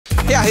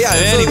Yeah.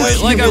 Anyway,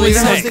 like I was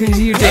saying,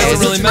 it doesn't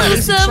really matter.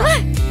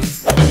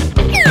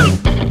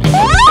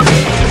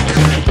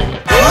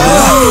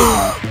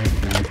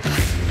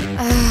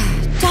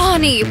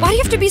 Donnie, why do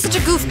you have to be such a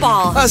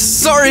goofball?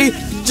 Sorry.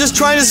 Just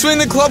trying to swing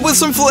the club with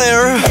some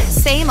flair.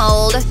 Same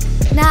old.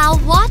 Now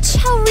watch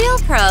how real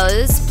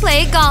pros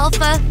play golf.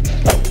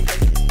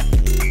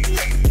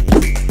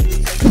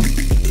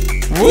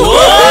 Whoa!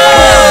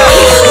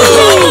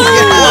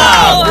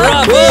 Wow,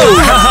 bravo!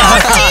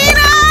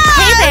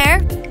 Hey there!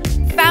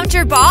 Found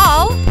your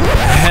ball.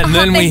 And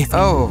then we...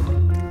 Oh.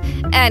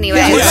 Anyway.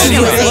 Hey,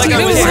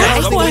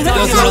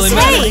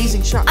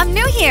 I'm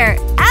new here.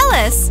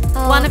 Alice.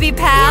 Wanna be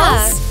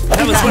pals?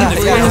 that was one of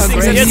the greatest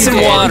things. Get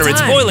some water.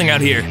 It's boiling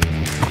out here.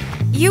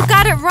 You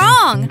got it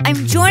wrong.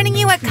 I'm joining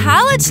you at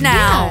college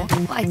now.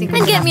 I think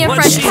And get me a What?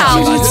 fresh She-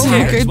 towel. What were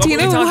we talking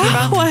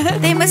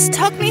about? They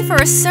mistook me for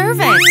a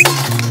servant.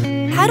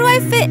 How do I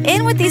fit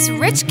in with these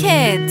rich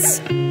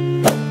kids? I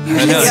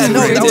know, it's Yeah, no,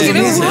 great that was day.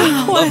 amazing.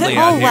 It's lovely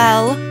out Oh here.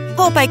 well.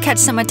 Hope I catch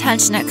some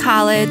attention at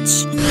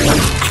college.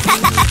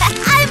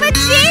 I'm a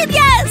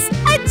genius!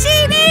 A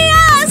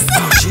genius!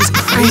 She's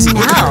crazy.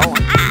 No.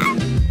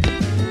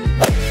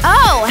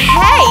 Oh,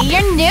 hey,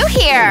 you're new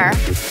here.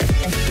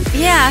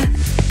 Yeah,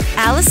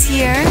 Alice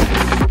here.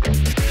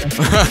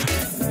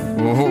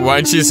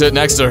 Why'd you sit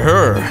next to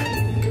her?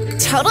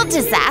 Total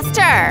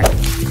disaster.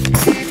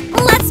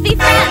 Let's be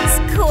friends,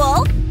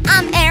 cool.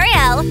 I'm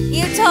Ariel.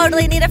 You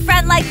totally need a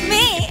friend like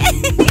me.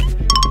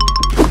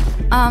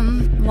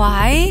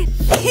 Why?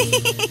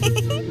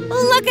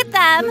 Look at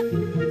them.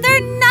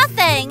 They're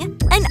nothing.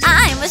 And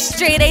I'm a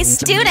straight-A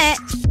student.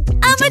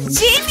 I'm a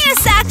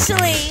genius,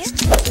 actually.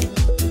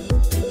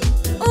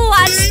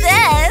 Watch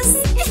this.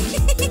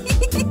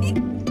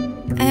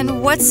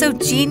 And what's so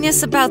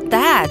genius about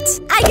that?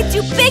 I can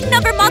do big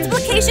number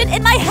multiplication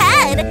in my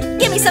head.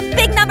 Give me some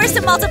big numbers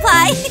to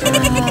multiply.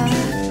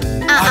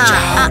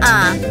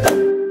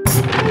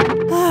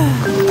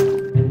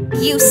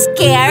 You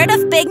scared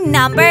of big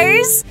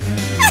numbers?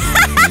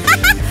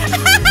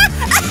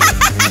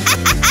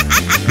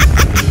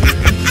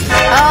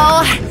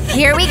 Oh,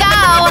 here we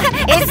go.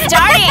 It's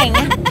starting.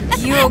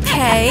 You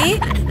okay?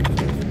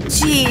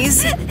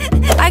 Jeez,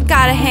 I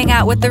gotta hang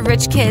out with the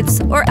rich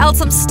kids, or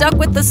else I'm stuck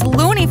with this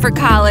loony for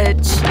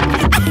college. Yeah.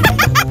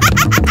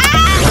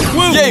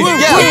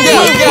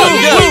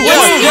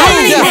 What's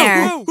happening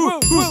there?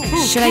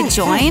 Should I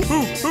join?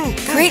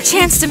 Great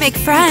chance to make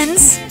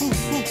friends.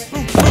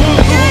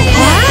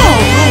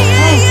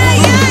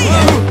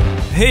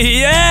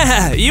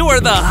 Yeah, you are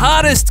the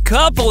hottest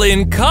couple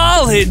in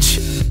college.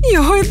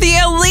 You're the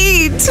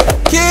elite.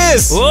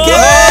 Kiss! Whoa!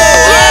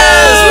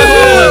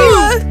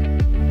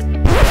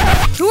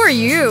 Who are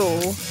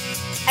you?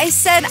 I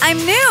said I'm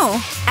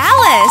new.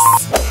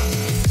 Alice.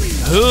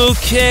 Who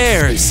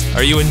cares?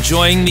 Are you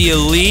enjoying the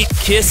elite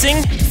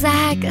kissing?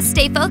 Zach,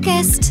 stay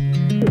focused.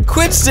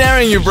 Quit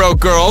staring, you broke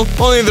girl.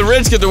 Only the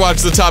rich get to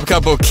watch the top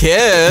couple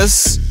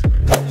kiss.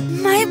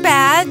 My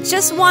bad.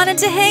 Just wanted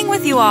to hang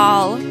with you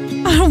all.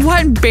 On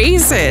what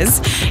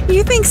basis?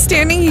 You think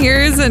standing here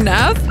is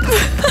enough?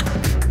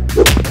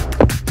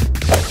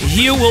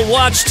 You will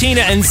watch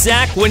Tina and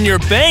Zach when your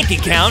bank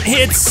account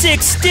hits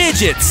 6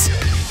 digits.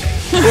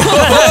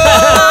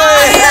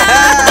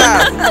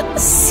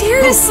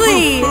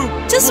 Seriously,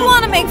 just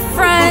want to make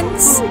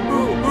friends.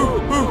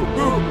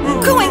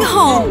 Going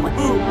home.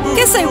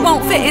 Guess I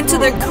won't fit into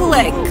their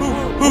clique.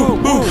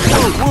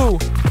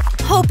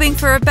 Hoping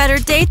for a better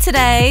day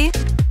today.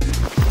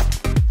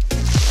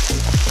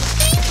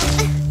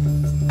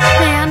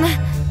 Man,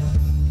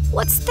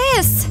 what's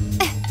this?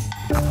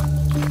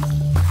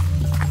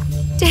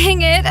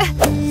 Dang it,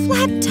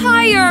 flat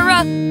tire.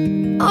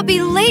 I'll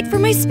be late for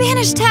my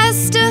Spanish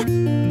test.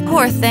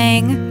 Poor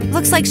thing.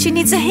 Looks like she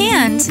needs a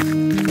hand.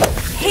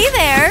 Hey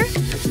there.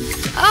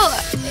 Oh,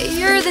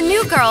 you're the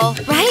new girl,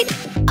 right?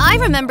 I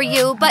remember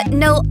you, but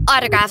no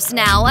autographs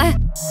now.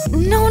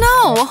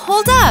 No,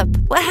 hold up.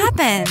 What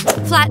happened?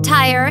 Flat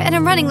tire, and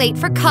I'm running late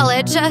for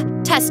college.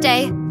 Test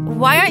day.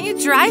 Why aren't you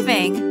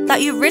driving?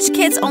 Thought you rich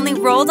kids only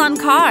rolled on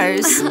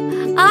cars.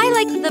 I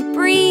like the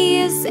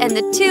breeze and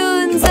the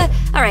tunes.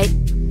 All right,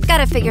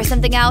 gotta figure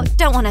something out.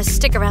 Don't want to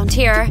stick around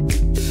here.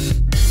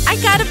 I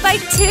got a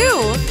bike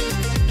too.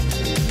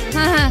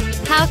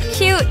 How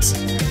cute.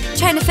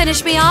 Trying to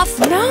finish me off?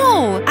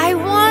 No, I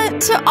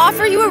want to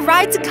offer you a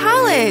ride to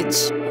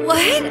college.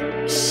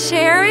 What?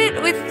 Share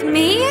it with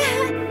me?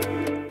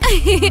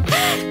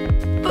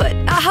 But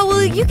how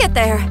will you get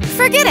there?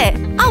 Forget it.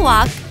 I'll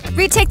walk.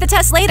 Retake the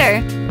test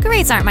later.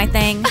 Grades aren't my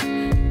thing.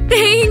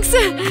 Thanks.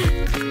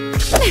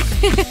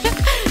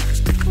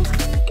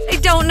 I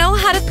don't know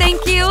how to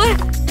thank you.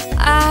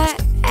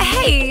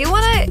 Hey, you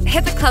wanna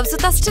hit the clubs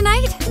with us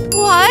tonight?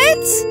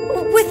 What?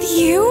 With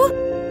you?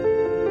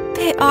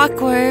 Bit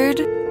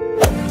awkward.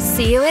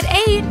 See you at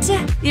 8.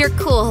 You're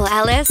cool,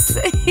 Alice.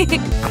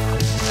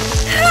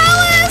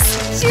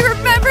 Alice! She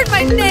remembered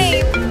my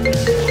name.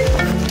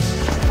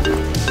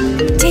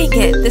 Dang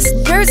it, this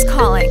nerd's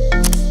calling.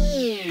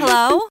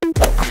 Hello?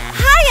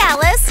 Hi,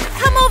 Alice.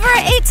 Come over over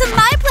at 8 to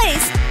my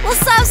place. We'll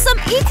solve some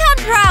econ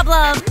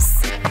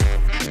problems.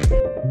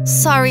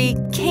 Sorry,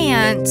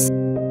 can't.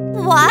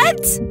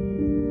 What?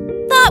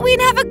 Thought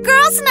we'd have a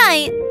girls'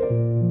 night.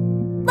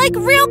 Like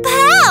real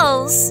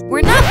pals.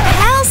 We're not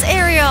pals,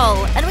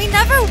 Ariel, and we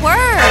never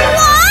were.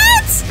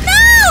 What?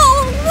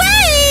 No!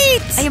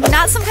 Wait! I am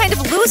not some kind of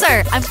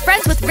loser. I'm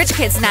friends with rich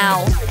kids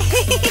now.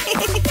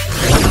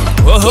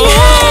 Whoa!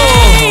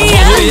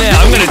 Oh yeah,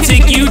 I'm gonna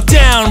take you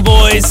down,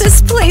 boys.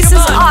 This place Come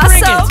is on,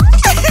 bring awesome.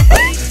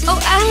 Oh,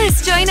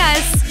 Alice, join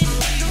us.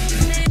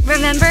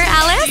 Remember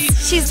Alice?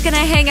 She's gonna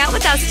hang out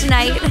with us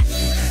tonight.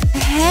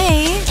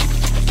 Hey.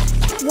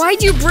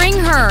 Why'd you bring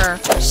her?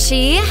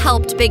 She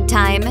helped big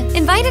time.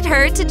 Invited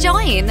her to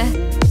join.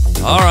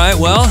 All right,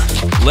 well,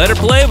 let her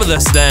play with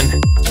us then.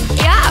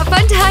 Yeah,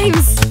 fun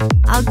times.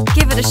 I'll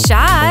give it a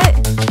shot.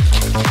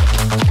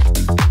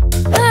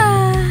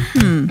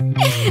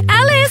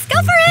 Alice,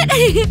 go for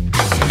it.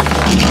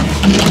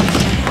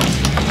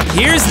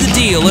 Here's the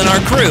deal in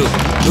our crew.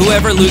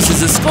 Whoever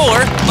loses a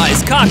score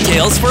buys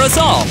cocktails for us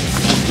all.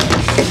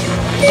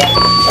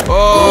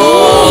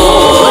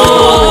 Oh!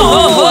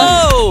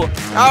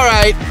 All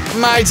right,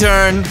 my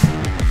turn.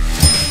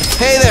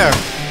 Hey there,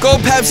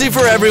 Gold Pepsi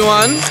for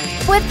everyone.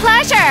 With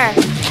pleasure.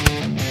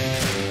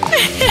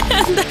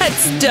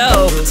 That's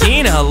dope.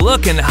 Tina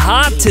looking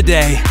hot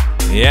today.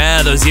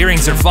 Yeah, those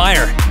earrings are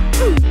fire.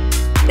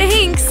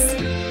 Thanks.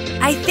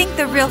 I think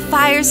the real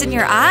fire's in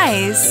your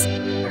eyes.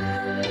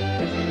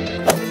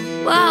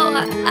 Wow,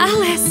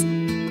 Alice.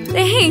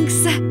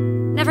 Thanks.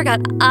 Never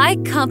got eye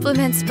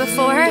compliments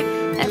before.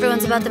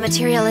 Everyone's about the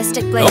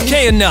materialistic bling.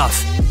 Okay,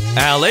 enough.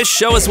 Alice,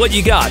 show us what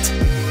you got.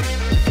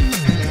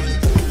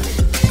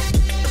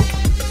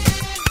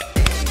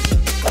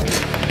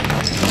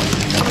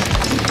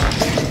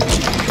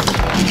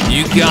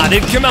 You got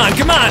it. Come on,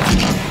 come on.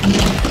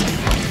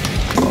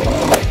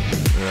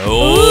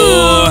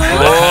 Oh.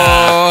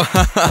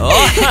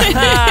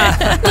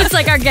 Looks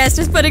like our guest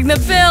is putting the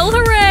bill.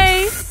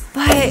 Hooray!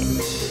 But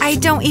I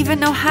don't even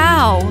know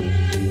how.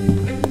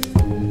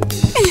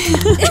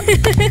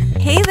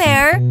 Hey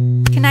there.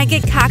 Can I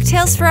get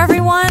cocktails for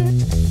everyone?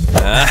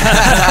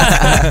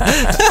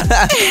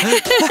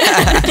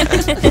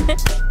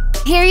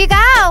 Here you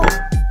go.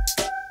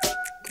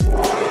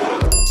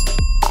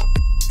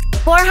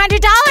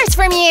 $400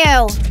 from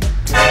you.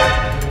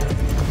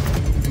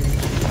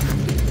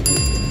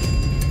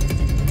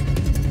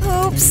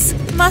 Oops.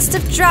 Must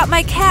have dropped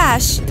my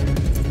cash.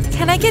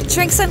 Can I get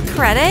drinks on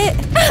credit?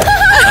 No,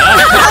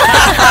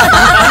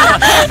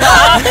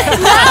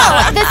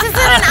 this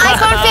isn't an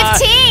iPhone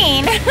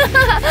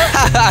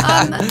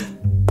 15.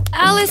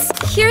 Alice,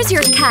 here's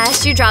your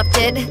cash. You dropped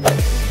it.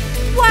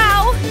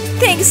 Wow.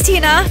 Thanks,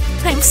 Tina.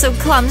 I'm so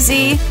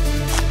clumsy.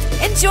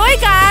 Enjoy,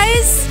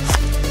 guys.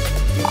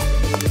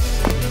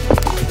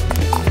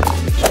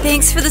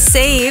 Thanks for the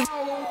save.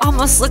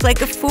 Almost look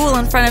like a fool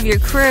in front of your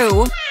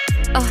crew.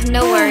 Oh,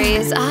 no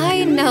worries.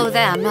 I know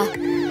them.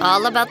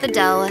 All about the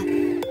dough.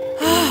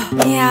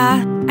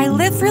 Yeah, I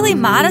live really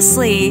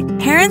modestly.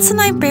 Parents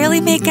and I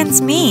barely make ends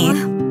meet.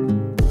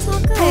 It's all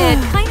good.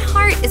 Kind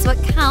heart is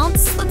what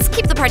counts. Let's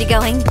keep the party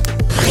going.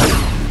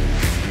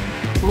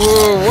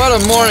 Ooh, what a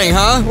morning,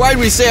 huh? Why'd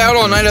we stay out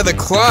all night at the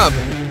club?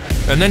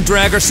 And then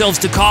drag ourselves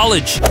to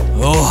college.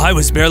 Oh, I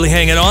was barely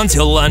hanging on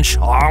till lunch.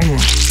 Why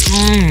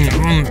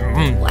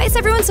is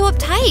everyone so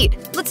uptight?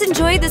 Let's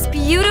enjoy this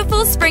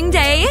beautiful spring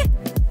day.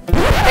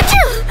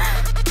 Achoo!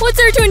 What's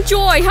there to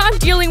enjoy? I'm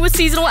dealing with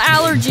seasonal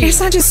allergies. It's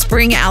not just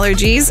spring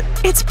allergies,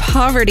 it's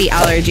poverty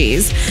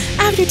allergies.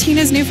 After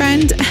Tina's new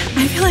friend,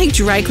 I feel like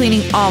dry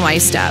cleaning all my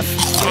stuff.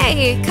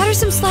 Hey, cut her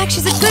some slack.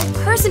 She's a good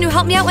person who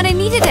helped me out when I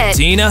needed it.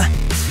 Tina,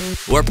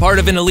 we're part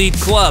of an elite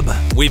club.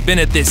 We've been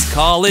at this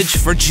college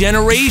for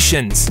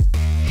generations.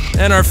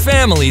 And our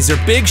families are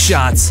big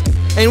shots.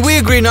 And we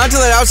agreed not to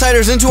let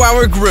outsiders into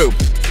our group.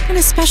 And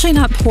especially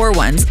not poor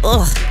ones.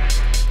 Ugh.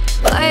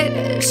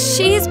 But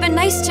she's been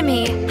nice to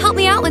me. Helped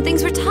me out when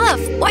things were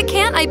tough. Why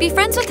can't I be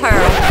friends with her?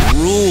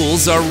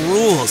 Rules are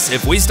rules.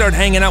 If we start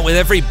hanging out with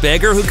every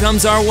beggar who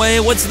comes our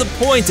way, what's the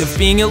point of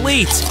being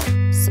elite?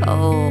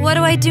 So, what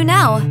do I do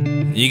now?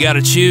 You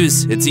gotta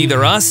choose. It's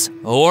either us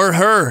or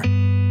her.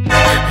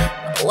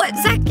 What,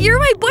 Zach? You're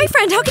my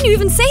boyfriend. How can you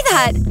even say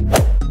that?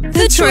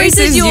 The choice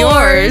is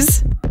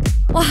yours.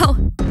 Wow,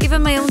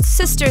 even my own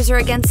sisters are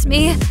against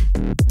me.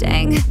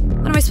 Dang,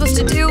 what am I supposed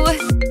to do?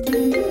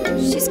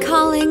 She's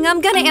calling. I'm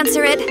gonna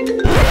answer it.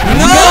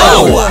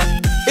 No!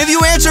 If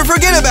you answer,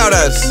 forget about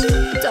us!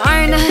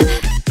 Darn.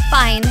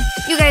 Fine.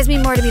 You guys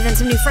mean more to me than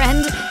some new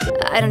friend.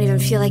 I don't even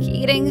feel like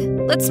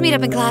eating. Let's meet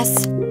up in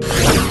class.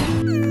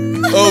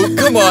 Oh,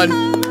 come on.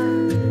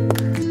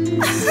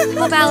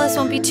 Hope Alice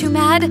won't be too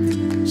mad.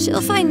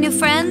 She'll find new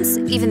friends.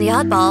 Even the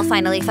oddball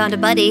finally found a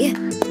buddy.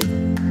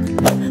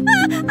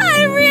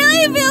 I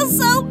really feel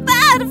so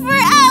bad for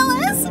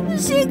Alice.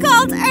 She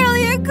called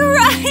earlier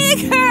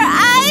crying her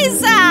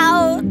eyes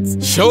out.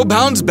 She'll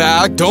bounce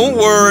back, don't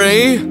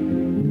worry.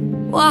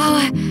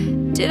 Wow,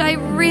 did I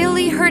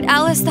really hurt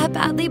Alice that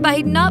badly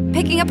by not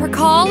picking up her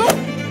call?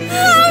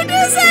 How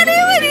does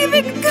anyone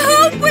even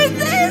cope with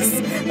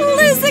this?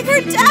 Losing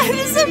her dad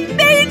is a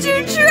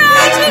major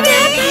tragedy.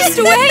 Dad passed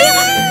away?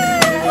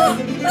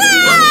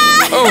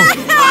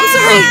 I'm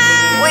sorry.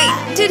 Wait,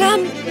 did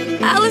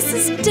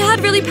Alice's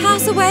dad really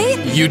pass away?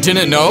 You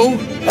didn't know?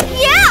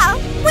 Yeah,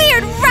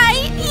 weird,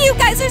 right? You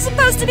guys are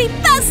supposed to be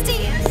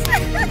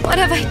besties. What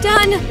have I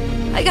done?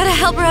 I gotta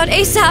help her out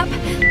ASAP.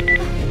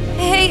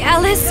 Hey,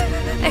 Alice.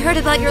 I heard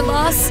about your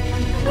loss.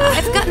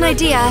 I've got an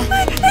idea.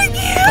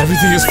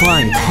 Everything is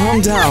fine.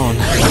 Calm down.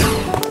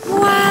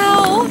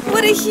 Wow,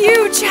 what a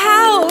huge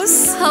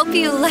house. Hope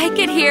you like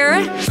it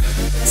here.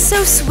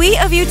 So sweet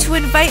of you to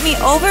invite me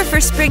over for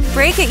spring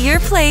break at your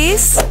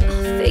place.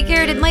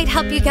 Figured it might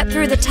help you get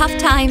through the tough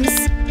times.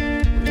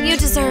 You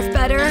deserve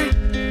better.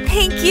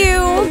 Thank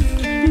you.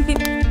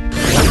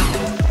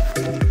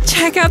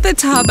 Check out the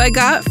top I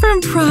got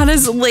from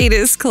Prada's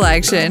latest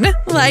collection.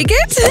 Like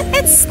it?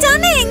 It's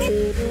stunning.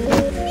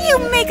 You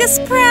make us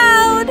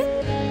proud.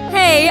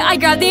 Hey, I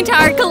grabbed the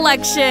entire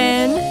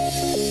collection.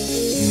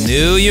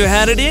 Knew you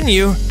had it in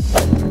you.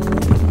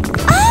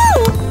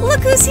 Oh,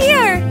 look who's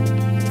here.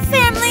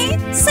 Family,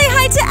 say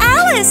hi to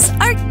Alice,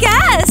 our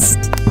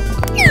guest.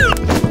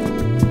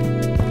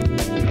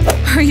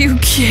 Are you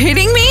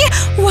kidding me?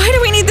 Why do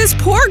we need this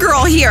poor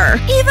girl here?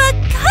 Eva,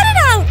 cut it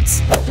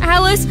out.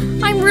 Alice,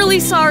 I'm really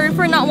sorry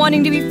for not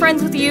wanting to be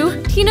friends with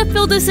you. Tina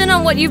filled us in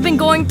on what you've been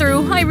going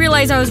through. I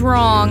realized I was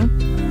wrong.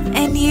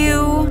 And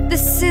you?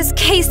 This is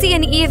Casey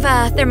and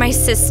Eva. They're my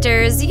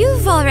sisters.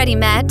 You've already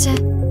met.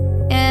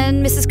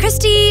 And Mrs.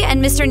 Christie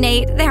and Mr.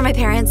 Nate, they're my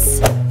parents.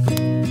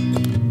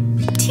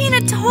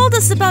 Tina told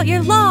us about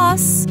your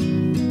loss.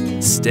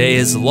 Stay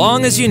as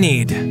long as you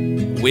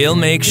need. We'll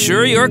make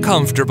sure you're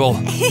comfortable.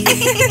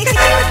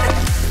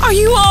 Are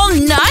you all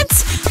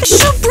nuts?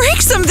 She'll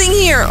break something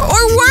here,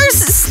 or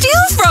worse,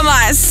 steal from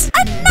us!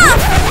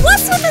 Enough!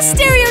 What's with the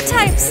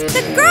stereotypes?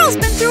 The girl's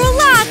been through a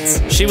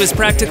lot. She was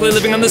practically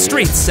living on the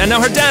streets, and now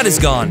her dad is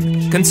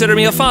gone. Consider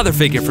me a father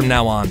figure from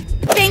now on.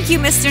 Thank you,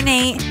 Mr.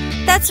 Nate.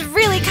 That's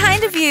really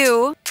kind of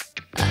you.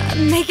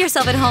 Make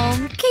yourself at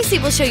home. Casey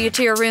will show you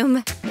to your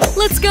room.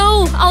 Let's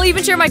go. I'll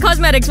even share my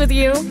cosmetics with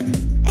you.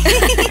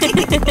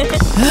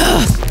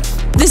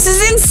 This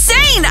is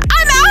insane!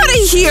 I'm out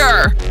of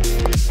here!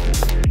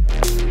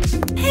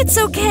 It's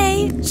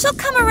okay. She'll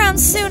come around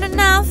soon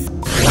enough.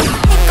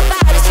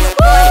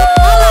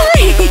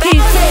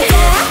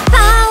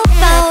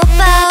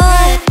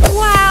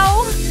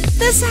 Wow,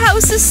 this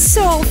house is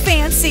so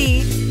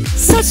fancy.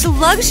 Such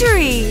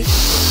luxury.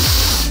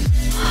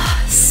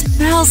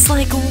 Smells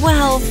like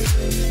wealth.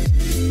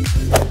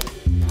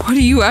 What are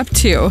you up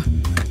to?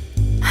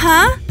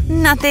 Huh?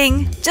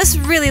 Nothing. Just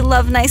really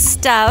love nice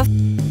stuff.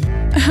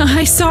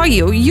 I saw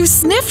you. You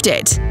sniffed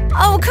it.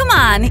 Oh, come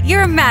on.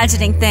 You're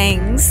imagining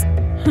things.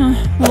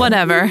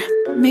 Whatever.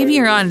 Maybe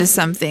you're onto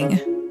something.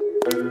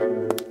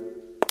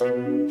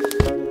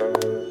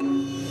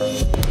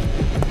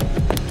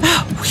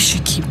 We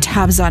should keep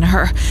tabs on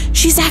her.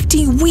 She's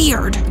acting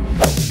weird.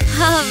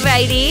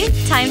 Alrighty,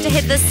 time to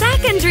hit the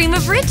second dream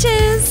of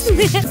riches.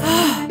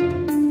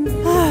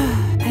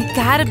 I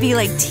gotta be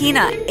like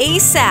Tina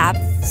ASAP,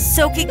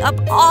 soaking up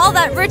all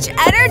that rich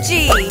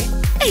energy.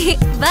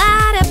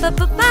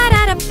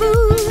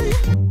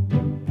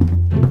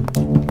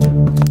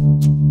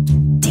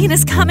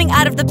 Tina's coming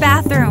out of the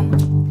bathroom.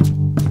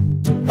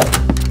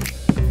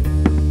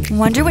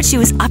 Wonder what she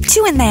was up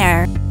to in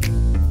there.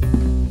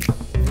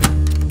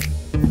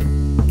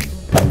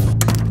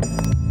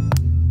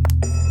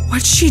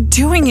 What's she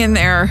doing in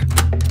there?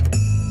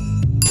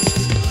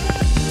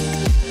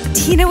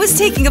 Tina was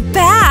taking a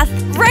bath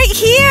right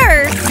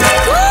here.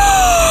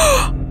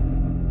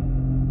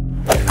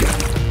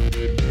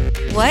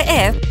 What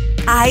if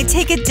I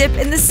take a dip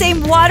in the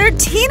same water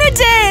Tina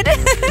did?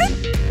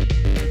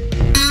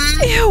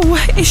 Ew,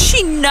 is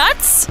she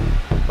nuts?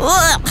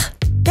 Ugh.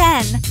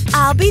 Then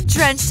I'll be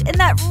drenched in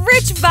that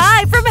rich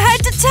vibe from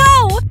head to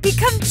toe.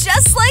 Become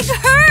just like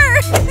her.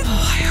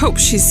 Oh, I hope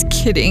she's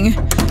kidding.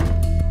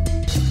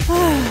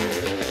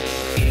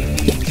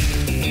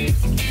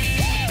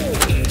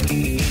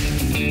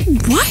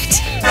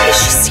 What? Is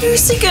she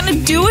seriously gonna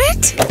do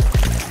it?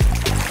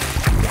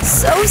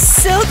 So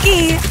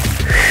silky.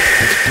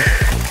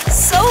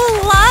 So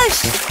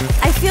lush.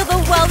 I feel the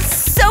wealth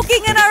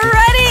soaking in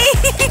already.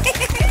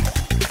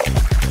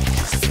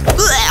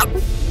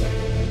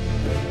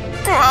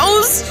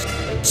 Gross.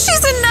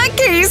 She's a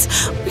nutcase.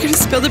 We're gonna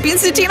spill the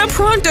beans to Tina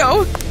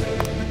pronto.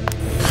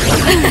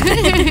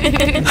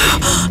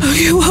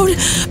 You won't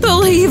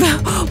believe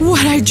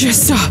what I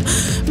just saw.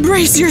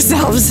 Brace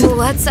yourselves.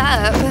 What's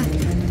up?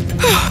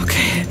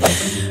 Okay.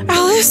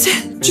 Alice,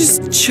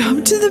 just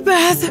jump to the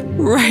bath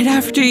right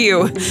after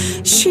you.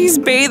 She's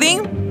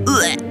bathing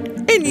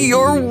in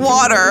your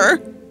water.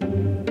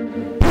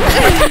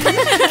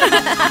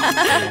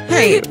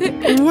 Hey,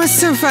 what's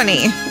so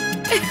funny?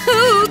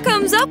 Who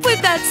comes up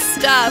with that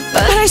stuff?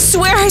 But I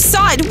swear I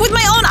saw it with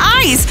my own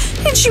eyes!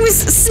 And she was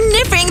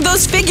sniffing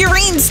those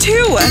figurines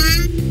too!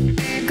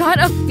 Got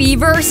a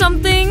fever or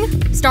something?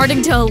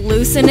 Starting to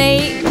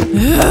hallucinate?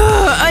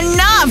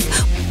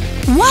 Enough!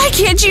 Why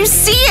can't you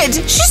see it?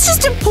 She's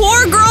just a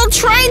poor girl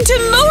trying to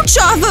mooch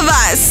off of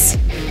us.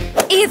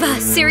 Eva,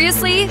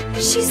 seriously?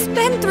 She's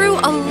been through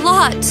a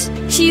lot.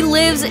 She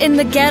lives in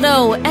the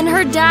ghetto, and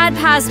her dad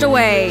passed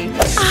away.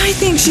 I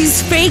think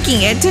she's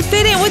faking it to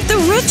fit in with the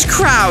rich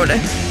crowd.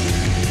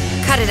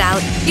 Cut it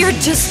out. You're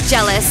just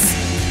jealous.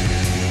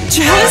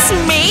 Just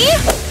me?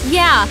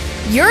 Yeah,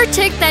 you're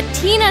ticked that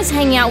Tina's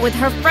hanging out with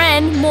her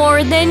friend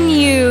more than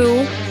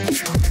you.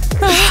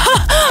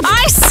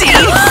 I see!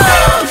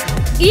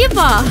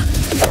 Eva!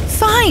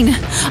 Fine.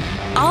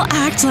 I'll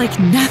act like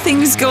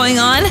nothing's going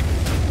on.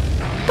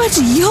 But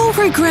you'll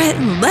regret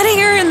letting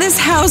her in this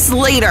house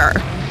later.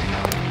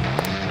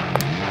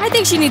 I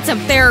think she needs some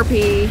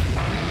therapy.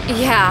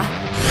 Yeah.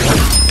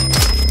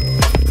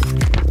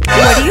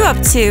 What are you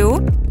up to?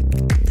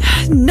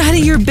 None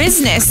of your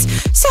business.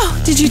 So,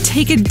 did you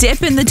take a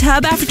dip in the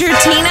tub after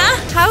Tina?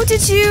 How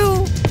did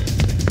you…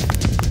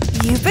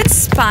 You've been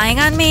spying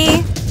on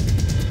me?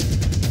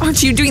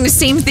 Aren't you doing the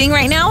same thing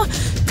right now?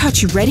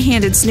 Caught you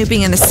red-handed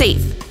snooping in the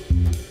safe.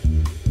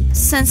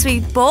 Since we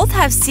both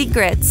have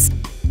secrets,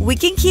 we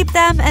can keep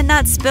them and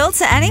not spill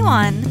to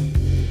anyone.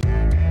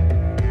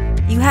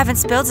 You haven't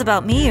spilled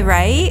about me,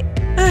 right?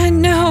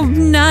 No,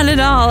 not at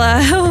all.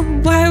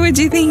 Why would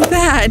you think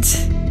that?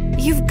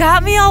 You've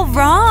got me all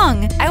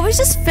wrong. I was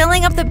just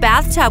filling up the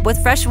bathtub with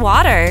fresh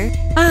water.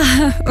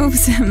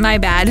 Oops, my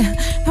bad.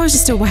 That was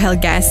just a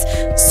wild guess.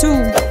 So,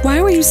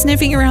 why were you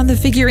sniffing around the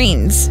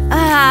figurines?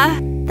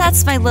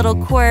 That's my little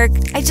quirk.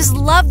 I just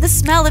love the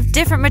smell of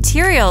different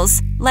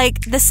materials,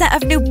 like the scent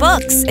of new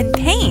books and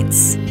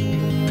paints.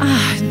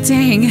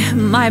 Dang,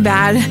 my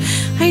bad.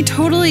 I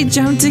totally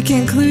jumped to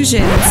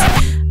conclusions.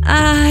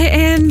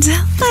 And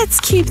let's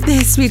keep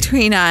this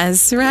between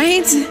us,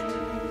 right?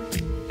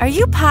 Are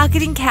you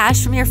pocketing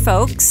cash from your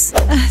folks?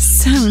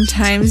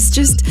 Sometimes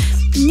just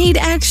need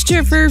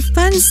extra for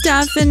fun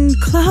stuff and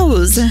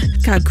clothes.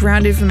 Got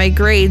grounded for my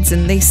grades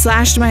and they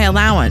slashed my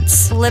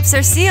allowance. Lips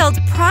are sealed,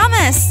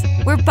 promise.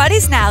 We're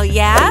buddies now,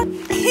 yeah?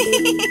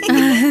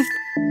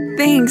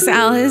 Thanks,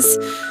 Alice.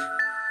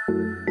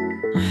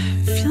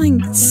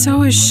 Feeling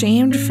so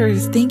ashamed for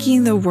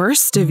thinking the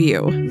worst of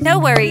you. No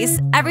worries,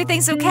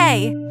 everything's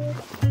okay.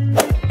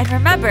 And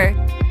remember,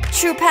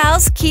 true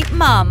pals keep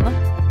mum.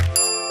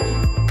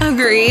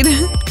 Agreed.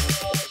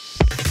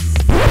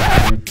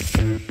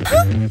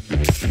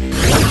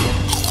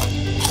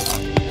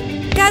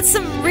 Got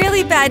some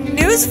really bad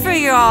news for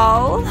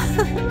y'all.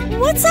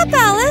 What's up,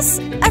 Alice?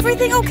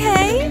 Everything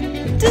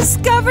okay?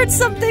 Discovered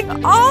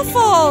something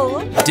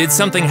awful. Did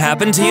something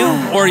happen to you?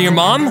 Or your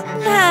mom?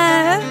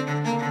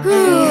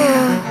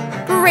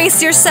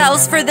 Brace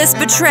yourselves for this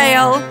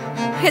betrayal.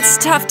 It's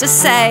tough to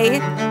say.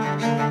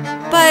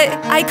 But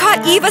I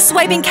caught Eva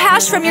swiping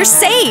cash from your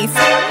safe.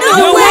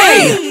 No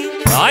way!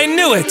 I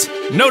knew it!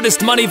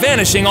 Noticed money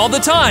vanishing all the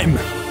time.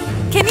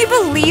 Can you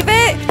believe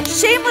it?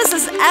 Shameless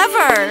as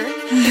ever.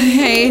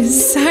 Hey,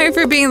 sorry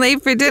for being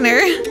late for dinner.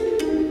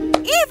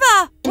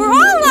 Eva, we're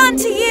all on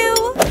to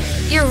you.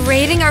 You're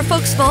raiding our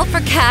folks' vault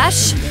for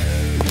cash?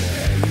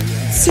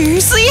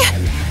 Seriously?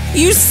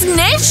 You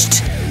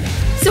snitched?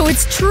 So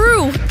it's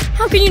true!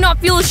 How can you not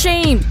feel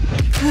ashamed?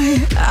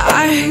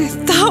 I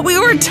thought we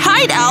were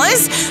tight,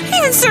 Alice. I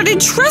even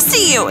started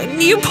trusting you,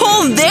 and you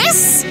pull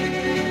this?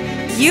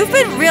 You've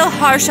been real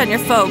harsh on your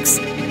folks.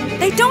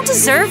 They don't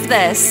deserve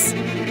this.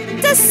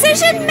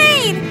 Decision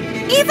made!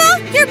 Eva,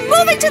 you're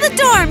moving to the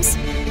dorms!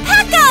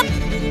 Pack up!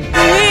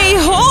 Hey,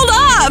 hold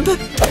up!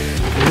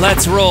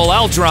 Let's roll,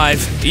 I'll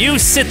drive. You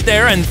sit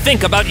there and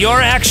think about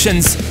your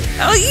actions.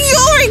 Oh,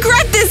 you'll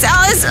regret this,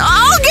 Alice.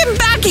 I'll get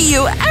back at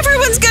you.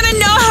 Everyone's gonna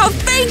know how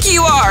fake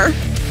you are.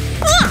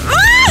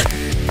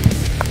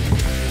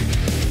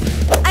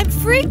 I'm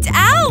freaked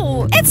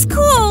out. It's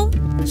cool.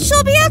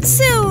 She'll be out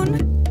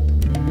soon.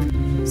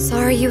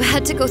 Sorry you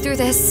had to go through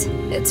this.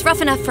 It's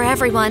rough enough for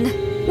everyone.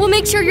 We'll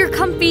make sure you're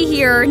comfy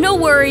here, no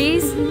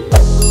worries.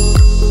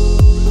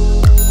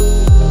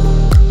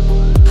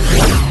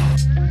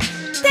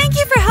 Thank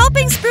you for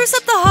helping spruce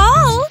up the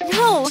hall.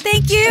 No,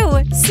 thank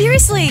you.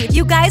 Seriously,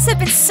 you guys have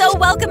been so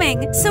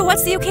welcoming. So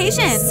what's the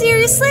occasion?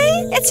 Seriously?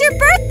 It's your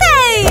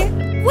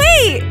birthday!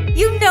 Wait,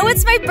 you know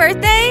it's my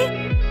birthday?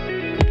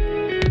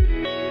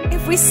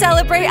 If we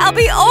celebrate, I'll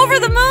be over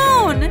the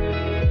moon!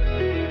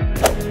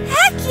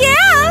 Heck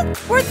yeah!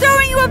 We're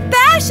throwing you a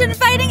bash and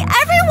inviting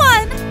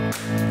everyone!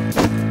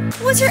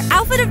 What's your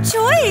outfit of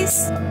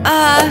choice?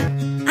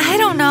 I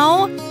don't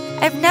know.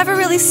 I've never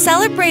really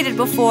celebrated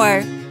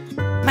before.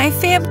 My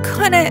fam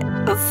couldn't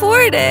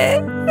afford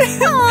it.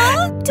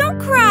 Aw, don't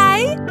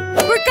cry.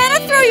 We're gonna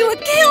throw you a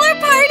killer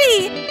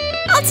party.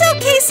 I'll tell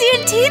Casey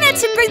and Tina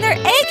to bring their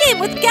A-game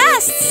with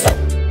guests.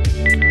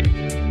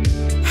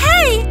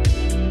 Hey,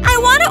 I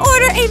want to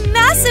order a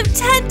massive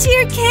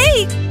 10-tier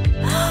cake.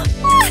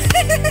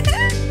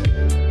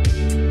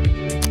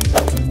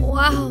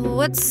 Wow,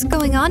 what's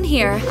going on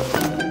here?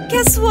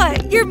 Guess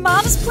what? Your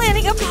mom's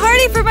planning a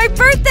party for my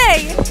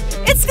birthday.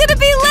 It's gonna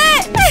be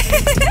lit.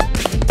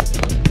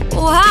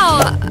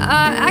 Wow,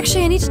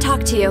 actually I need to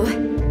talk to you.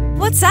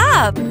 What's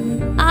up?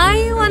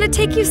 I want to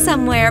take you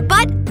somewhere,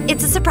 but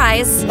It's a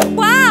surprise.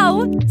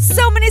 Wow!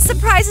 So many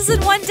surprises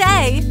in one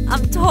day.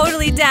 I'm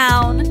totally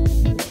down.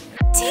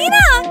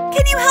 Tina,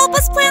 can you help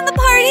us plan the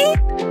party?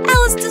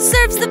 Alice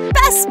deserves the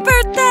best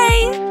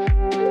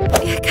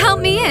birthday.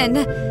 Count me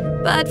in.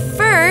 But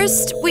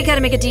first, we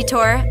gotta make a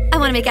detour. I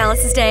wanna make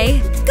Alice's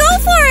day. Go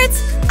for it!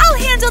 I'll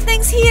handle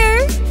things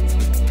here.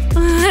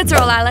 Let's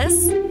roll,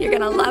 Alice. You're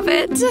gonna love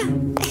it.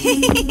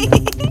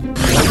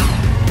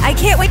 I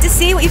can't wait to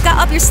see what you've got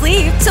up your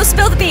sleeve. So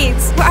spill the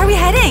beans. Where are we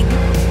heading?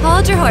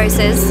 Hold your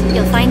horses.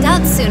 You'll find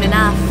out soon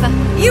enough.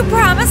 You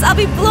promise I'll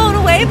be blown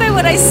away by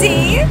what I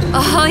see?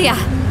 Oh, yeah.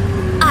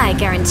 I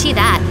guarantee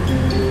that.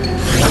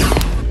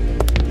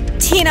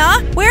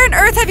 Tina, where on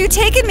earth have you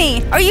taken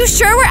me? Are you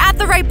sure we're at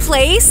the right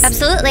place?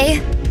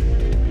 Absolutely.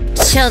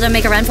 Children,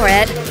 make a run for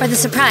it, or the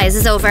surprise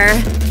is over.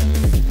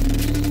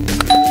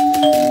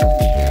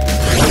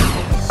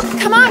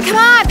 Come on,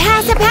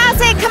 pass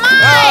it, come on!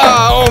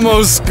 Ah,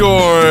 almost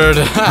scored.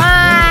 Who's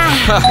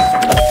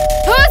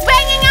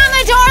banging on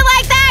the door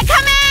like that?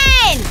 Come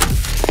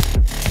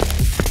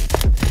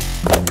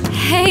in!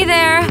 Hey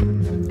there.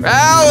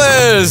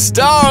 Alice,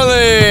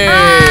 darling.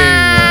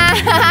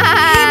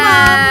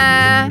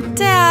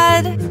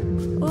 Dad.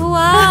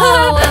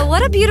 Wow,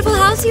 what a beautiful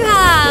house you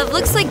have.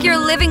 Looks like you're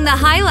living the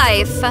high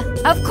life.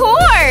 Of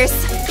course!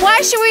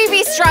 Why should we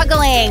be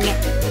struggling?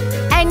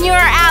 And you're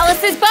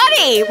Alice's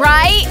buddy,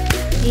 right?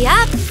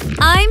 Yep,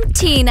 I'm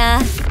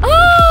Tina.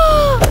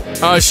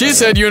 She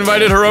said you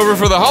invited her over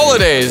for the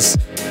holidays.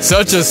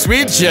 Such a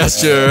sweet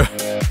gesture.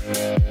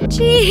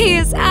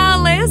 Jeez,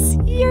 Alice,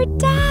 your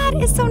dad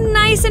is so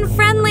nice and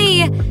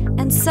friendly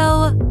and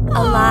so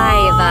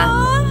alive.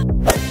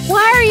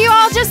 Why are you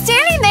all just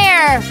standing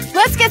there?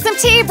 Let's get some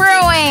tea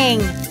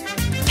brewing.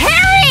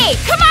 Harry,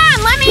 come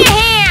on, lend me a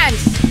hand.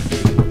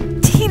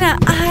 Tina,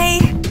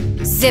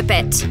 Zip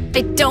it.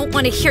 I don't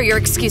want to hear your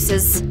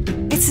excuses.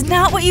 It's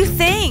not what you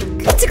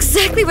think. That's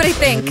exactly what I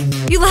think.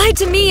 You lied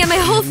to me and my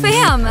whole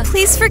fam.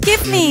 Please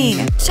forgive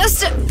me.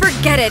 Just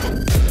forget it.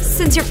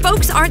 Since your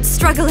folks aren't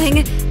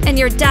struggling and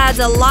your dad's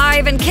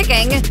alive and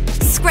kicking,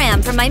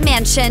 scram from my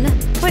mansion.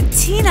 But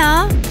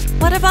Tina,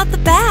 what about the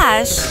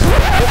bash?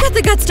 You got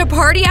the guts to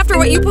party after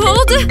what you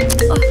pulled?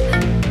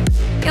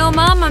 Oh. Yo,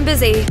 Mom, I'm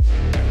busy.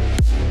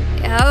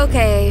 Yeah,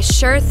 okay,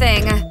 sure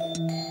thing.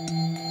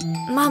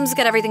 Mom's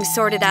got everything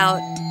sorted out.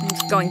 I'm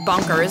going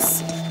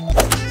bonkers.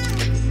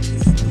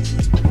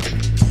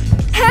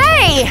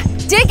 Hey,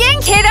 dig in,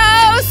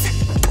 kiddos.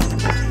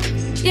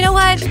 You know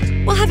what?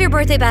 We'll have your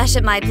birthday bash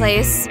at my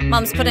place.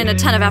 Mom's put in a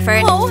ton of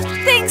effort. Oh,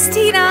 thanks,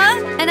 Tina.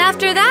 And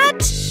after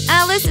that,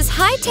 Alice is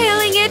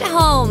hightailing it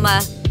home.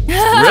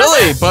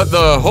 Really? But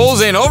the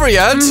holes ain't over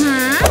yet.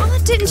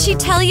 Oh, didn't she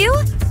tell you?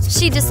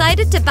 She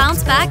decided to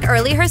bounce back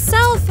early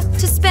herself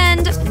to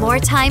spend more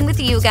time with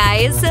you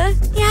guys.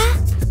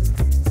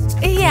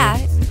 Yeah,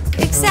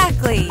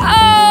 exactly.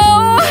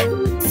 Oh,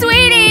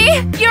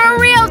 sweetie, you're a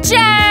real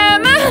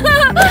gem.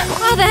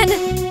 Well then,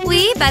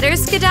 we better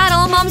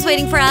skedaddle. Mom's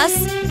waiting for us.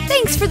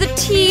 Thanks for the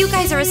tea. You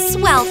guys are a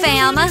swell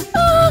fam.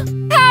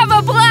 Have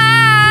a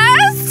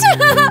blast.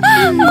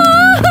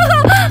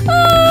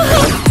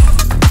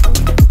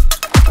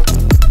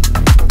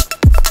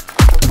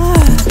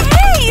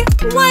 Hey,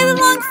 why the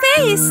long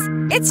face?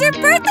 It's your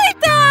birthday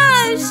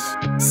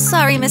bash!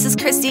 Sorry, Mrs.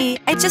 Christie.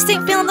 I just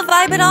ain't feeling the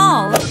vibe at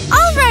all.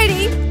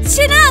 Alrighty,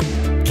 chin up.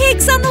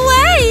 Cake's on the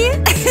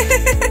way.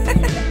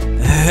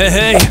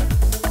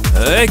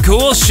 Hey,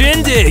 cool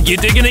shindig. You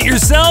digging it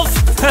yourself?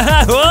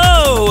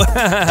 Whoa!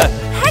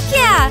 Heck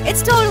yeah,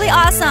 it's totally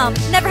awesome.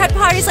 Never had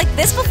parties like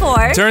this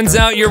before. Turns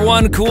out you're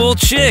one cool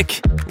chick.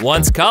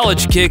 Once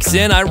college kicks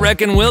in, I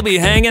reckon we'll be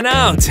hanging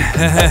out.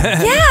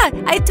 Yeah,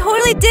 I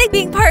totally dig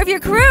being part of your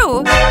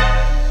crew.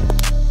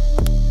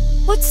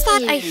 What's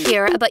that I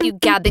hear about you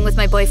gabbing with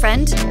my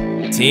boyfriend?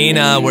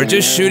 Tina, we're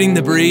just shooting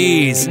the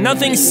breeze.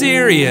 Nothing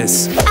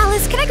serious.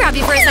 Alice, can I grab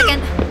you for a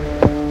second?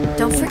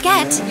 Don't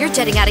forget, you're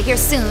jetting out of here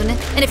soon.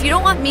 And if you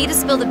don't want me to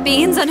spill the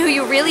beans on who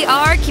you really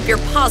are, keep your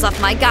paws off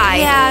my guy.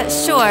 Yeah,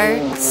 sure.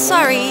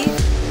 Sorry.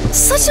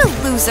 Such a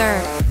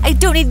loser. I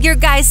don't need your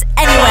guys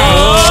anyway.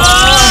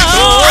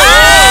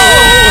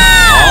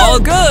 All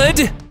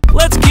good.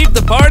 Let's keep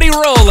the party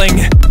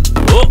rolling.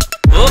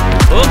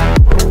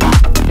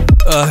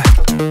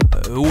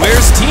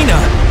 Where's Tina?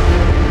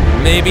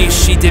 Maybe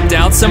she dipped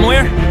out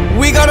somewhere?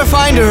 We gotta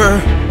find her.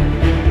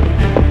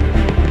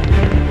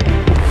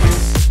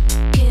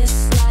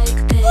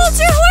 Hold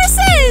your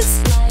horses!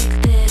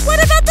 What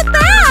about the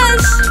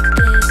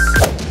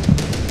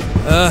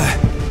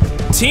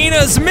bash?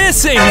 Tina's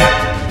missing!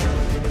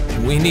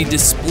 We need to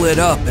split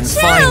up and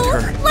find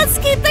her. Let's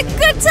keep the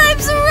good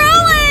times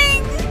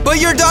rolling! But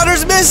your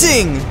daughter's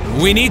missing!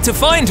 We need to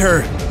find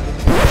her.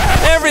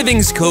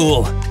 Everything's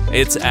cool.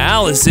 It's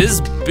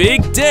Alice's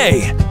big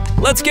day.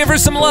 Let's give her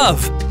some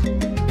love.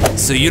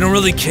 So you don't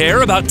really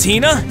care about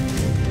Tina?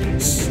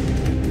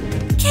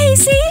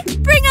 Casey,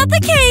 bring out the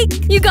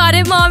cake! You got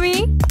it,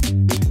 Mommy.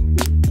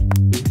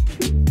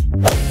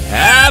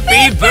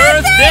 Happy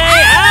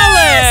birthday,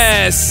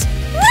 Alice!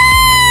 Woo!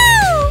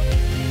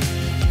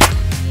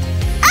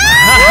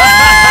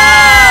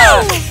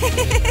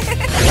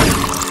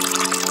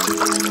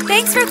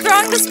 Thanks for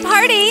throwing this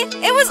party.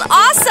 It was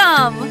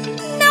awesome.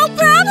 No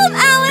problem,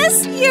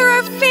 Alice. You're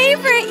our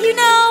favorite, you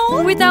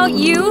know. Without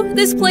you,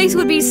 this place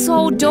would be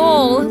so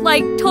dull.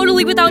 Like,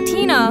 totally without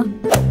Tina.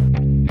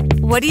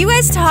 What are you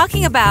guys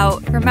talking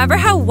about? Remember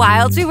how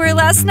wild we were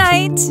last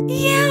night?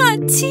 Yeah,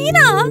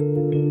 Tina!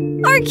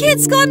 Our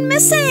kid's gone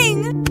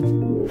missing!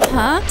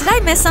 Huh? Did I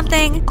miss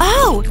something?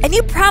 Oh, and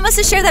you promised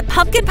to share that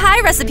pumpkin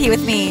pie recipe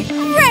with me.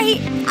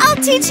 Right! I'll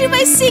teach you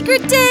my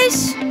secret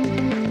dish!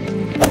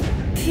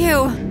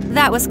 Phew,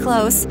 that was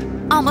close.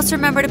 Almost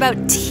remembered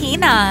about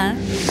Tina.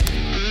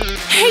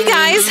 Hey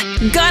guys,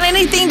 got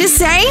anything to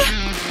say?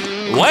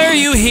 Why are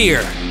you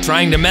here?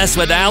 Trying to mess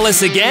with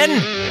Alice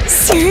again?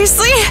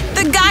 Seriously?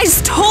 The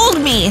guys told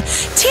me!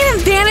 Tina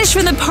vanished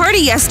from the party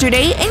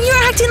yesterday and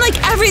you're acting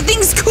like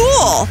everything's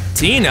cool!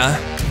 Tina?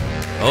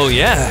 Oh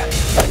yeah.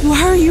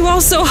 Why are you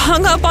all so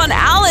hung up on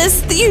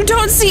Alice that you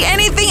don't see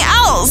anything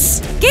else?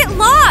 Get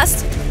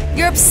lost!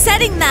 You're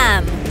upsetting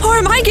them! Or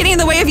am I getting in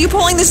the way of you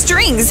pulling the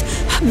strings?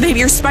 Maybe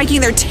you're spiking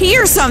their tea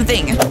or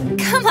something!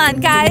 Come on,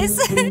 guys.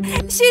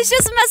 She's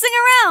just messing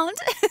around.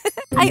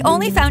 I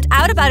only found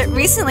out about it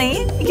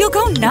recently. You'll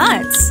go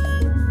nuts.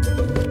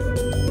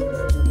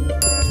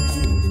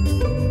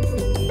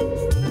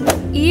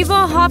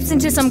 Eva hops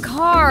into some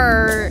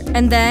car,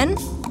 and then?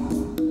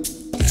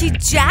 She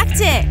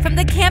jacked it from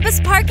the campus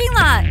parking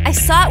lot. I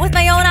saw it with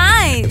my own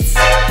eyes.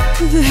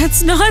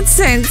 That's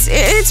nonsense.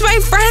 It's my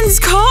friend's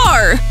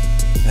car.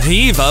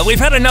 Eva, we've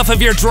had enough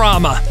of your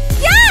drama.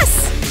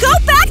 Yes! Go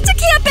back to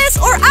campus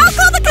or I'll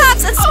call the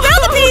cops and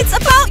spill the beans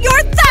about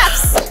your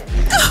thefts!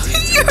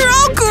 You're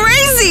all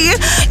crazy!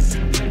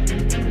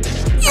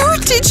 You were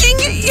ditching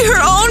your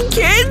own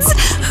kids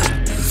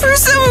for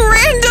some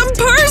random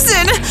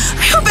person!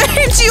 I hope it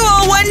hits you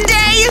all one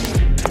day!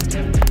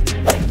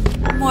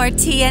 More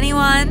tea,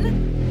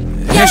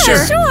 anyone? Yeah,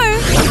 sure.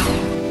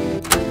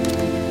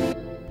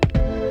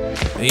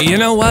 You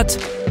know what?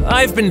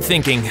 I've been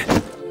thinking.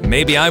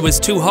 Maybe I was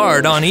too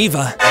hard on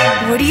Eva.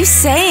 What are you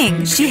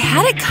saying? She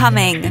had it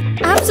coming.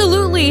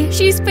 Absolutely.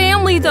 She's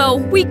family, though.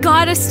 We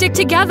gotta stick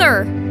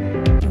together.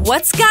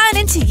 What's gotten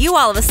into you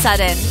all of a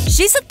sudden?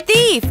 She's a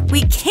thief.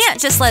 We can't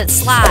just let it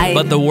slide.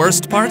 But the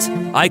worst part?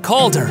 I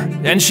called her,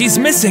 and she's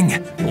missing.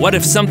 What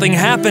if something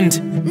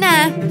happened?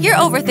 Nah, you're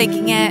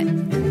overthinking it.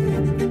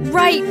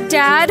 Right,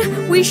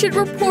 Dad. We should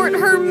report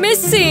her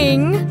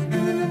missing.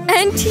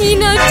 And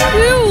Tina,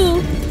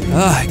 too.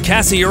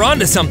 Cassie, you're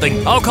onto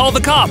something. I'll call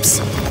the cops.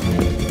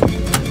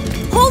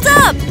 Hold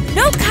up!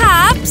 No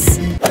cops!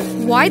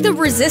 Why the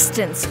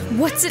resistance?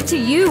 What's it to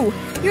you?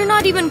 You're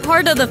not even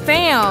part of the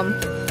fam.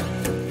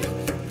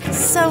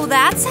 So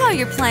that's how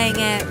you're playing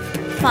it.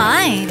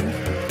 Fine.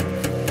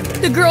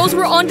 The girls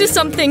were onto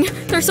something.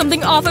 There's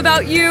something off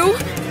about you.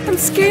 I'm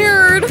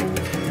scared.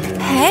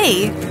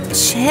 Hey,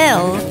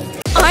 chill.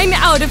 I'm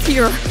out of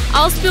here.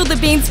 I'll spill the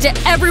beans to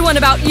everyone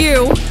about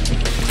you.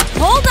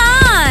 Hold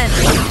on!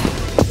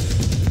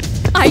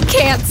 I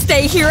can't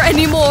stay here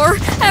anymore.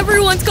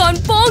 Everyone's gone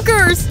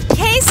bonkers.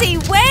 Casey,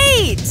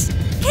 wait!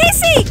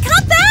 Casey,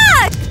 come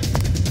back!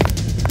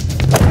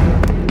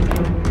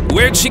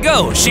 Where'd she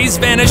go? She's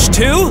vanished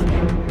too?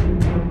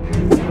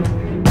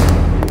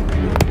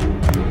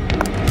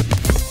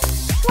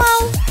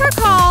 Well, her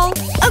call.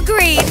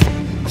 Agreed.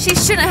 She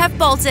shouldn't have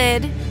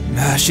bolted.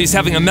 She's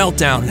having a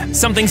meltdown.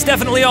 Something's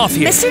definitely off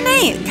here. Mr.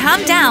 Nate,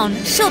 calm down.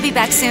 She'll be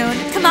back soon.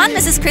 Come on,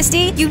 Mrs.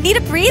 Christie. You need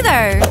a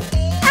breather.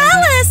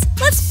 Alice,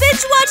 let's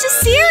binge watch a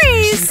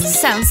series.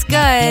 Sounds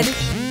good.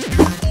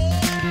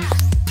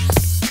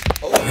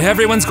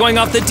 Everyone's going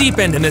off the deep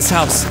end in this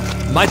house.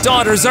 My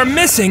daughters are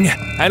missing,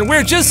 and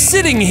we're just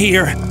sitting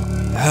here.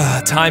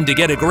 Time to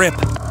get a grip.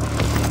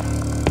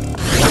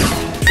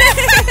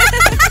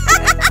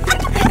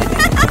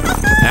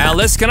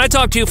 Alice, can I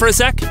talk to you for a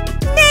sec?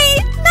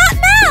 Nate, not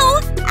now.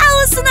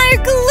 Alice and I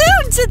are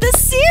glued to the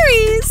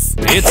series.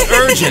 It's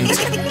urgent.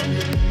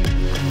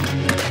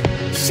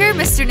 Sure,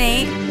 Mr.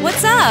 Nate.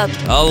 What's up?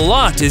 A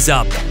lot is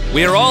up.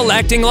 We're all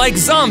acting like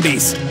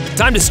zombies.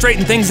 Time to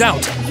straighten things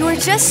out. You're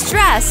just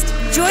stressed.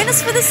 Join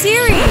us for the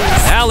series.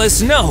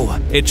 Alice, no.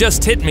 It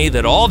just hit me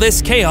that all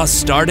this chaos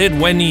started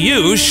when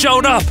you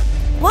showed up.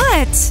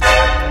 What?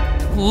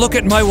 Look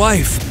at my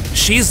wife.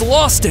 She's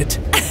lost it.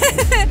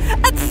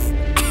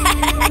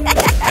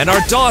 And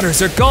our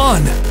daughters are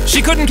gone.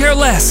 She couldn't care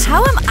less.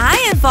 How am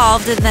I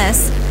involved in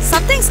this?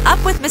 Something's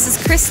up with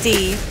Mrs.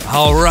 Christie.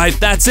 All right,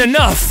 that's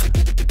enough.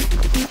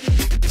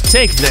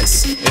 Take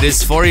this. It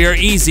is for your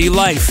easy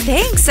life.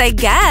 Thanks, I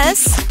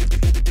guess.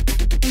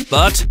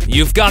 But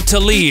you've got to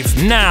leave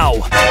now.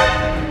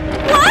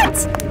 What?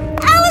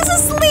 Alice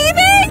is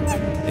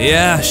leaving?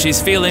 Yeah,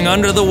 she's feeling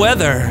under the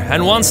weather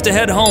and wants to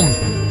head home.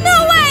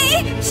 No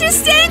way! She's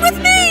staying with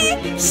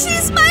me!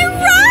 She's my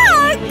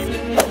rock!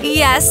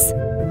 Yes,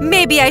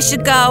 maybe I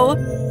should go.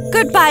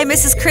 Goodbye,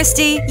 Mrs.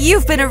 Christie.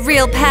 You've been a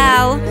real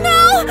pal.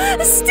 No!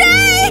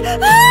 Stay!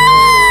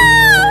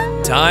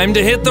 Ah! Time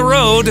to hit the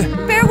road.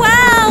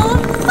 Farewell!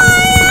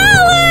 My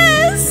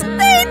Alice!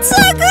 They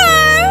took her!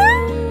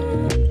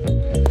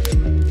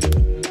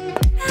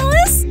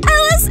 Alice?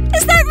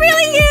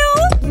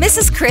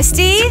 Mrs.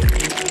 Christie?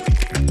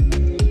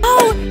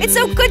 Oh, it's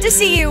so good to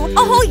see you. A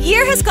whole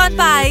year has gone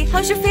by.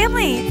 How's your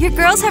family? Your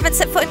girls haven't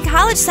set foot in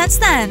college since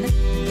then.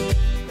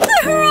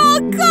 They're all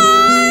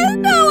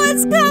gone. No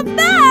one's come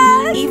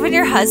back. Even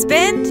your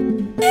husband?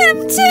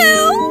 Him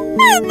too.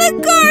 And the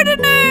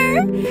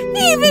gardener.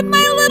 Even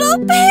my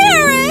little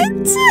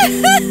parrot.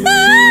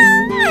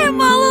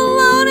 I'm all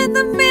alone in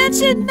the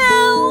mansion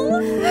now.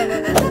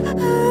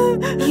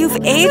 You've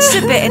aged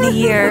a bit in a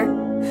year.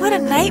 What a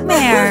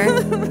nightmare.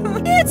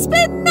 It's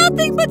been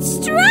nothing but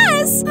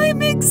stress.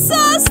 I'm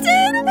exhausted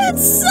and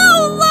so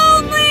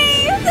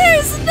lonely.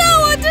 There's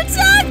no one to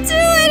talk to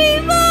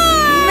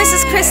anymore.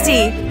 Mrs.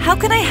 Christie, how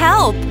can I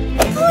help?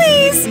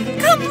 Please,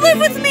 come live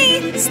with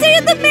me. Stay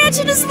in the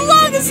mansion as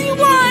long as you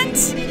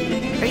want.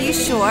 Are you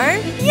sure?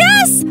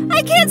 Yes,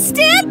 I can't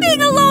stand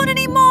being alone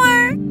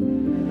anymore.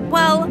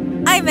 Well,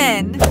 I'm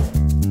in.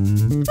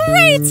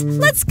 Great,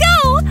 let's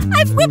go.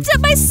 I've whipped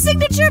up my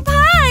signature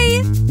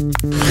pie.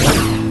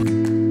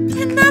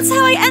 And that's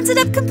how I ended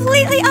up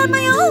completely on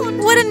my own.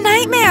 What a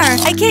nightmare.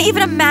 I can't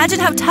even imagine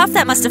how tough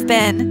that must have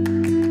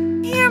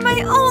been. You're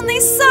my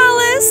only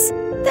solace.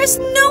 There's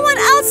no one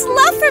else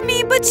left for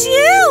me but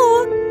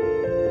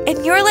you.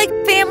 And you're like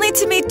family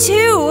to me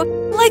too.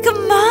 Like a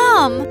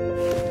mom.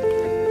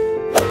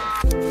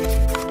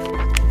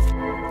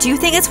 Do you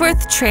think it's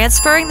worth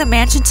transferring the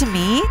mansion to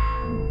me?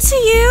 To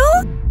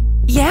you?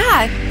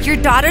 Yeah, your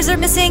daughters are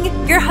missing,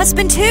 your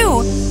husband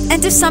too.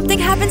 And if something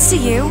happens to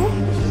you?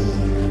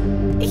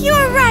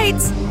 You're right.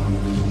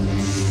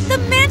 The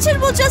mansion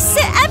will just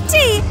sit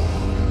empty.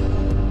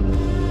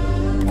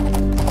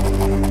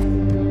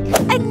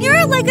 And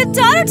you're like a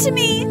daughter to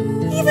me,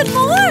 even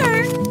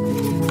more.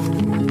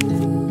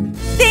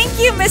 Thank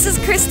you, Mrs.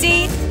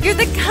 Christie. You're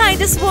the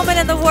kindest woman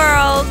in the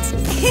world.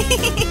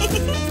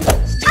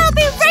 I'll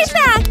be right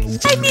back.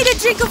 I need a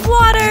drink of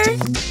water.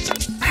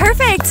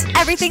 Perfect.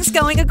 Everything's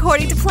going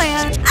according to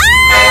plan.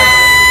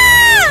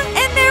 Ah!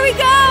 And there we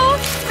go.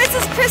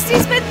 Mrs.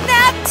 Christie's been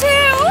napped too.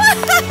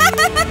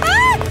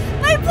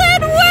 My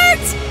plan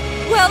worked.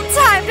 Well,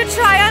 time to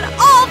try on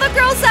all the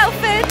girls'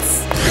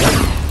 outfits.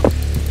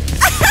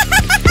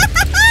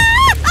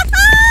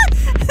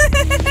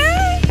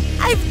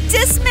 I've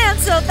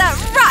dismantled that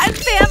rotten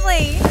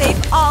family.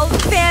 They've all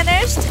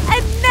vanished,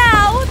 and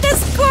now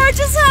this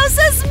gorgeous house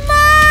is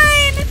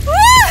mine!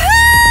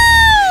 Woohoo!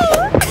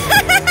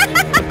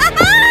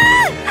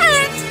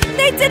 And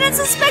they didn't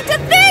suspect a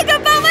thing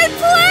about my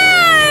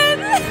plan!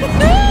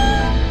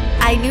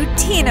 I knew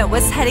Tina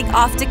was heading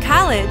off to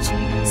college,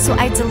 so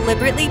I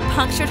deliberately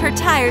punctured her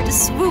tire to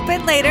swoop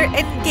in later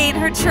and gain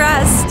her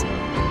trust.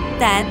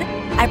 Then,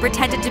 I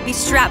pretended to be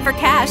strapped for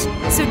cash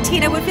so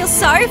Tina would feel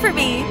sorry for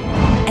me.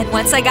 And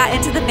once I got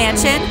into the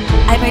mansion,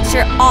 I made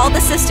sure all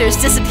the sisters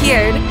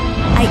disappeared.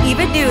 I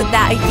even knew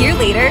that a year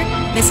later,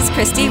 Mrs.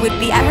 Christie would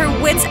be at her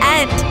wit's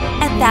end.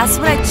 And that's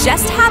when I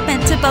just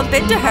happened to bump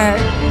into her.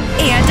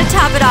 And to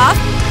top it off,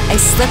 I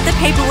slipped the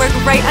paperwork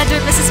right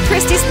under Mrs.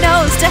 Christie's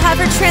nose to have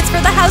her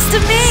transfer the house to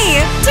me.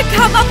 To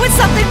come up with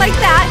something like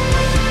that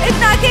and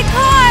not get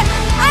caught,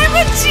 I'm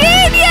a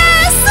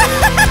genius!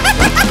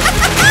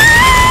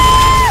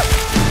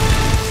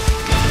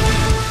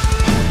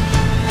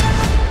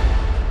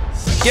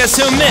 Guess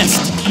who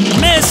missed?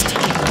 Missed!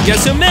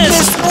 Guess who missed?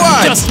 Missed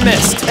what? Just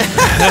missed.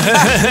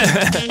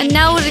 And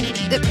now what?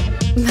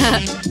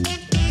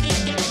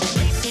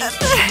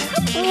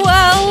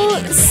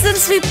 Well,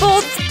 since we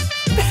both...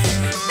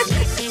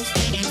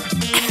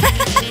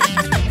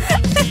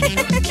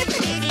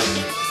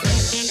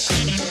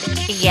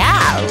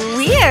 Yeah,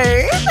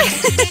 weird.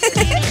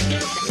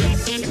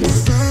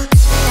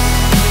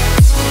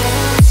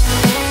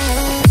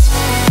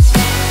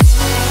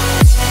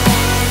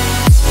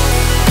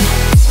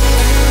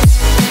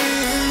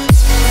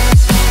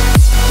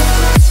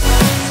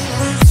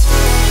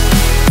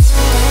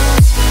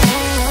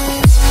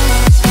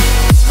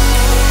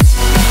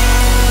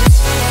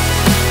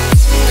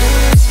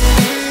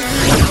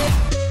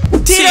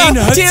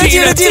 Tina!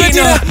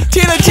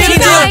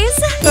 Guys!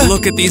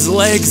 Look at these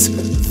legs.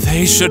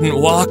 They shouldn't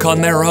walk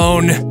on their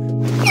own.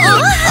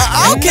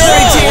 I'll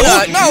carry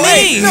Tina. No,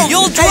 hey, no,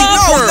 you'll hey,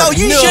 drop her. No,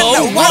 you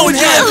shouldn't. Why would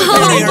you?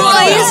 Oh,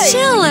 boys,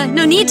 chill.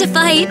 No need to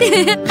fight.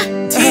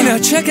 Tina,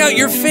 check out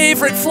your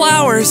favorite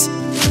flowers.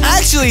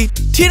 Actually,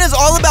 Tina's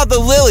all about the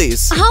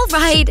lilies. All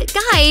right,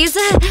 guys.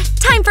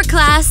 Time for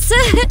class.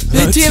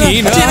 Tina,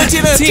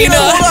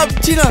 hold up,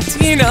 Tina.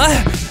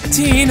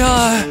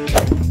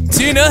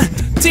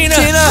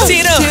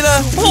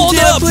 Hold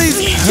Tina, up. please.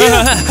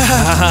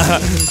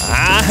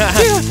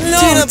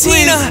 No,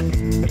 Tina.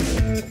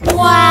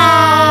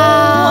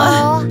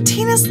 Wow.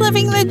 Tina's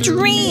living the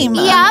dream.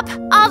 Yup,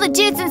 all the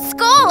dudes in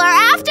school are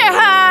after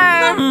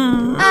her.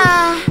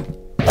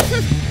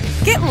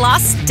 Get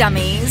lost,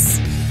 dummies.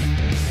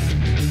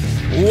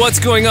 What's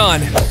going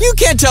on? You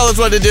can't tell us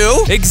what to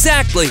do.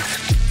 Exactly.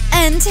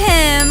 And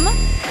him.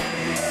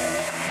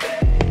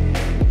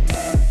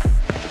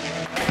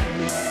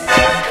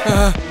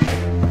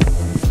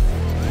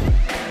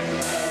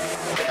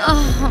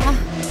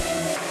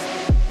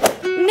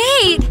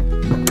 Nate!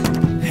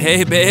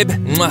 Hey, babe.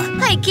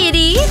 Mwah. Hi,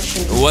 kitty.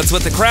 What's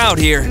with the crowd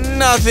here?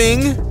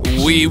 Nothing.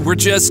 We were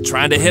just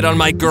trying to hit on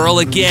my girl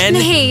again.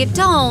 Nate,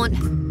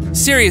 don't.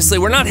 Seriously,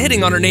 we're not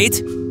hitting on her,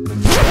 Nate.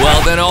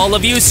 Well, then all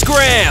of you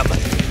scram!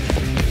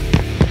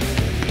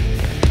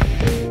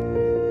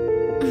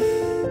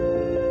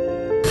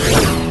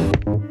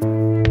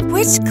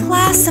 Which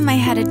class am I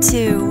headed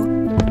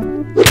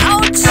to?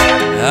 Ouch!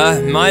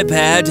 My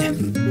bad.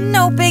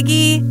 No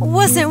biggie.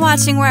 Wasn't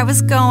watching where I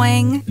was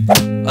going.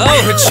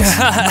 Oh,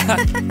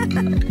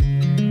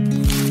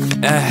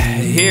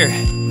 here.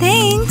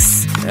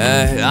 Thanks.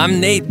 I'm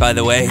Nate, by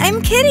the way.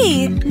 I'm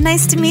Kitty.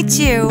 Nice to meet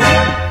you.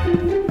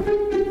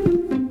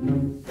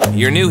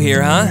 You're new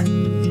here, huh?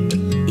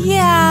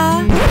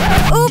 Yeah.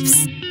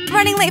 Oops.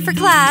 Running late for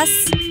class.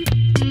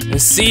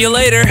 See you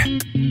later.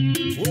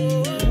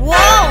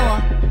 Whoa!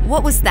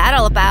 What was that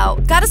all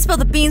about? Gotta spill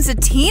the beans to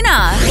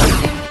Tina.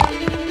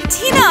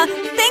 Tina,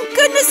 thank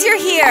goodness you're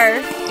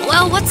here.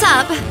 Well, what's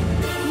up?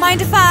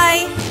 Mind if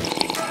I…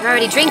 You're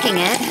already drinking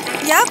it.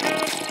 Yep.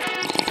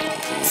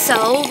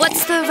 So,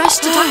 what's the rush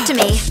to talk to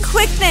me?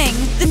 Quick thing.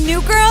 The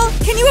new girl?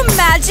 Can you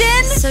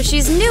imagine? So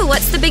she's new,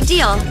 what's the big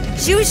deal?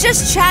 She was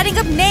just chatting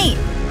up Nate.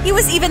 He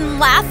was even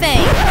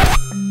laughing.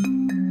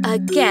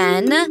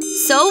 Again?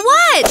 So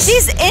what?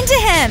 She's into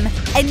him.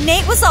 And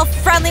Nate was all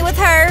friendly with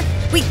her.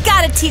 We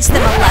gotta teach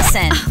them a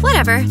lesson.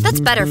 Whatever, that's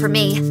better for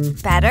me.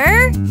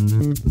 Better?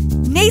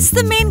 Nate's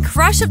the main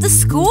crush of the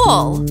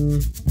school.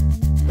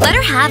 Let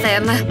her have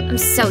him. I'm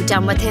so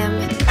done with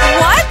him.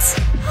 What?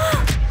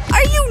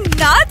 Are you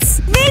nuts?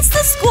 Nate's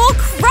the school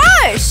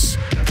crush!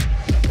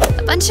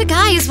 A bunch of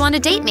guys want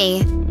to date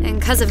me. And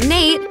because of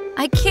Nate,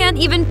 I can't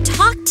even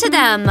talk to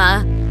them.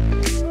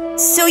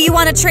 So you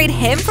want to trade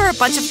him for a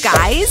bunch of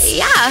guys?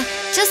 Yeah,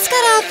 just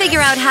gotta figure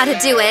out how to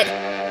do it.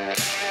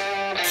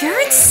 You're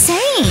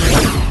insane!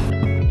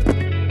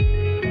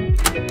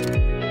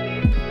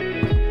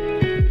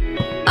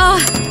 Oh,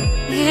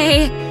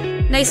 hey.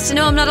 Nice to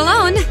know I'm not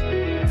alone.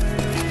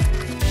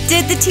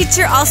 Did the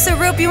teacher also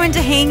rope you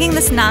into hanging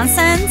this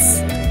nonsense?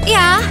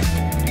 Yeah.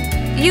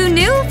 You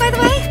knew, by the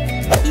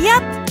way?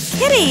 Yep,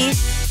 Kitty.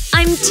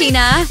 I'm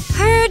Tina.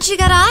 Heard you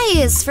got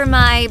eyes for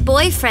my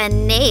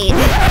boyfriend, Nate.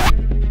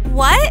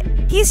 What?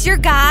 He's your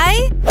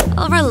guy?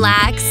 Oh,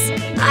 relax.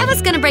 I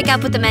was gonna break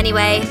up with him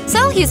anyway,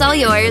 so he's all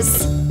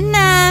yours.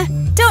 Nah,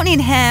 don't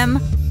need him.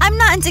 I'm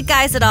not into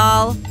guys at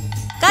all.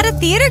 Got a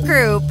theater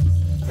group.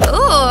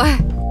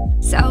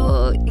 Ooh.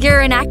 So,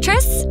 you're an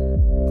actress?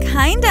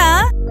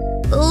 Kinda.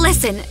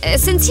 Listen,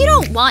 since you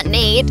don't want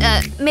Nate,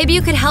 maybe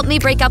you could help me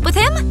break up with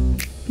him?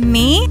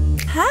 Me?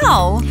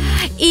 How?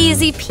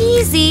 Easy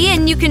peasy,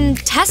 and you can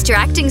test your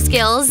acting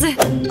skills.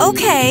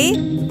 Okay.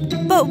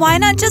 But why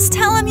not just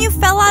tell him you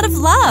fell out of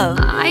love?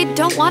 I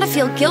don't want to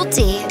feel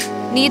guilty.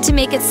 Need to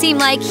make it seem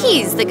like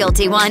he's the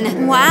guilty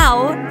one.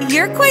 Wow,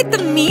 you're quite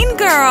the mean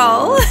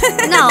girl.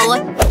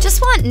 No,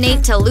 just want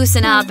Nate to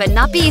loosen up and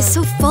not be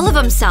so full of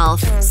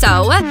himself.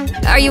 So,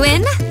 are you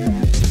in?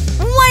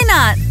 Why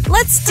not?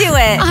 Let's do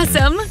it.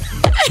 Awesome.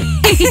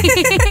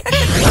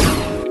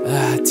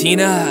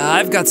 Tina,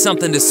 I've got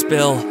something to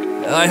spill.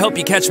 I hope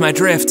you catch my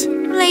drift.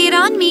 Lay it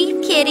on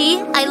me, kitty.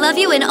 I love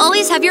you and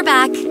always have your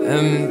back.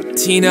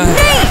 Tina…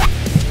 Nate!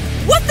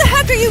 What the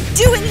heck are you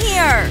doing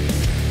here?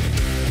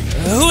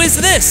 Who is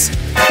this?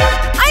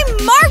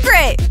 I'm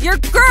Margaret, your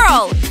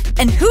girl.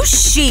 And who's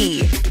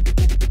she?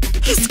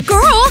 His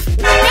girl?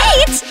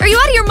 Nate! Are you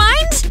out of your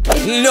mind?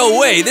 No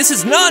way, this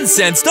is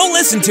nonsense. Don't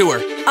listen to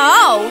her.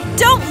 Oh,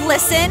 don't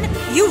listen.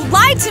 You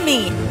lied to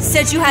me.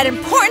 Said you had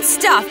important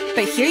stuff,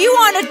 but here you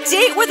on a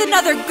date with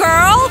another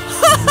girl?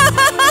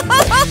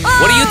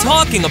 What are you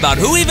talking about?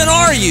 Who even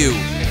are you?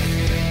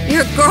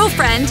 Your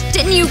girlfriend.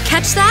 Didn't you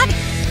catch that?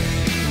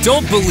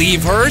 Don't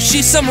believe her.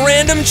 She's some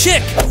random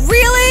chick.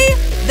 Really?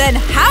 Then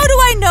how do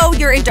I know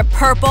you're into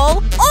purple?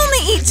 Only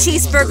eat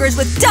cheeseburgers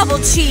with double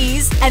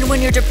cheese. And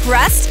when you're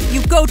depressed,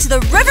 you go to the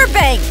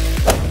riverbank.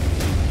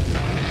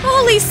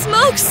 Holy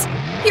smokes!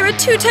 You're a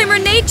two-timer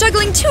Nate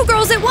juggling two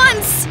girls at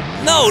once!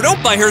 No,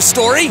 don't buy her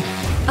story.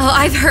 Oh,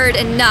 I've heard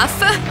enough.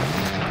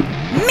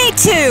 Me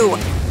too.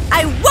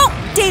 I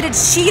won't date a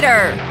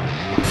cheater.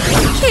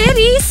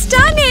 Kitty,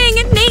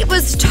 stunning! Nate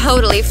was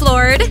totally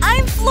floored.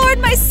 I'm floored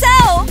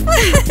myself.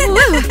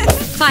 Woo.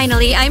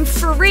 Finally, I'm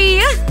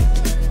free.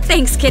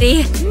 Thanks,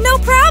 Kitty. No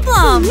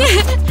problem.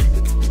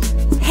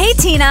 Hey,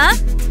 Tina.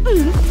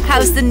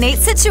 How's the Nate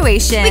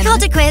situation? We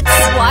called it quits.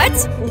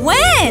 What?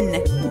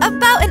 When?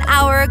 About an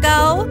hour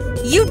ago.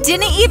 You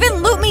didn't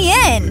even loop me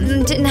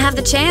in. Didn't have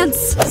the chance.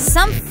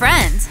 Some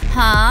friends,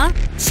 huh?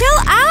 Chill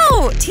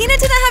out. Tina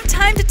didn't have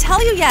time to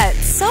tell you yet.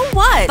 So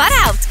what? Butt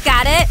out,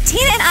 got it?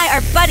 Tina and I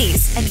are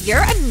buddies, and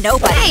you're a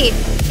nobody. Hey,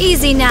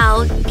 easy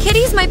now.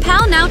 Kitty's my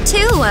pal now,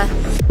 too.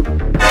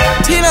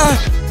 Tina,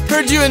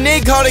 heard you and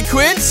Nate called it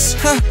quits?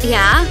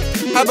 Yeah?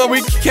 How about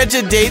we catch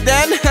a date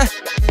then?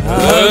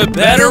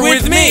 Better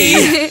with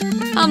me.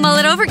 I'll mull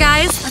it over,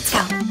 guys. Let's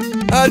go.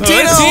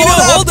 Tina,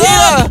 hold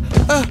up!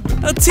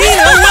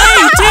 Tina,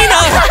 wait,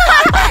 Tina!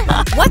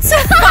 What's so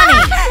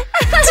funny?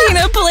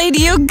 Tina played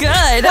you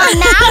good. Well,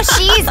 now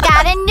she's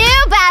got a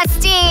new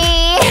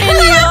bestie. And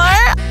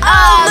you're a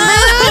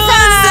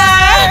loser.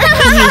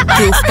 You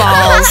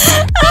goofballs.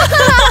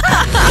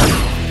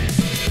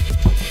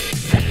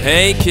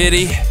 Hey,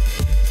 Kitty.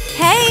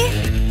 Hey,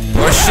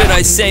 Or should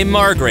I say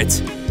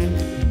Margaret?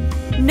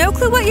 no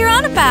clue what you're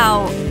on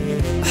about.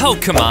 Oh,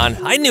 come on.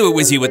 I knew it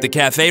was you at the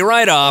cafe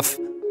right off.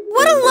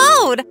 What a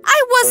load!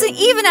 I wasn't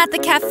even at the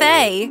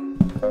cafe.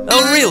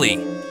 Oh, really?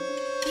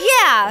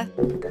 Yeah.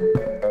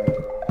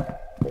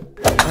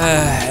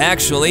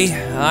 Actually,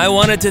 I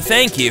wanted to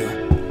thank you.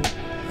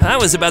 I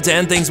was about to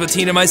end things with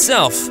Tina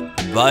myself,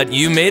 but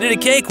you made it a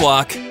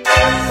cakewalk.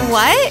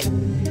 What?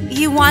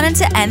 You wanted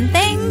to end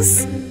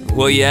things?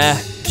 Well, yeah,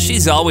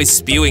 she's always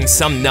spewing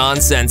some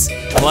nonsense.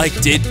 Like,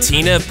 did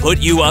Tina put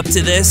you up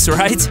to this,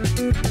 right?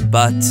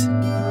 But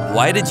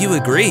why did you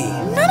agree?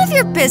 None of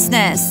your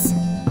business.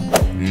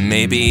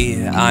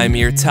 Maybe I'm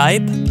your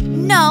type?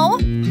 No,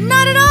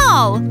 not at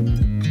all.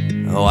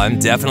 Oh, I'm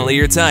definitely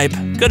your type.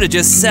 Could've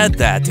just said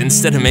that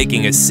instead of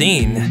making a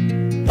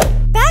scene.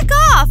 Back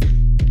off!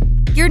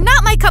 You're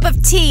not my cup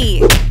of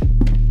tea.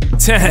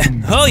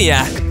 Oh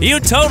yeah, you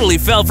totally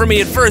fell for me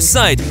at first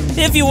sight.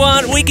 If you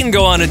want, we can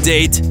go on a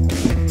date.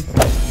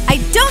 I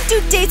don't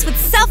do dates with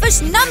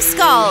selfish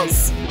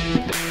numbskulls.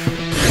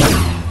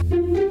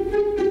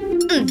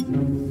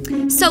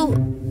 So,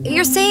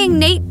 you're saying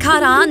Nate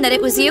caught on that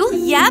it was you?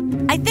 Yep,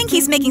 I think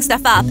he's making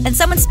stuff up, and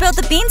someone spilled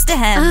the beans to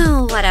him.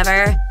 Oh,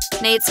 whatever.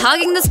 Nate's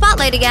hogging the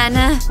spotlight again.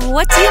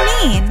 What do you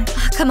mean?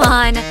 Come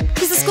on,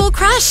 he's a school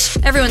crush.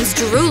 Everyone's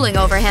drooling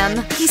over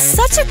him. He's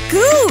such a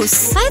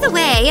goose. By the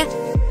way,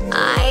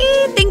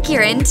 I think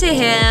you're into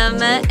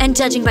him. And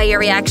judging by your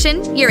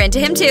reaction, you're into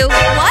him too.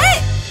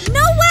 What?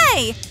 No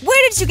way!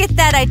 Where did you get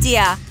that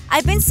idea?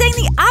 I've been saying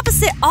the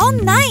opposite all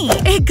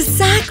night.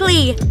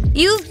 Exactly.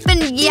 You've been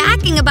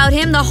yakking about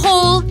him the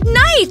whole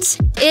night.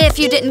 If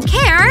you didn't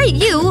care,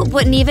 you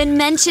wouldn't even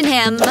mention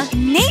him.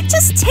 Nate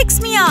just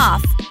ticks me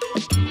off.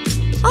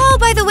 Oh,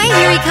 by the way,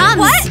 here he comes.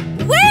 What?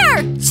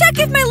 Where? Check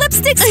if my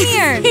lipstick's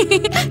here.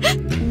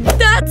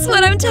 That's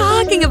what I'm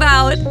talking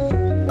about.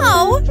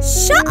 Oh,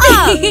 shut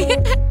up.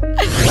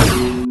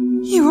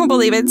 You won't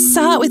believe it.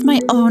 Saw it with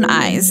my own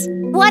eyes.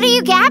 What are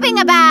you gabbing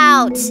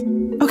about?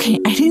 Okay,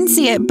 I didn't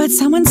see it, but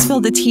someone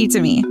spilled the tea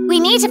to me. We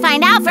need to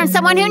find out from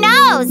someone who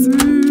knows.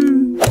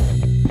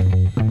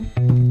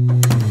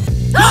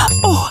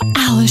 Oh,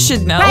 Alice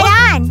should know.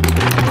 Right on.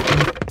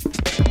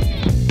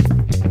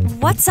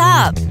 What's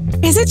up?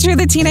 Is it true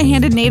that Tina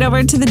handed Nate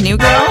over to the new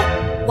girl?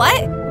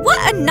 What?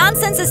 What a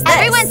nonsense is this?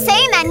 Everyone's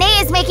saying that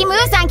Nate is making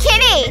moves on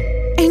Kitty.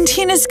 And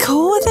Tina's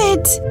cool with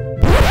it.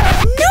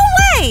 No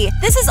way!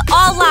 This is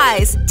all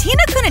lies.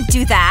 Tina couldn't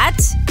do that.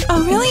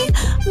 Oh, really?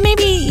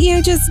 Maybe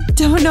you just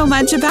don't know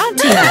much about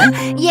Tina.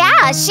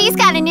 Yeah, she's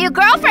got a new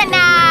girlfriend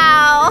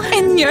now.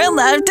 And you're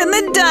left in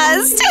the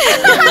dust.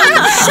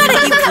 Shut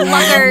it, you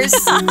cluckers.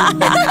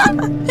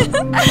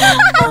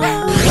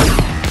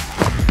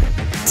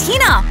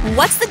 Tina,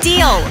 what's the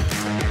deal?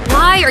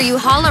 Why are you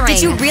hollering?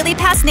 Did you really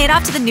pass Nate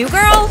off to the new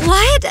girl?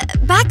 What?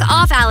 Back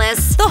off,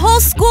 Alice. The whole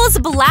school's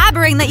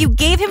blabbering that you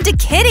gave him to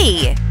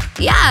Kitty.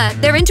 Yeah,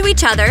 they're into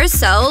each other,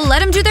 so let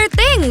them do their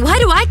thing. Why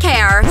do I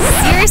care?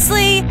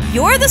 Seriously?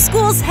 You're the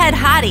school's head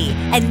hottie,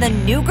 and the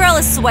new girl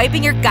is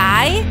swiping your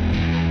guy?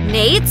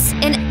 Nate's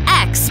an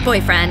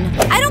ex-boyfriend.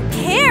 I don't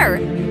care.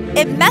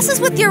 It messes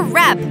with your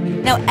rep.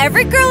 Now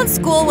every girl in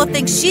school will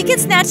think she can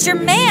snatch your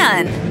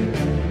man.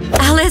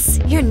 Alice,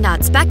 you're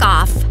nuts. Back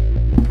off.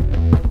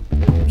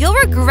 You'll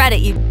regret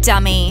it, you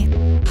dummy.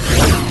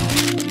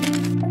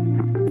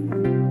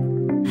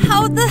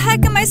 How the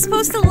heck am I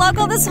supposed to lug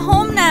all this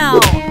home now?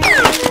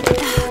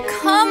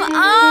 Come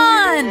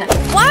on!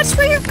 Watch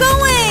where you're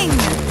going!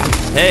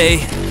 Hey.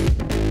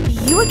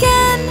 You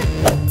again?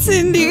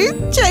 Cindy,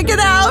 check it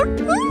out.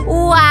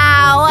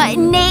 Wow,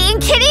 Nate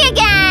and Kitty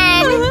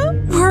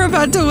again. We're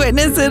about to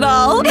witness it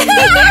all.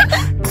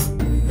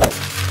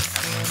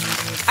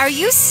 Are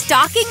you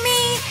stalking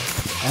me?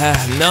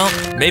 No,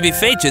 maybe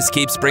fate just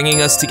keeps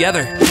bringing us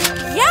together.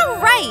 Yeah,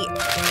 right.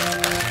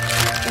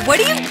 What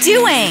are you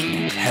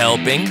doing?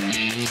 Helping.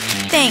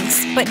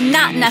 Thanks, but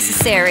not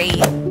necessary.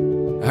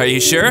 Are you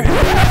sure?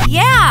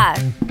 Yeah.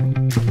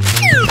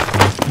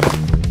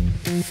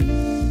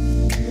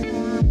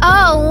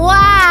 Oh,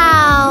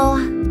 wow.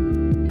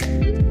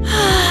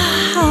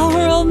 How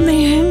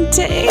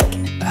romantic.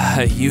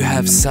 You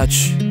have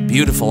such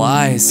beautiful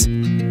eyes.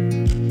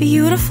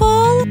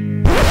 Beautiful?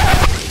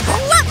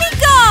 Let me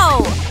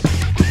go!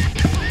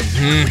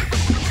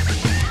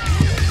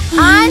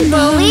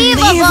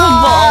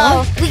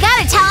 Unbelievable. We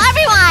gotta tell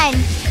everyone.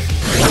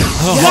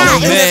 Oh, Yeah,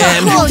 it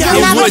man. was so cool. You'll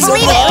It never was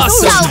believe it. It was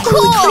so awesome.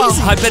 cool.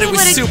 I bet it was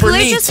What a super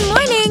neat. gorgeous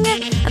morning.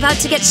 About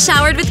to get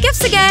showered with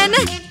gifts again.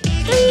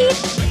 3,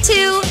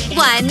 2,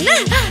 1.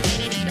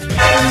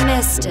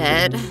 Missed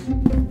it.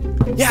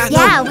 Yeah,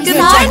 Yeah, no, we Good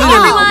saw morning, it all.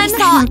 everyone. We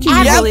saw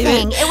Can you believe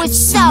everything. It was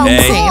so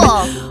Hey.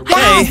 cool. Yeah,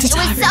 Hey. it was so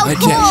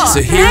Okay, cool. so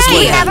here's Hey,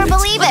 what you never happened.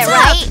 believe it, What's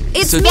right? up?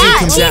 It's So me, Jake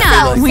comes Tina.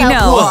 out, We know.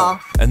 Cool. Whoa.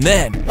 And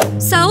then,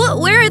 So,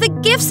 where are the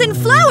gifts and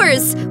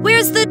flowers?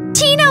 Where's the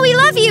Tina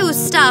love you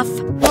stuff.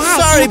 Yeah,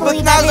 Sorry, I can't but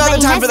believe now's not the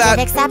everybody time for missed that.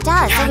 it except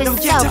us. It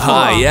was so cool.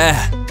 Ah,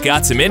 yeah.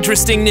 Got some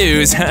interesting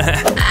news.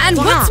 And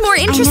Yeah, what's more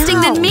I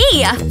interesting know. than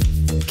me?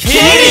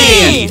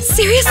 Kitty!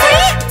 Seriously?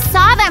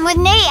 Saw them with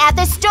Nate at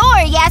the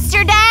store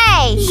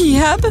yesterday.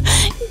 Yep,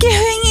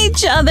 giving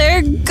each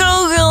other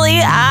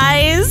googly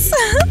eyes.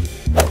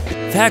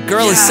 That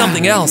girl is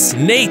something else.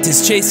 Nate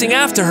is chasing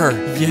after her.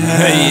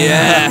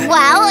 Yeah.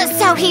 Well,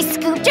 so he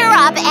scooped her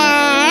up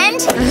and…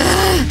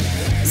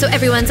 So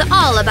everyone's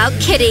all about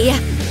Kitty.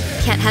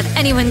 Can't have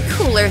anyone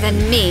cooler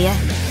than me.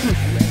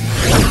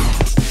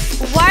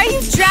 Why are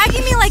you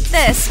dragging me like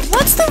this?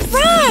 What's the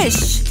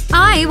rush?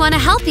 I want to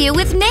help you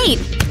with Nate.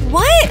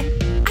 What?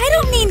 I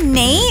don't need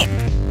Nate.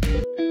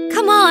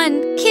 Come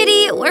on,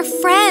 Kitty, we're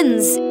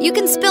friends. You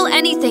can spill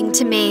anything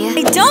to me.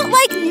 I don't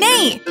like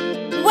Nate.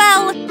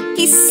 Well,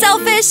 he's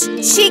selfish,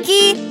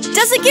 cheeky,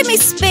 doesn't give me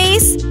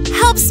space,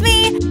 helps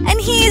me, and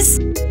he's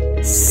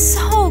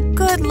so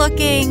good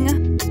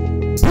looking.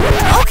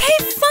 Okay,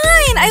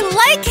 fine, I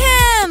like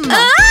him.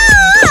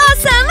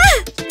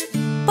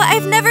 Awesome! But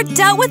I've never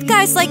dealt with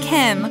guys like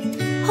him.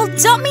 He'll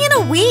dump me in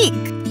a week.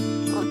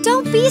 Well,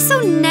 don't be so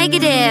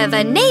negative.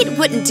 Nate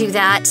wouldn't do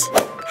that.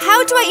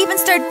 How do I even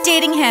start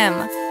dating him?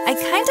 I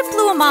kind of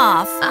blew him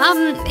off.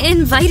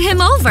 Invite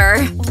him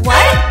over.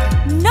 What?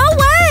 No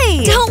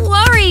way! Don't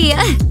worry.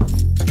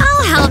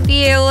 I'll help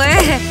you.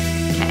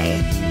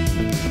 Okay.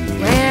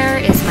 Where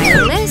is my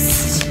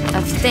list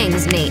of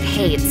things Nate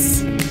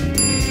hates?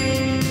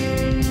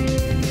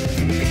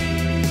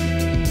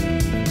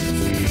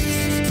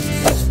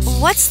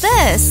 What's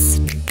this?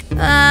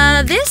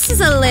 This is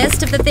a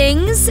list of the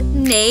things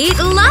Nate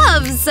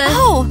loves.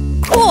 Oh,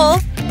 cool.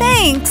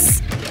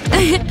 Thanks.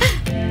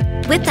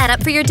 Whip that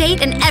up for your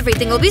date and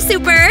everything will be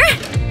super.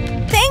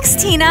 Thanks,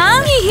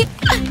 Tina.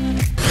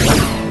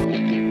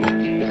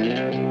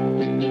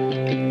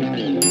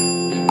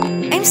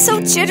 I'm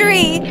so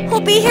jittery.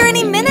 He'll be here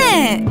any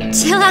minute.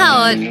 Chill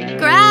out.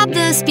 Grab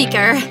the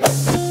speaker.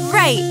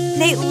 Right.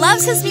 Nate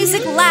loves his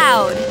music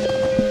loud.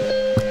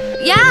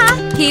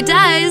 Yeah, he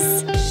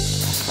does.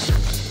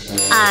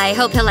 I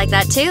hope he'll like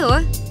that too.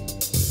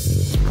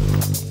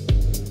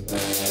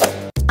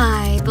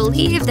 I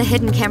believe the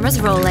hidden camera's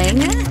rolling.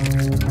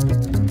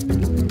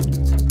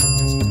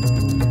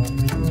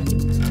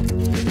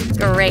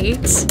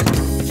 Great.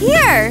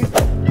 Here.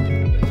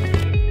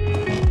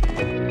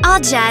 I'll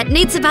jet.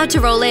 Nate's about to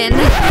roll in.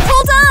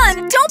 Hold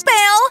on. Don't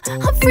bail.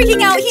 I'm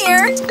freaking out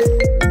here.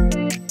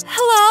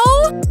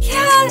 Hello?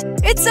 Yeah,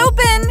 it's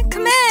open.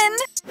 Come in.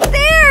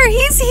 There,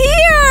 he's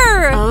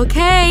here.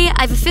 Okay,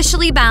 I've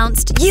officially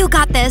bounced. You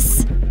got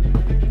this.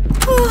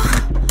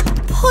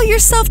 Pull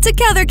yourself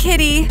together,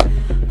 Kitty.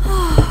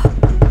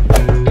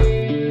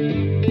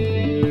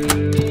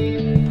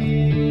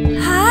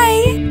 Hi.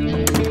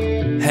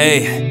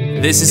 Hey,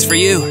 this is for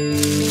you.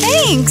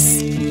 Thanks.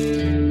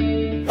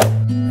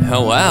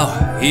 Oh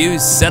wow, you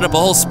set up a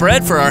whole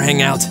spread for our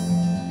hangout.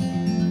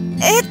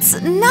 It's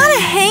not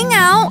a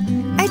hangout.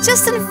 I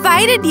just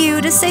invited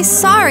you to say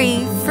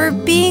sorry for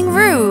being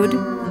rude.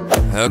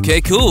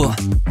 Okay, cool.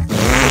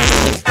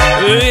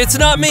 It's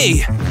not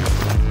me.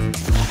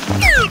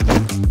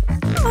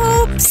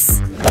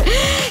 Oops.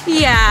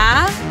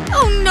 Yeah?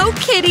 Oh no,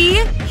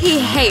 Kitty. He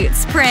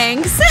hates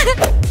pranks.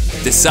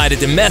 Decided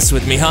to mess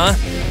with me, huh?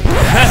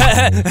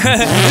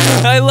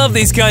 I love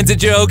these kinds of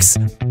jokes.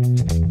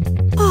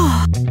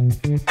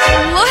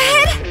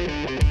 What?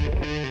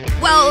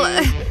 Well,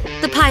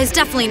 the pie's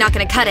definitely not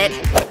gonna cut it.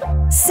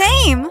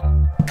 Same.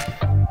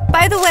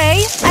 By the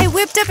way, I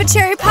whipped up a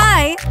cherry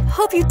pie.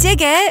 Hope you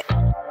dig it.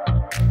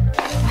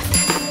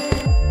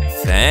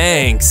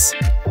 Thanks.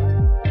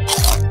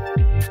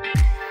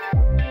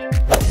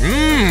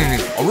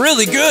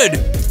 Really good.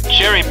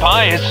 Cherry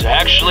pie is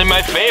actually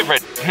my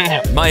favorite.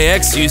 My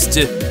ex used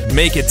to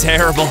make it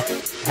terrible.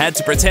 Had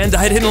to pretend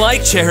I didn't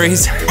like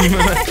cherries.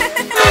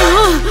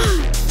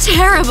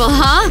 Terrible,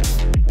 huh?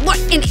 What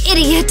an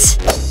idiot.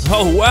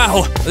 Oh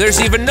wow, there's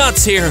even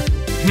nuts here.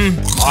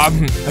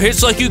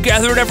 It's like you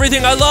gathered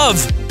everything I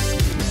love.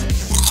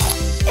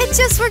 It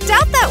just worked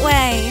out that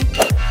way.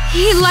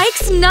 He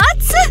likes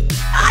nuts?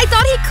 I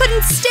thought he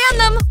couldn't stand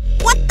them.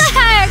 What the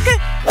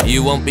heck?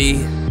 You won't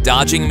be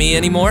dodging me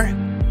anymore?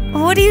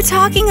 What are you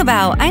talking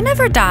about? I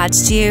never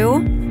dodged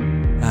you.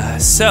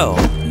 So,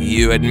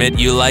 you admit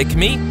you like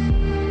me?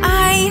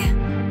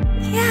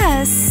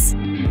 Yes.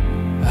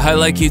 I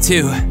like you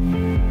too.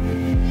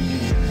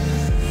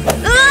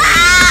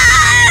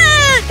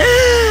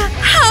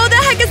 How the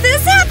heck is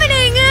this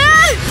happening?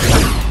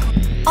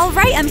 All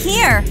right, I'm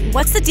here.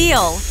 What's the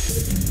deal?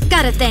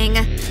 Got a thing.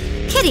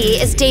 Kitty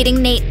is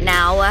dating Nate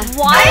now.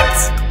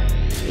 What?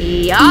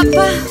 Yup.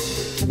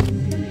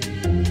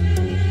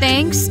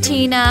 Thanks,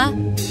 Tina.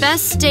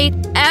 Best date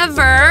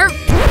ever.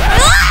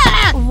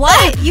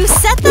 What? You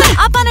set them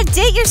up on a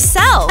date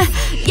yourself.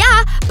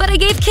 Yeah, but I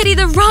gave Kitty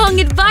the wrong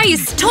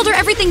advice. Told her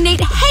everything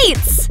Nate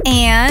hates.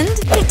 And?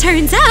 It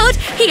turns out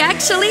he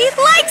actually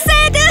likes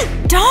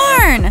it.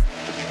 Darn!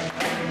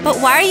 But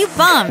why are you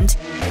bummed?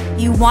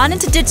 You wanted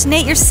to ditch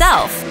Nate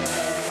yourself.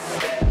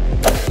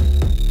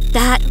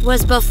 That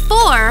was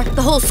before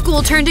the whole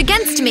school turned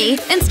against me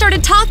and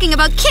started talking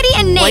about Kitty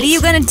and Nate. What are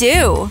you gonna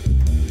do?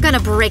 Gonna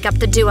break up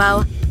the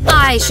duo.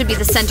 I should be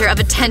the center of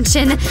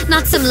attention,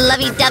 not some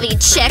lovey-dovey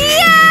chick.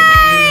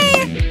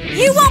 Yay!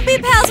 You won't be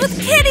pals with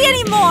Kitty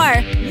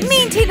anymore!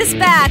 Mean Tina's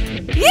back!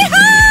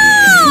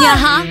 Yee-haw!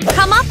 Yeah-huh.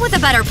 Come up with a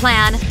better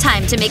plan.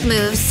 Time to make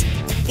moves.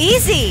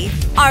 Easy!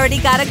 Already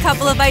got a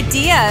couple of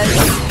ideas.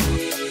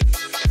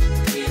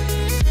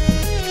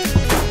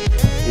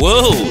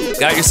 Whoa,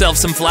 got yourself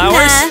some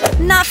flowers?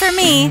 Nah, not for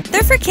me.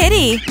 They're for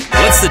Kitty.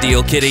 What's the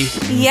deal, Kitty?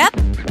 Yep.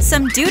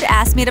 Some dude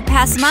asked me to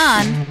pass them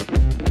on.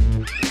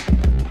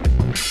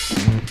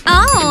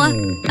 Oh,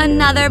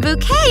 another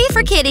bouquet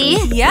for Kitty.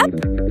 Yep.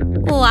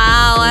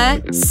 Wow.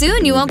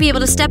 Soon you won't be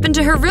able to step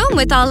into her room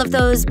with all of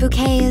those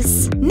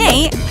bouquets.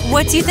 Nate,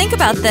 what do you think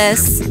about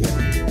this?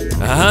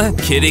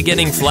 Kitty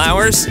getting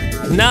flowers?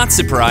 Not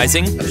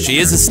surprising. She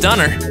is a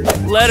stunner.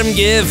 Let him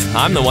give.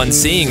 I'm the one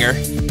seeing her.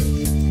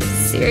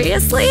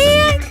 Seriously?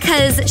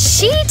 'Cause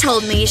she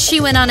told me she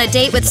went on a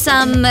date with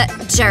some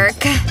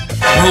jerk.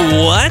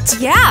 What?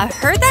 Yeah,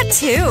 heard that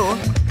too.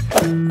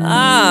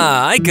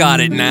 Ah, I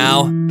got it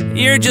now.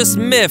 You're just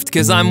miffed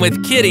because I'm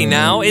with Kitty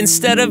now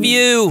instead of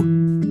you.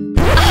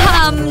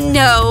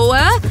 No.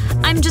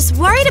 I'm just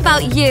worried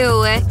about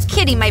you.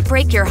 Kitty might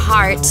break your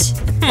heart.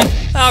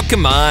 Oh,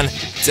 come on.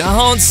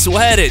 Don't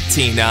sweat it,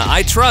 Tina.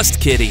 I trust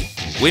Kitty.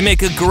 We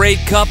make a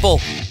great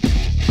couple.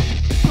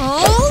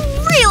 Oh,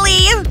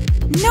 really?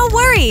 No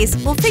worries,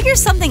 we'll figure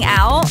something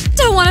out.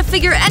 Don't want to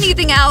figure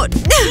anything out.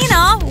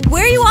 Tina,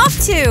 where are you off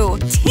to?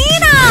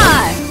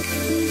 Tina!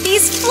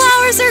 These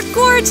flowers are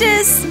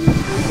gorgeous.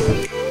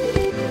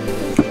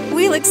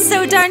 We look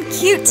so darn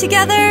cute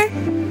together.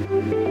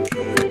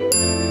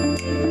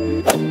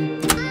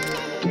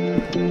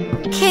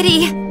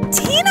 Kitty.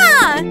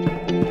 Tina!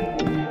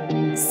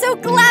 So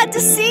glad to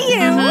see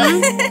you.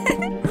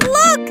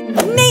 Look,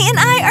 Nate and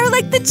I are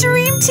like the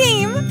dream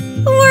team.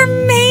 We're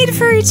made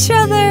for each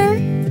other.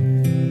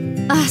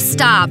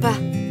 Stop.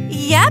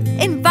 Yep,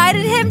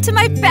 invited him to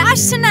my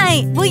bash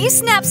tonight. Will you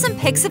snap some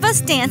pics of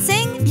us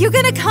dancing? You're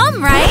gonna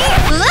come, right?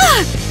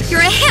 Ugh,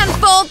 you're a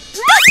handful.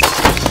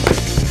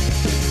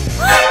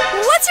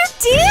 What's your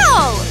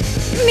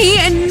deal? Me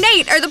and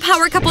Nate are the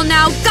power couple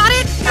now. Got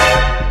it?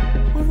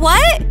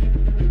 What?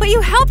 But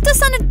you helped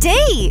us on a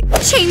date.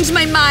 Changed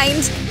my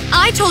mind.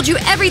 I told you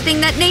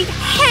everything that Nate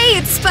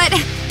hates, but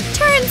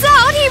turns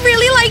out he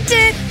really liked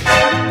it.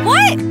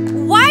 What?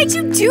 Why'd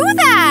you do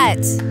that?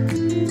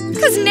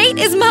 'Cause Nate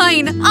is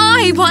mine.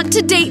 I want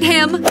to date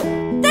him.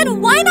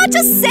 Then why not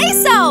just say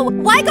so?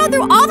 Why go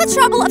through all the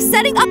trouble of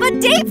setting up a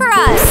date for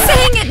us?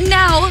 Saying it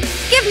now.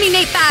 Give me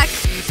Nate back.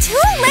 Too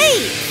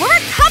late. We're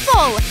a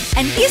couple,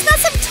 and he's not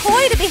some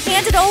toy to be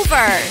handed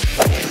over.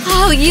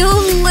 Oh, you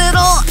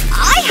little…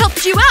 I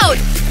helped you out.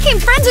 Became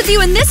friends with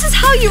you, and this is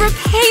how you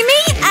repay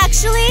me?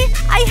 Actually,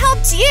 I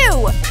helped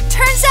you.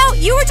 Turns out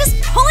you were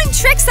just pulling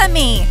tricks on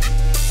me.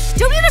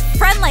 Don't need a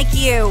friend like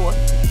you.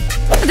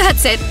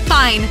 That's it.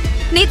 Fine.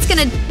 Nate's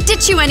gonna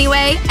ditch you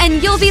anyway,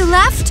 and you'll be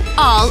left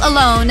all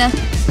alone.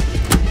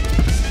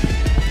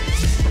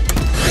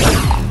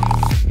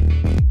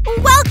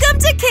 Welcome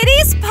to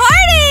Kitty's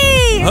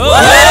party! Oh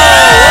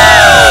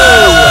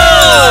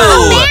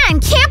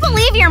man, can't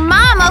believe your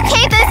mom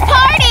okayed this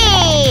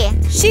party!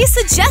 She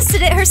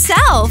suggested it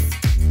herself.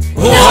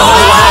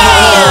 Wow!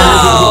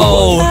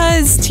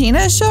 Is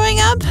Tina showing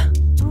up?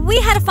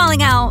 We had a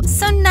falling out,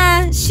 so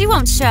nah, she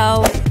won't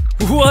show.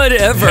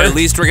 Whatever. At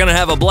least we're gonna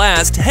have a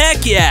blast.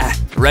 Heck yeah!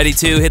 Ready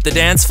to hit the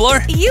dance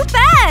floor? You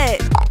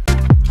bet!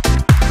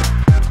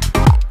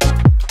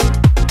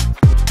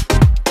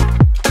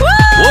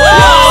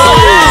 Whoa!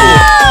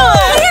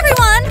 Hey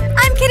everyone,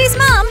 I'm Kitty's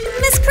mom,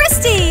 Miss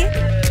Christie.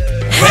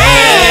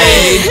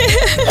 Hey!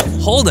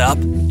 Hold up.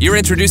 You're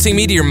introducing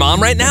me to your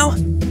mom right now?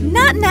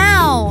 Not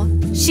now.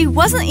 She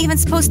wasn't even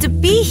supposed to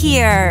be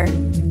here.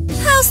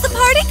 How's the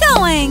party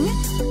going?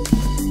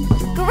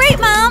 Great,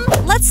 Mom.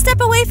 Let's step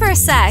away for a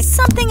sec.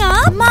 Something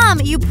up? Mom,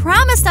 you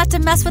promised not to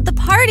mess with the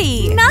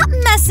party. Not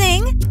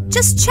messing.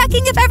 Just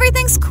checking if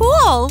everything's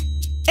cool.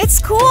 It's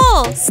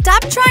cool.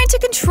 Stop trying to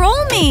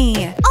control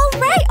me. All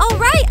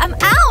right, I'm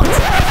out.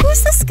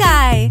 Who's this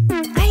guy?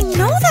 I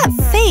know that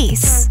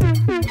face.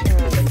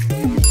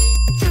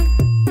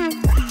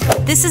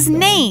 This is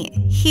Nate.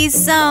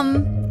 He's,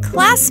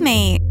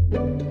 classmate.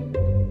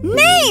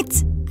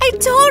 Nate! I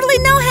totally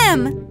know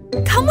him.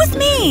 Come with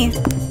me.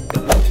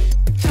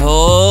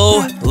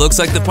 Oh, looks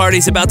like the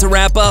party's about to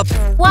wrap up.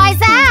 Why's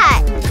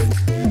that?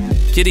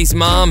 Kitty's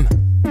mom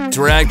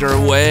dragged her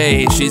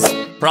away. She's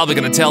probably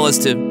gonna tell us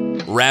to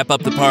wrap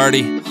up the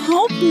party.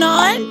 Hope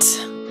not.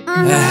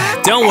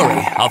 Don't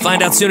worry, I'll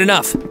find out soon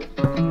enough.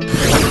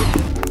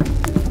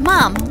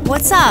 Mom,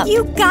 what's up?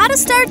 You gotta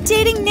start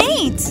dating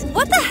Nate.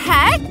 What the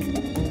heck?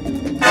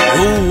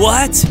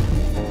 What?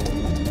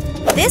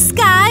 This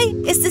guy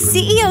is the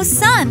CEO's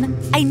son.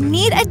 I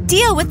need a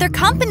deal with their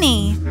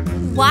company.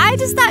 Why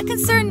does that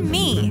concern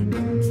me?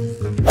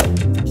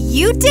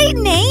 You date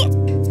Nate?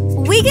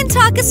 Wiegand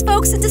talk his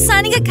folks into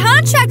signing a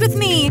contract with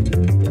me.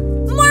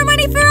 More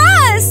money for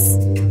us.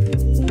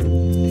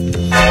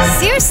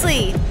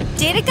 Seriously,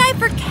 date a guy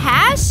for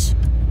cash?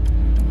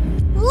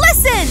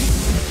 Listen!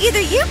 Either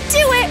you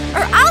do it,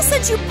 or I'll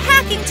send you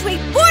packing to a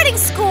boarding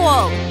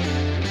school!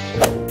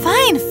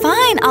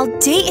 Fine, I'll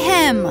date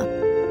him.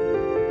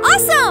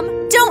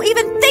 Awesome! Don't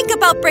even think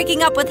about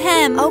breaking up with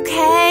him.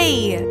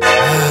 Okay.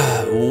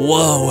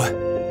 Whoa.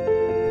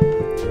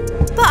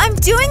 But I'm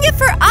doing it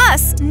for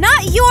us,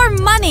 not your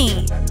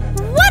money.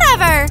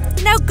 Whatever!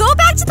 Now go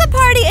back to the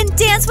party and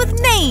dance with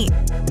Nate.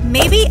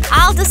 Maybe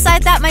I'll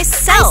decide that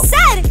myself.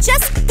 I said,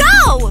 just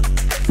go!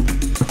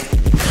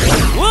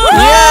 Woo!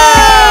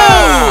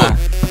 Yeah!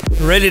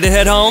 Ready to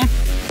head home?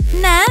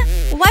 Nah,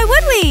 why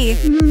would we?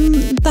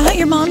 Thought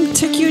your mom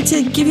took you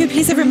to give you a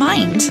piece of her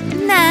mind.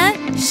 Nah,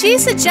 she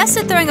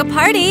suggested throwing a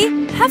party.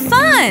 Have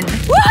fun!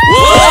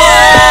 Whoa!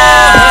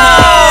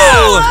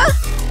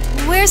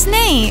 Where's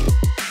Nate?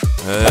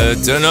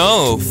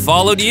 Dunno.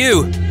 Followed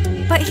you.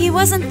 But he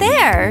wasn't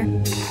there.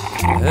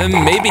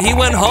 Maybe he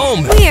went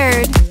home.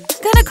 Weird.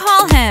 Gonna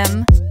call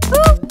him.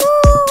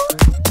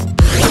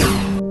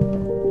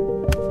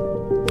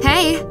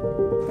 Hey,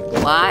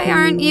 why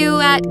aren't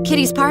you at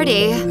Kitty's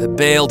party?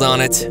 Bailed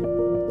on it.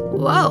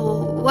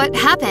 Whoa, what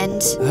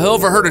happened? I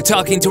overheard her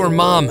talking to her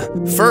mom.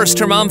 First,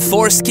 her mom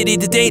forced Kitty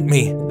to date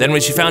me. Then when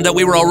she found out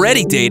we were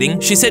already dating,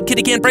 she said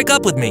Kitty can't break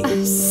up with me.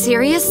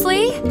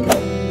 Seriously?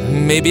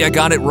 Maybe I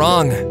got it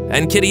wrong,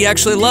 and Kitty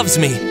actually loves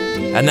me.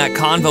 And that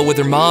convo with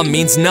her mom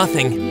means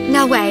nothing.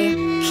 No way.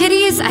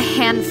 Kitty is a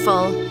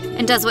handful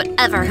and does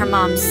whatever her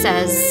mom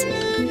says.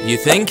 You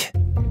think?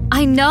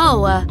 I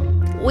know.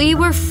 We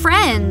were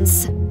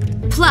friends.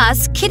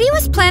 Plus, Kitty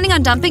was planning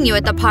on dumping you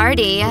at the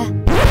party.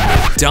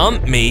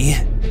 Dump me?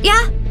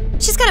 Yeah,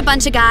 she's got a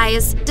bunch of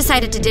guys.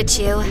 Decided to ditch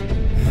you.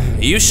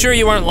 You sure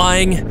you aren't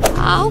lying?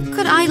 How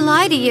could I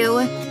lie to you?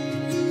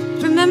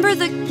 Remember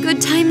the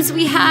good times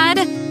we had?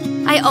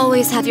 I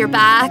always have your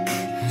back.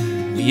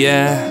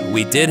 Yeah,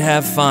 we did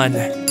have fun.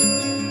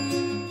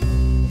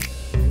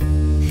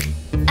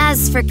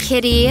 As for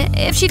Kitty,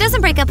 if she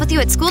doesn't break up with you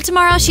at school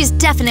tomorrow, she's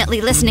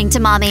definitely listening to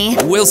Mommy.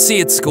 We'll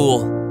see at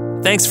school.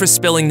 Thanks for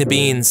spilling the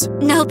beans.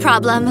 No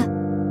problem.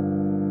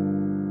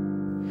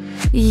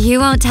 You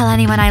won't tell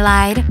anyone I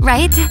lied,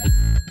 right?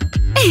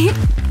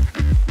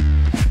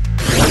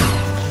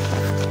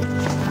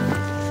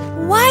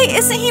 Why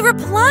isn't he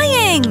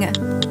replying?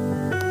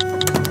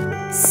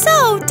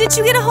 So, did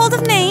you get a hold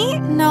of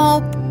Nate?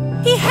 Nope.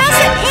 He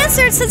hasn't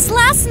answered since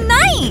last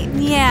night.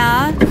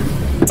 Yeah.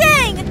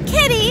 Dang,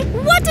 Kitty,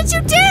 what did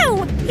you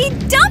do? He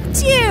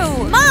dumped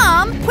you!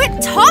 Mom,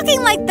 quit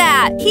talking like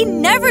that! He'd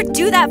never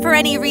do that for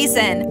any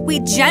reason. We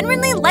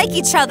genuinely like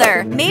each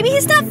other. Maybe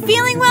he's not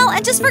feeling well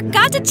and just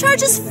forgot to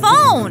charge his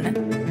phone.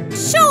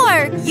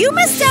 Sure, you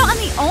missed out on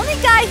the only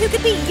guy who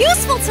could be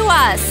useful to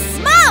us.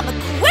 Mom,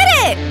 quit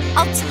it!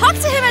 I'll talk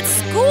to him at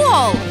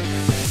school.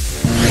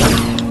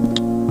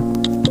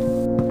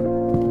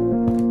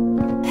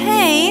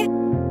 Hey.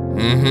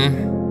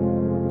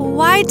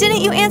 Why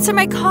didn't you answer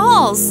my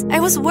calls? I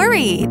was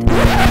worried.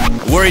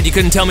 Worried you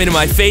couldn't tell me to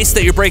my face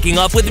that you're breaking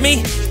up with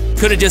me?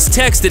 Could've just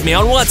texted me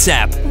on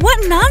WhatsApp. What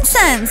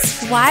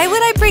nonsense! Why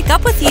would I break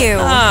up with you?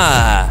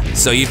 Ah,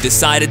 so you've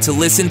decided to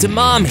listen to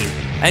Mommy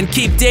and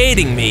keep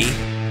dating me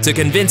to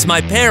convince my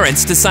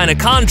parents to sign a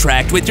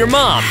contract with your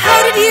mom.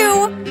 How did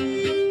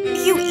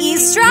you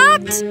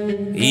eavesdropped?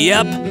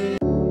 Yep.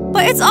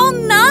 But it's all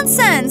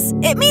nonsense.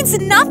 It means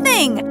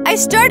nothing. I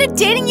started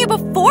dating you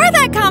before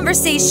that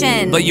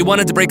conversation. But you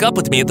wanted to break up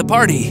with me at the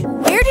party.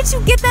 Where did you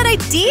get that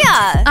idea?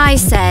 I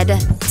said.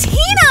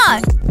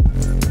 Tina!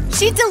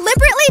 She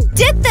deliberately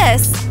did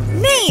this.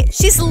 Nate,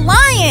 she's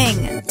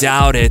lying.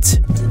 Doubt it.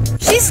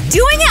 She's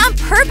doing it on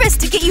purpose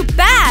to get you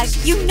back.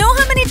 You know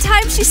how many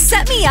times she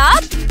set me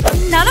up?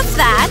 None of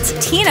that.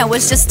 Tina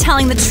was just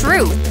telling the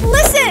truth.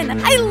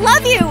 Listen, I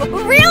love you.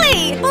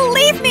 Really.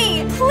 Believe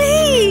me,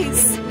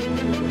 please.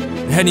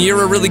 And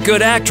you're a really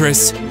good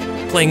actress,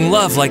 playing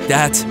love like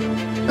that.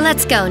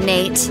 Let's go,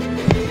 Nate.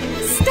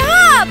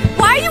 Stop!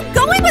 Why are you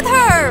going with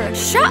her?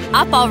 Shut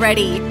up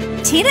already.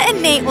 Tina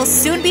and Nate will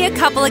soon be a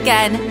couple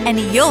again, and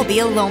you'll be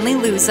a lonely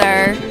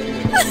loser.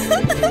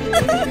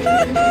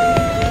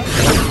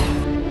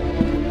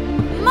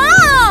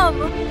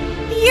 Mom!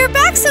 You're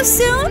back so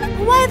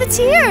soon? Why the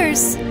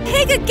tears?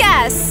 Take a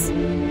guess.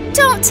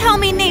 Don't tell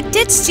me Nate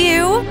ditched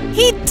you.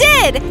 He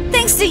did,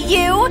 thanks to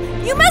you.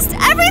 You messed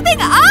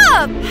everything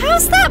up.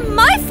 How's that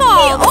my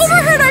fault? He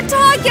overheard our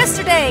talk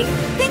yesterday.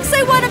 Thinks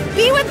I want to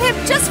be with him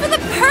just for the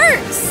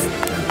perks.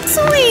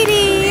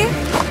 Sweetie,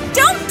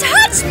 don't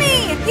touch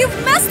me. You've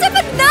messed up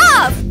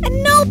enough.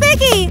 And no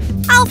biggie.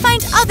 I'll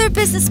find other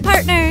business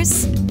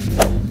partners.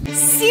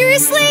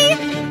 Seriously?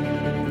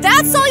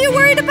 That's all you're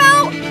worried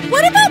about?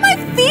 What about my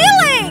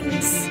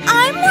feelings?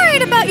 I'm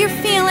worried about your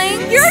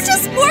feelings. You're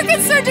just more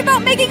concerned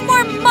about making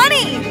more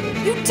money.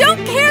 You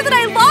don't care that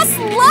I lost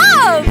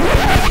love.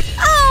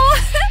 Oh,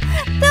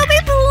 there'll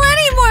be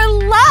plenty more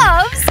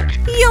loves.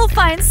 You'll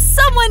find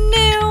someone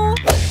new.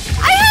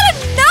 I had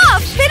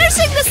enough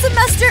finishing the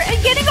semester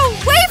and getting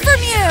away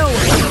from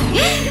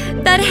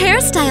you. That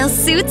hairstyle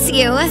suits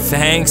you.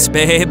 Thanks,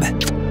 babe.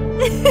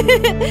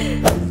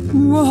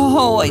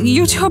 Whoa,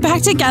 you two are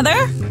back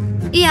together?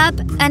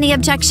 Yep, any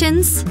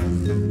objections?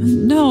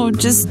 No,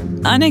 just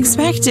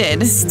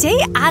unexpected. Stay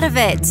out of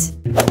it.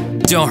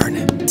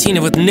 Darn,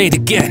 Tina with Nate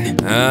again.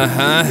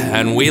 Uh-huh,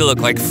 and we look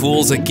like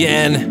fools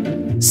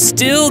again.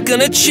 Still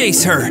gonna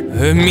chase her.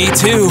 Me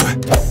too.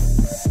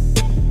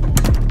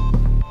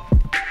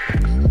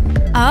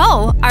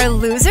 Oh, our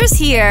loser's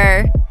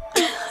here.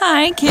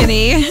 Hi,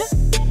 Kitty.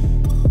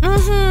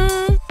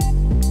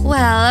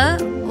 Well,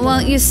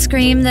 won't you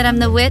scream that I'm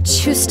the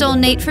witch who stole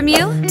Nate from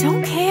you?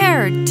 Don't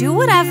care. Do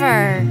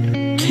whatever.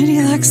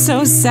 Kitty looks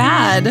so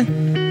sad.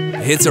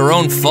 It's her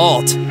own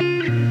fault.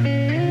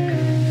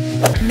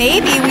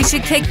 Maybe we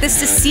should kick this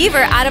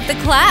deceiver out of the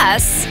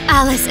class.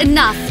 Alice,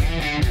 enough.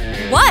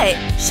 What?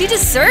 She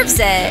deserves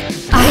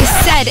it. I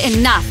said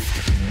enough.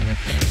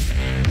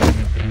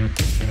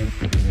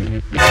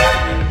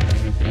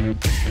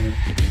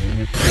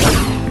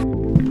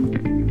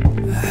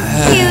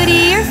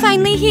 Cutie, you're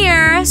finally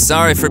here.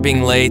 Sorry for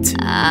being late.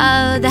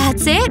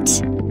 That's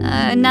it?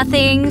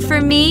 Nothing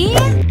for me?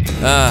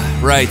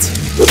 Right.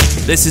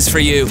 This is for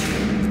you.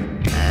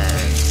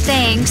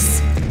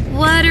 Thanks.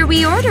 What are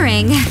we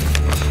ordering?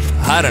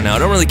 I don't know, I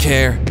don't really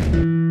care.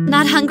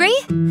 Not hungry?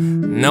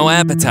 No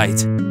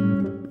appetite.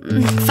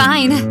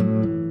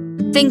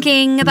 Fine.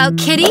 Thinking about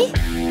Kitty?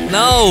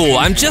 No,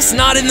 I'm just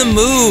not in the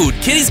mood.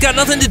 Kitty's got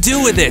nothing to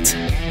do with it.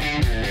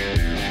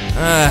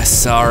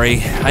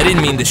 Sorry. I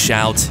didn't mean to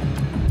shout.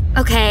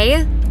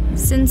 Okay.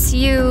 Since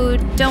you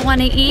don't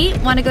want to eat,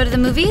 want to go to the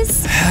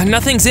movies?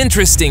 Nothing's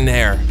interesting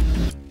there.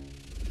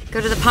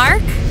 Go to the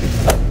park?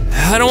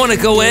 I don't want to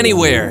go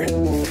anywhere.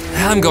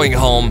 I'm going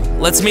home.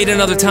 Let's meet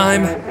another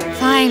time.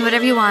 Fine,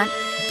 whatever you want.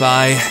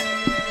 Bye.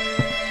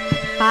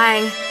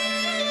 Bye.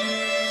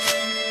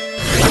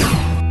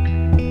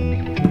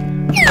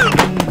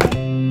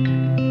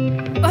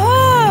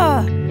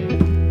 Ugh.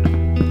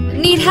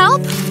 Need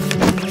help?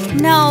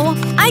 No,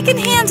 I can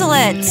handle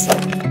it.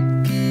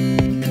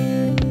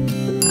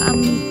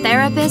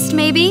 Therapist,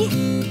 maybe?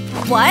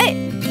 What?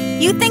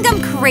 You think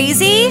I'm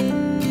crazy?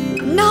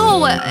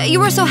 No, you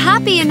were so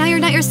happy and now you're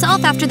not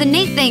yourself after the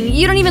Nate thing.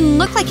 You don't even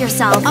look like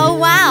yourself. Oh,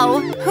 wow.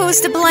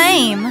 Who's to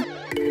blame?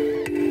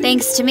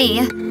 Thanks to me.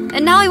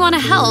 And now I want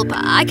to help.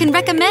 I can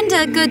recommend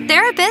a good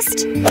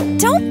therapist.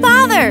 Don't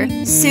bother.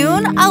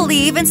 Soon I'll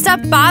leave and stop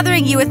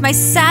bothering you with my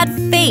sad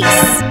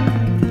face.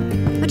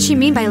 What'd she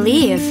mean by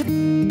leave?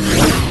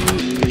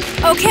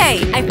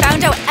 Okay, I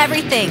found out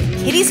everything.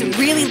 Kitty's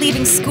really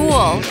leaving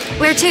school.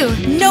 Where to?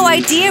 No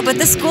idea, but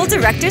the school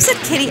director said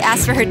Kitty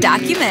asked for her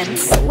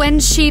documents.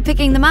 When's she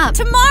picking them up?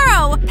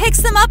 Tomorrow!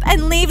 Picks them up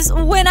and leaves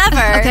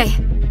whenever. Okay.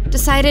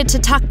 Decided to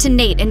talk to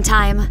Nate in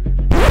time.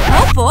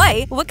 Oh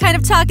boy, what kind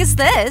of talk is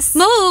this?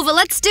 Move,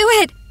 let's do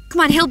it!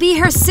 Come on, he'll be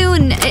here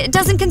soon. It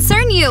doesn't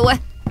concern you.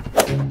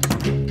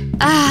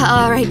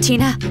 All right,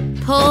 Tina.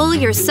 Pull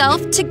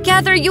yourself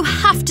together. You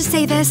have to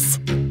say this.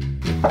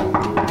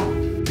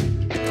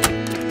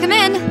 Come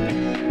in.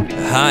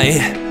 Hi.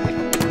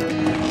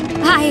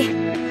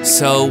 Hi.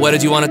 So, what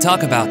did you want to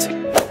talk about?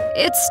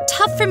 It's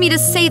tough for me to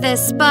say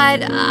this,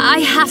 but I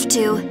have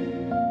to.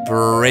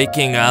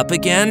 Breaking up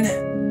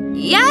again?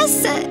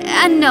 Yes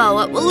and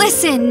no.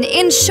 Listen,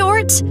 in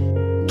short,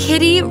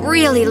 Kitty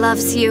really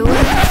loves you.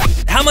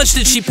 How much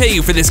did she pay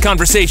you for this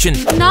conversation?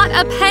 Not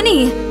a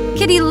penny.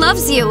 Kitty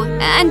loves you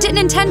and didn't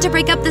intend to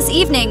break up this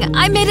evening.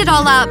 I made it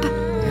all up.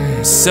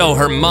 So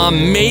her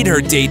mom made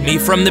her date me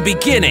from the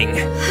beginning.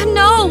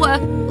 No,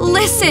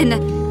 listen.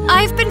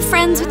 I've been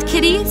friends with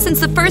Kitty since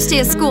the first day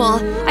of school.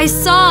 I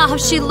saw how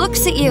she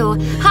looks at you,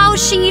 how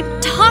she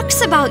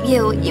talks about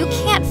you. You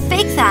can't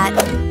fake that.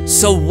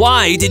 So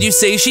why did you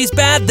say she's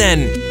bad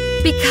then?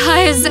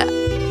 Because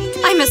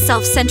I'm a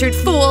self-centered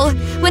fool.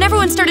 When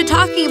everyone started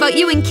talking about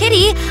you and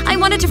Kitty, I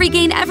wanted to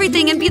regain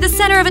everything and be the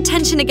center of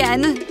attention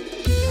again.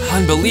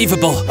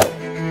 Unbelievable.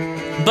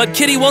 But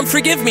Kitty won't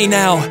forgive me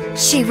now.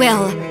 She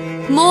will.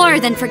 More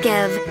than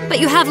forgive. But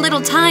you have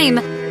little time.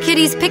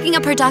 Kitty's picking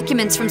up her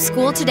documents from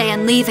school today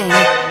and leaving.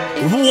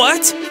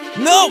 What?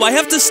 No, I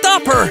have to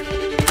stop her!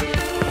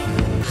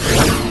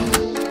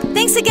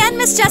 Thanks again,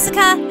 Miss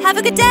Jessica. Have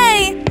a good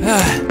day.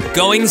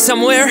 Going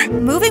somewhere?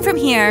 Moving from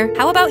here.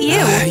 How about you?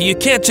 You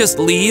can't just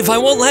leave. I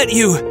won't let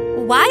you.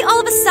 Why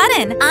all of a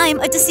sudden? I'm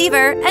a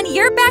deceiver, and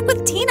you're back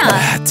with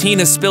Tina.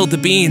 Tina spilled the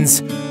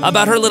beans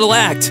about her little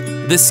act,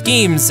 the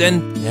schemes,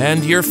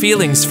 and your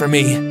feelings for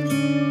me.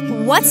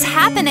 What's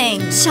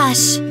happening?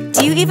 Shush.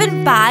 Do you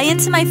even buy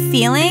into my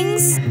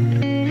feelings?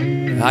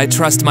 I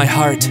trust my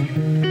heart,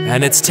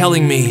 and it's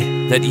telling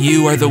me that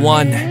you are the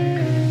one.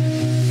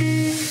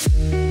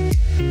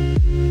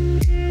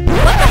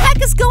 What the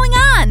heck is going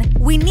on?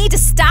 We need to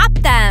stop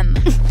them.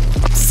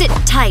 Sit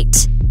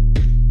tight.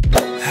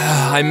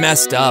 I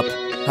messed up.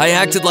 I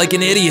acted like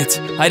an idiot.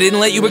 I didn't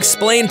let you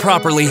explain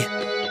properly.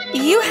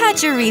 You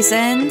had your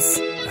reasons.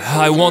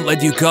 I won't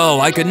let you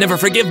go. I could never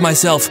forgive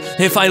myself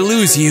if I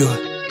lose you.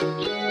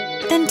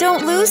 Then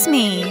don't lose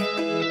me.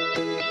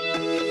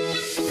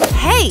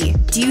 Hey,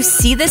 do you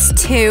see this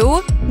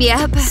too?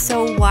 Yep.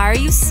 So why are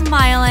you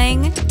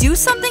smiling? Do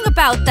something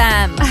about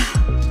them.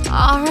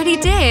 already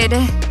did.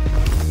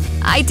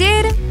 I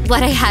did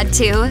what I had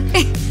to.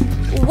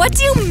 What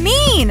do you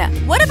mean?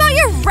 What about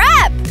your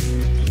rep?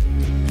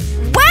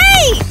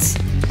 Wait!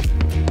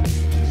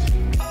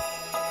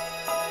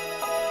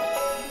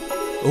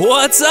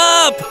 What's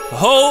up?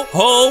 Ho,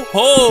 ho,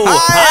 ho!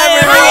 Hi,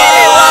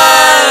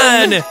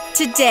 everyone!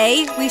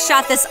 Today, we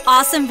shot this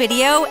awesome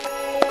video.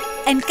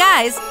 And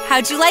guys,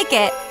 how'd you like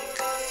it?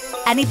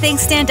 Anything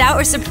stand out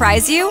or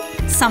surprise you?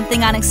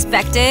 Something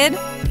unexpected?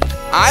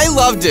 I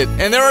loved it,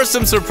 and there were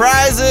some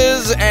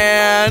surprises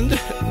and...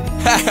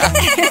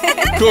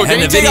 Cool, can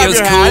And you the take off video's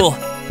your cool.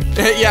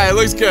 hat? Yeah, it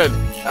looks good.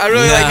 I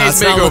really like his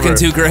it's not makeover. looking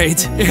too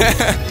great.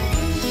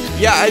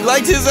 Yeah, I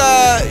liked his,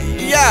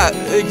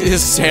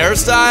 his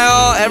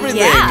hairstyle, everything.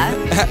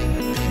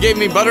 Yeah. Gave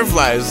me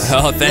butterflies.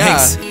 Oh,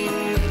 thanks.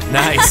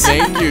 Nice.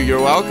 Thank you,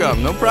 you're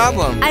welcome, no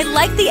problem. I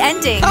like the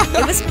ending.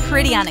 It was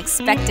pretty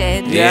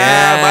unexpected.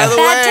 Yeah, by the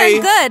Bad way,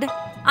 turned good.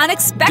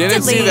 Unexpectedly.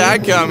 didn't see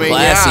that coming.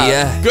 Classy,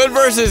 yeah. Good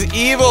versus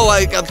evil,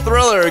 like a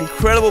thriller,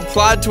 incredible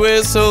plot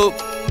twist. So,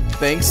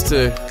 thanks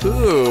to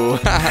who?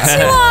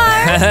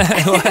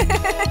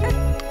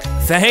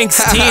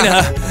 Thanks,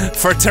 Tina,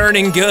 for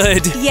turning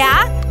good.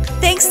 Yeah?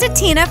 Thanks to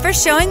Tina for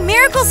showing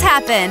miracles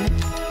happen.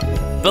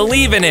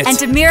 Believe in it. And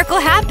to miracle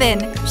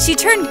happen, she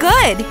turned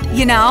good,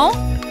 you know?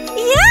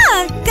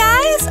 Yeah,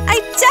 guys, I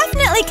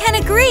definitely can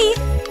agree.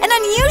 An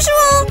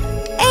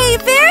unusual, a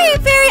very,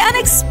 very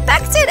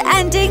unexpected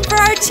ending for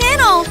our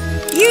channel.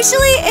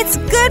 Usually it's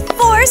good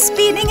force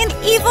beating an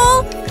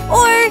evil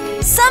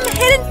or some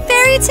hidden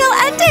fairy tale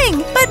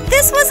ending. But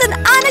this was an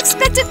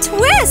unexpected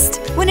twist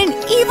when an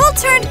evil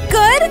turned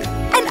good.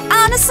 And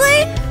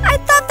honestly, I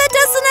thought that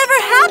doesn't ever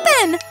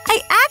happen.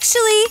 I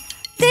actually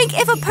think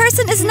if a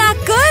person is not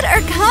good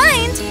or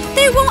kind,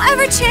 they won't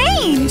ever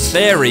change.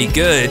 Very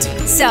good.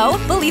 So,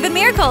 believe in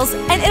miracles,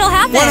 and it'll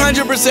happen.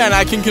 100%,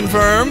 I can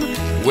confirm.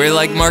 We're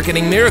like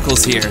marketing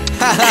miracles here.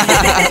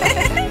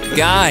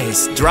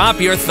 Guys, drop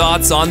your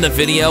thoughts on the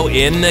video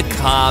in the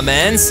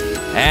comments,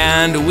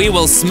 and we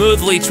will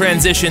smoothly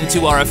transition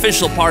to our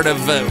official part of,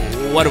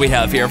 what do we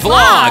have here?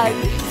 Vlog!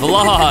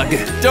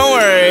 Don't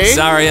worry.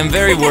 Sorry, I'm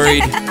very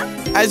worried.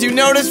 As you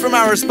noticed from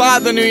our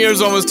spot, the New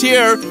Year's almost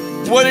here.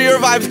 What are your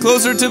vibes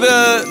closer to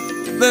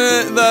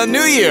the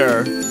New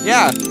Year?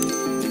 Yeah.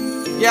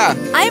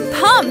 I'm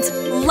pumped.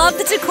 Love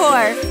the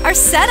decor. Our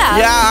setup.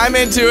 Yeah, I'm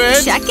into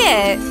it. Check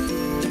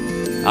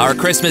it. Our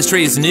Christmas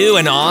tree is new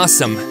and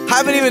awesome.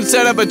 Haven't even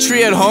set up a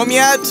tree at home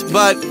yet,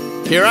 but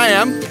here I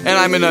am, and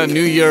I'm in a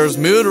New Year's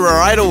mood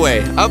right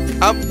away. Up.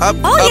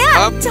 Oh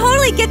yeah,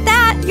 totally get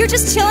that. You're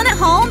just chilling at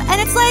home, and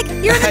it's like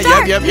you're in the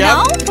dark, Yep. you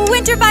know?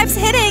 Winter vibes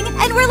hitting,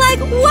 and we're like,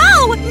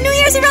 wow, New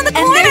Year's around the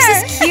corner. And there's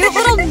this cute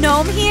little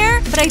gnome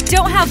here, but I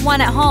don't have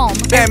one at home.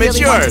 Bam, I it's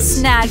really want to yours.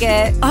 snag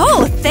it.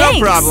 Oh, thanks.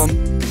 No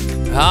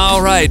problem.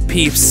 All right,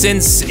 peeps,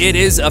 since it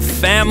is a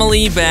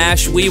family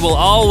bash, we will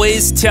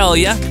always tell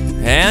you,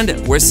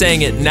 and we're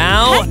saying it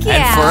now Heck yeah.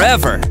 and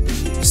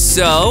forever.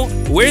 So,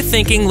 we're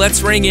thinking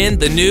let's ring in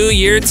the new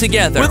year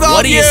together. With all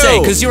What do you you. say?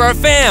 Because you're our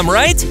fam,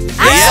 right?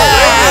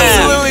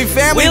 Absolutely,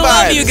 family We vibes.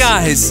 love you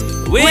guys.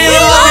 We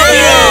love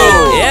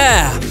you.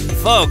 Yeah,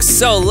 folks,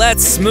 so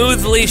let's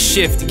smoothly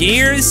shift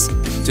gears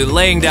to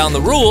laying down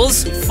the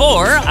rules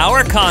for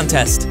our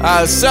contest.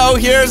 So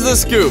here's the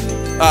scoop.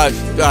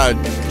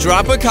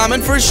 Drop a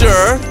comment for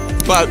sure,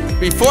 but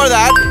before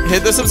that,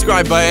 hit the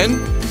subscribe button.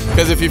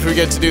 Because if you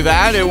forget to do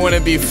that, it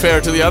wouldn't be fair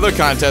to the other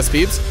contest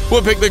peeps.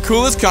 We'll pick the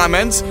coolest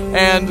comments,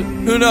 and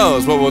who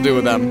knows what we'll do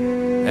with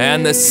them.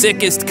 And the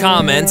sickest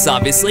comments,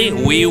 obviously,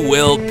 we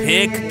will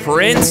pick,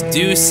 print,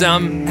 do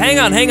some... Hang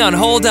on,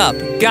 hold up.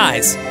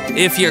 Guys,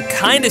 if you're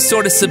kinda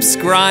sorta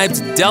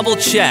subscribed, double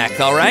check,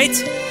 alright?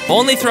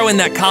 Only throw in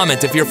that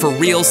comment if you're for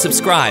real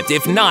subscribed.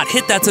 If not,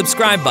 hit that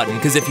subscribe button,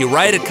 because if you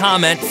write a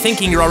comment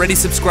thinking you're already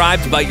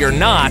subscribed but you're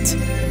not...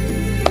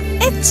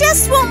 It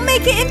just won't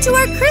make it into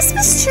our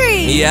Christmas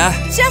tree. Yeah?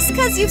 Just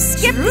because you've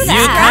skipped You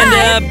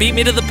that. kinda beat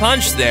me to the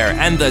punch there.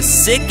 And the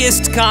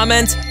sickest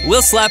comment,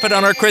 we'll slap it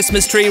on our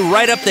Christmas tree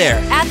right up there.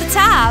 At the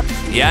top.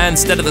 Yeah,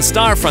 instead of the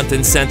star front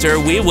and center,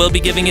 we will be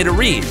giving it a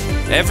read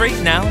every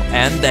now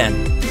and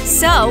then.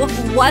 So,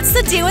 what's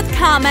the deal with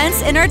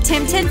comments in our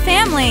Tim Tin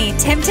family?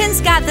 Tim Tin's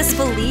got this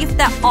belief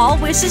that all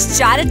wishes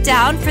jotted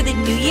down for the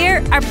new year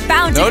are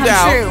bound to No come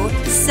doubt.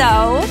 true.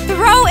 So,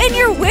 throw in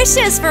your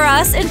wishes for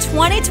us in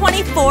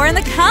 2024 in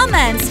the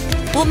comments.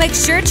 We'll make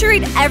sure to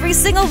read every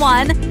single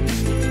one,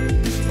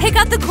 pick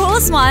out the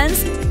coolest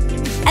ones,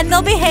 and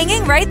they'll be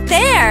hanging right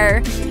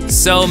there.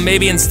 So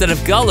maybe instead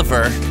of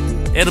Gulliver,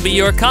 it'll be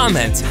your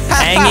comment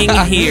hanging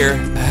here.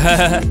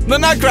 The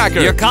Nutcracker.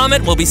 Your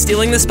comment will be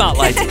stealing the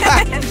spotlight.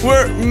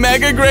 We're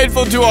mega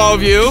grateful to all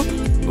of you.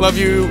 Love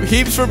you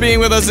heaps for being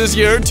with us this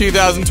year,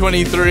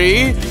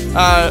 2023.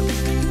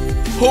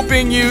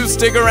 Hoping you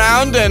stick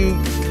around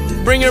and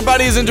bring your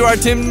buddies into our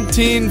Tim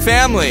Teen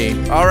family.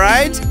 All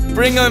right?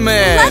 Bring them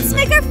in. Let's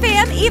make our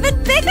fam even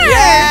bigger.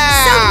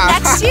 Yeah! So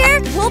next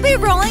year, we'll be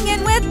rolling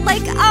in with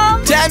like,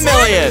 10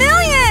 million. 10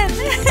 million.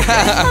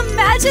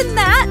 Imagine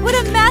that! What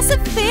a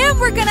massive fam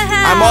we're gonna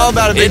have! I'm all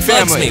about a big It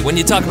bugs family. me when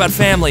you talk about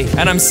family,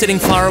 and I'm sitting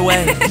far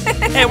away.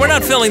 Hey, we're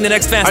not filming the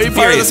next Fast Are and you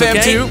part of the Furious, fam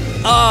okay?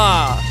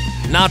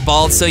 too? Not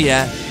bald, so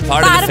yeah,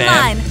 part of the Bottom fam.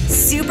 line,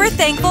 super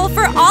thankful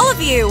for all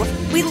of you.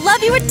 We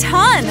love you a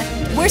ton.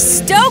 We're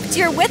stoked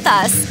you're with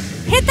us.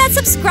 Hit that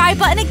subscribe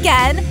button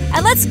again,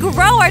 and let's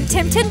grow our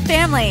Tim Tin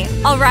family,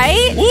 all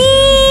right?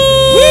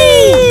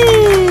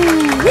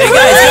 Hey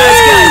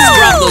guys,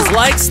 drop those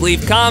likes,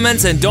 leave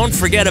comments, and don't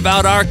forget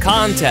about our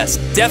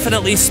contest.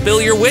 Definitely spill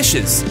your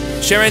wishes.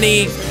 Share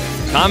any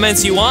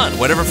comments you want,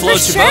 whatever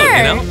floats your boat,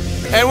 you know?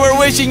 And we're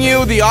wishing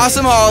you the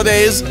awesome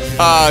holidays,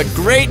 a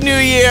great new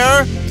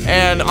year,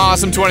 and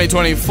awesome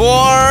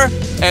 2024.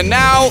 And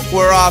now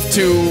we're off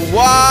to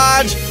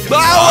watch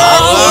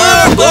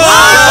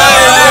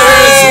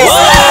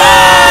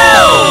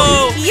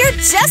Whoa! You're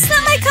just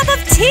not my cup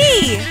of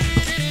tea.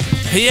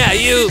 Yeah,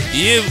 you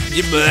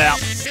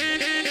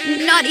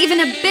Not even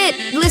a bit.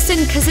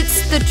 Listen, because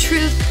it's the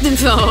truth.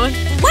 No.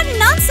 What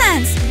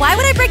nonsense! Why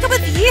would I break up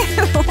with you?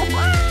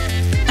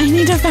 I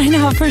need to find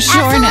out for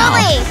sure now.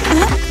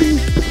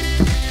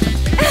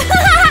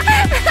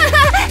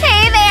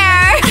 Hey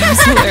there!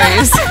 That's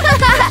hilarious.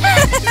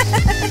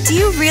 Do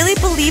you really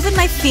believe in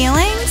my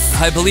feelings?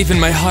 I believe in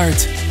my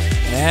heart.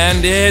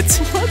 And it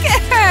Look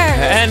at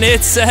her!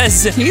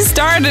 says He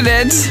started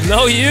it.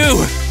 no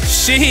you.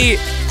 She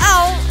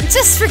Oh,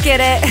 just forget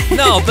it.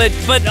 no,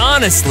 but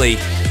honestly,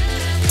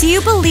 Do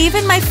you believe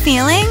in my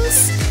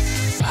feelings?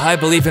 I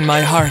believe in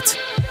my heart,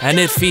 and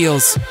it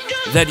feels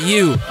that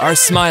you are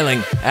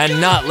smiling and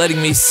not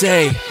letting me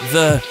say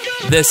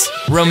this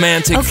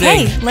romantic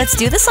Okay, thing. let's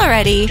do this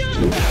already.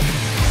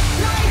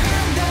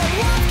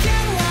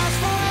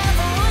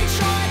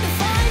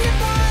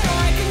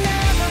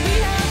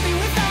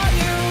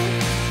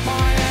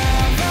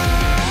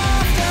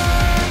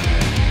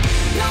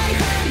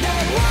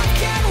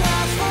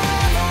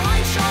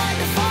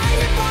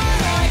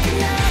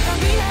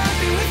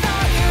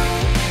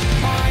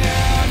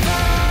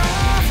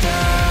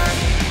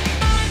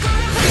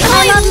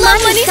 I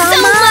love money so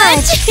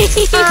much!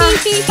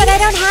 But I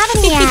don't have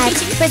any yet.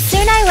 But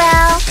soon I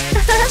will.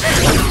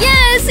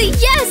 Yes,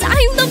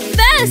 I'm the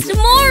best.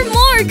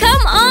 More,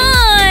 come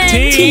on.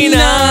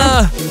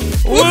 Tina!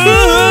 Woo!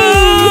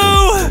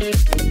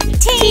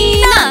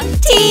 Tina.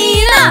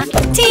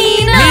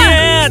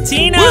 Yeah,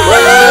 Tina!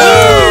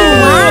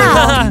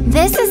 Wow,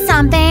 this is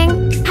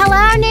something.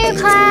 Hello, new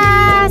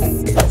class.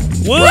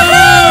 Woo!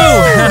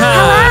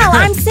 Hello,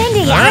 I'm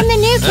Cindy. I'm the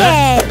new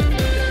kid.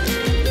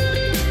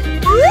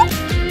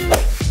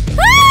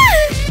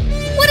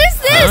 What is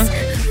this?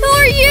 Who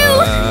are you?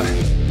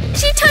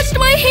 She touched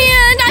my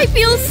hand. I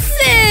feel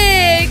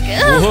sick.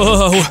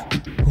 Whoa!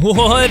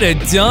 What a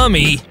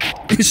dummy!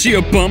 Is she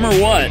a bum or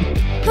what?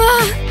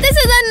 This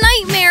is a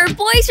nightmare.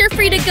 Boys, you're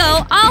free to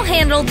go. I'll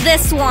handle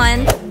this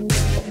one.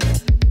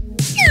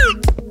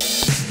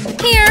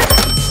 Here.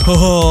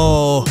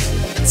 Oh,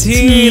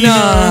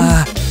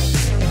 Tina!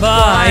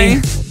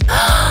 Bye.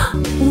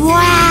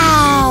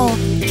 Wow.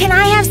 Can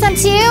I have some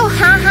too?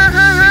 Ha ha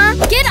ha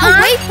ha. Get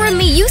away from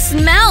me. You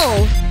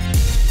smell.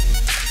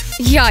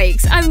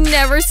 Yikes. I've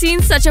never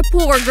seen such a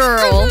poor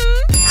girl.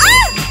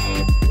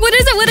 What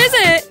is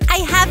it? I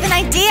have an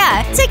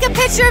idea. Take a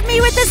picture of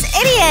me with this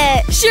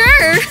idiot.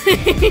 Sure.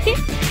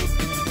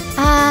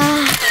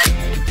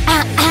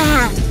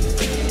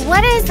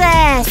 What is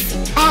this?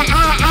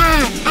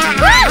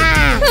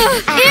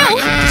 Ew,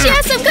 she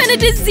has some kind of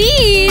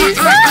disease.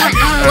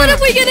 What if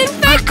we get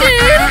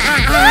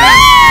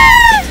infected?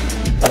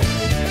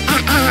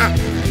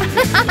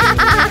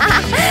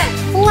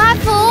 What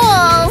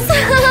fools!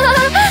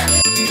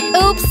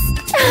 Oops.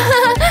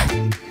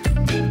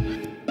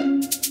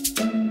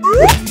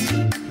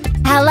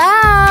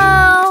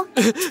 Hello?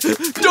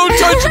 Don't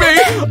touch me!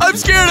 I'm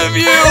scared of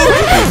you!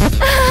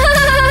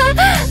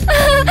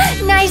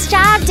 Nice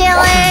job,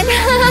 Dylan.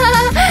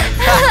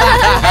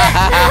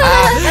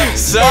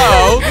 So,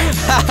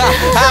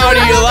 how do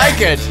you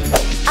like it?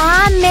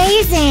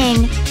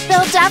 Amazing.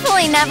 They'll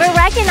definitely never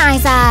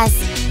recognize us.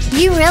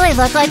 You really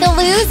look like a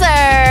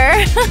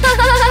loser.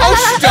 Oh,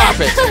 stop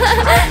it!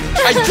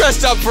 I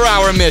dressed up for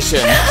our mission.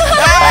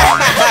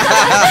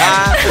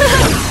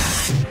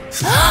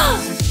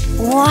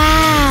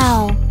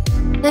 Wow.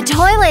 The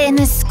toilet in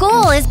the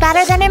school is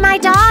better than in my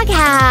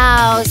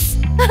doghouse.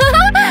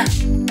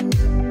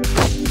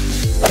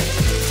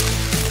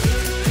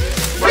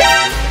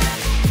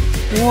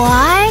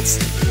 What?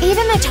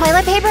 Even the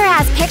toilet paper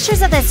has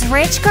pictures of this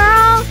rich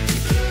girl?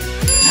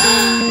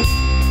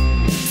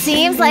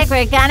 Seems like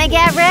we're gonna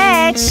get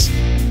rich.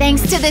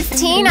 Thanks to this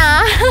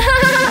Tina.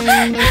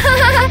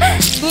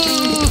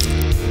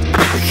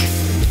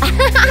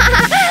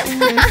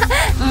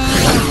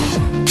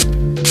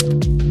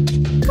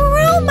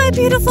 Grow, my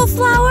beautiful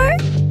flower.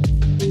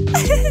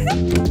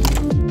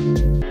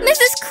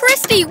 Mrs.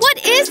 Christie,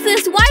 what is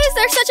this? Why is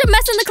there such a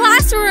mess in the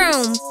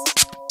classroom?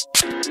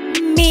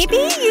 Maybe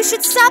you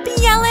should stop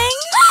yelling.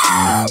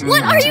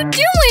 What are you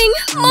doing?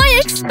 My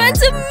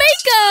expensive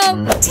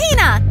makeup!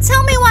 Tina,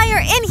 tell me why you're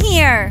in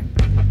here.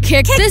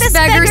 Kick this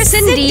beggar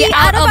Cindy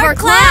out of our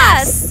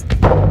class!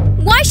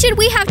 Why should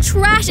we have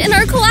trash in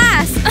our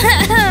class?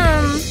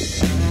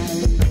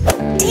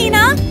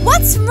 Tina,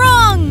 what's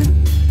wrong?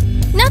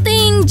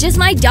 Nothing, just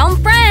my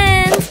dumb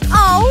friends.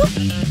 Oh,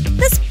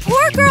 this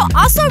poor girl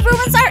also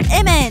ruins our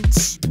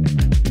image.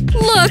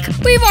 Look,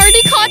 we've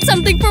already caught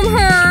something from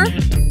her.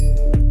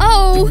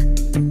 Oh,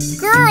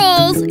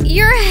 girls,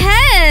 your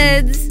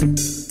heads.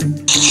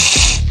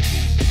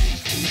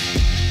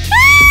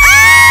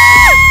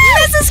 Ah!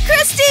 Mrs.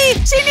 Christie!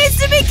 She needs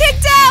to be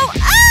kicked out!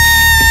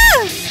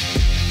 Ah!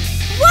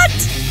 What?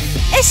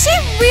 Is she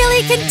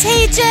really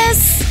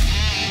contagious?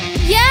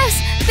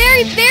 Yes,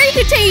 very, very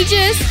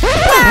contagious.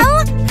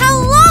 Well, how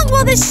long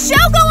will this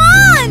show go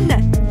on?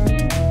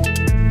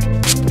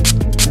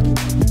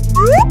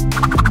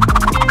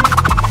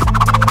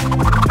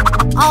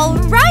 All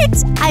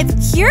right, I've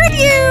cured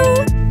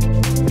you.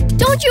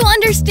 Don't you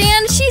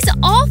understand? She's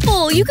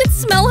awful. You could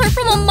smell her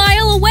from a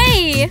mile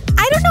away.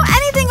 I don't know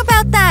anything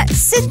about that.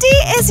 Cindy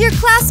is your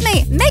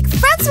classmate. Make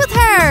friends with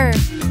her.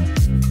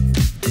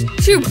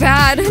 Too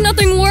bad.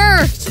 Nothing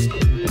worked.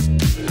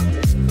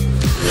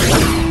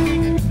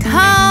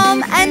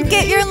 Come and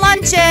get your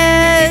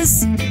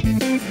lunches.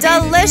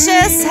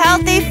 Delicious,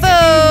 healthy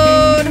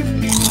food.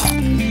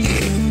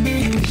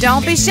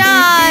 Don't be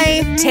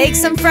shy. Take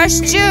some fresh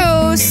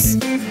juice.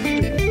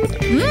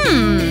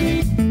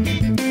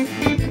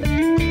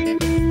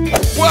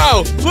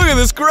 Wow, look at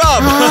this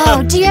grub!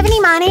 Oh, do you have any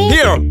money?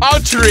 Here, I'll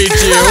treat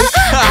you!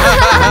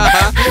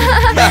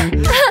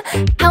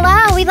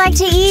 Hello, we'd like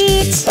to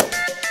eat.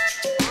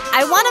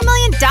 I want $1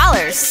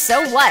 million,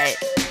 so what?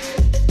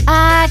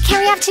 Can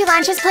we have 2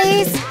 lunches,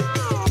 please?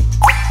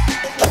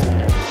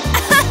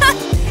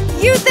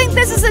 You think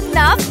this is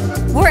enough?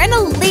 We're an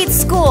elite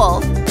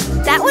school.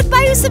 That would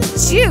buy you some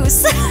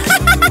juice.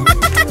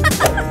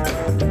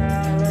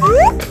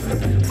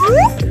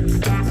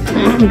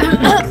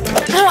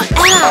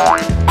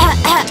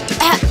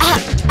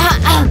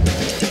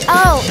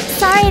 Oh,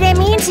 sorry, I didn't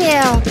mean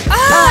to.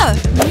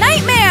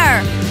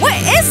 Nightmare! What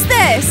is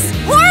this?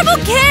 Horrible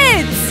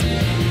kids!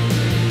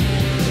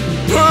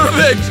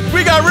 Perfect!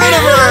 We got rid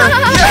of her!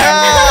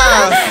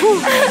 Yeah!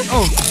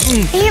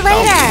 Eat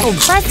later.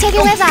 Let's take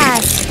it with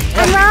us.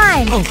 And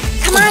run.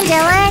 Come on,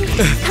 Dylan.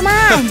 Come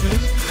on.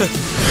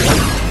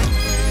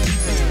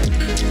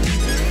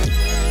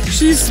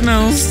 She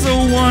smells so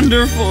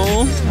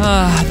wonderful.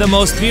 Ah, the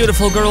most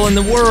beautiful girl in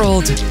the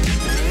world.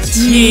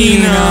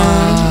 Tina.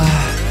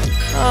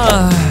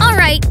 All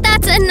right,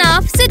 that's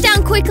enough. Sit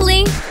down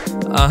quickly.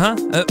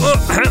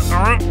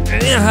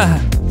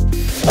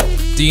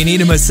 Do you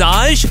need a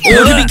massage?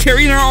 Or to be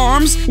carried in our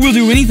arms? We'll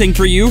do anything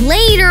for you.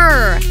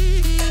 Later.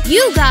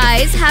 You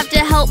guys have to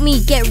help me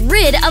get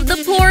rid of the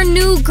poor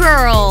new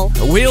girl.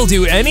 We'll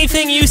do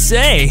anything you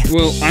say.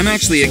 Well, I'm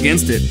actually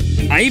against it.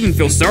 I even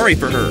feel sorry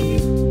for her.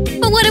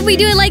 But what if we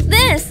do it like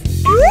this?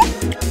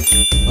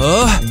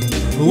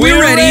 We're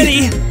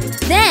ready.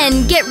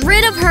 Then get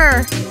rid of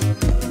her.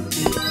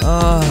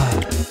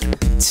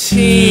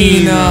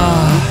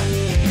 Tina.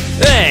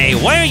 Hey,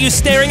 why are you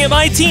staring at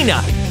my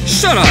Tina?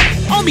 Shut up!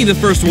 I'll be the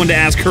first one to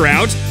ask her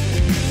out.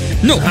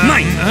 No,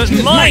 mine.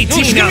 My No,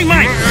 she's Tina. gonna be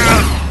mine.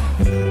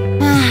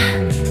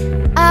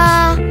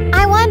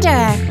 I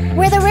wonder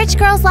where the rich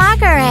girl's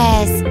locker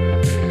is.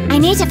 I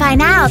need to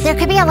find out. There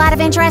could be a lot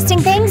of interesting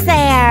things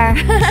there.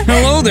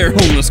 Hello there,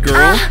 homeless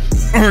girl.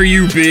 Are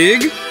you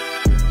big?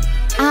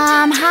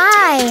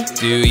 Hi.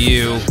 Do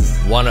you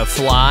want to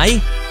fly?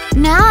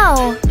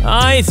 No.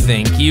 I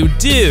think you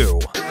do.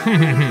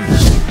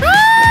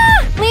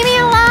 Leave me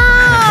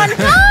alone.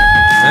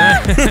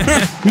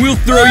 We'll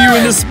throw you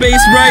into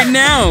space right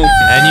now.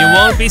 And you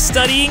won't be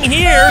studying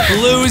here,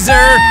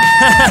 loser.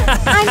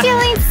 I'm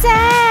feeling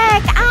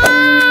sick.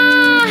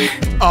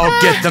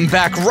 I'll get them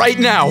back right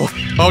now!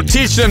 I'll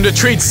teach them to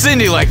treat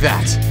Cindy like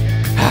that!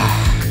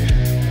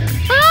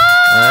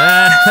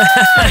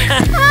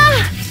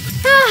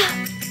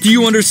 Do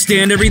you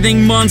understand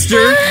everything,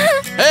 monster?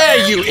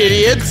 Hey, you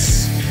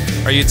idiots!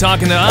 Are you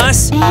talking to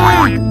us?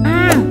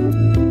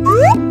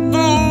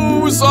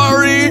 Oh,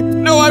 sorry!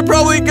 No, I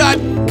probably got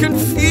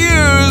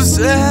confused!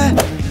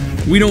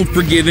 We don't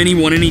forgive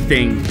anyone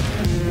anything.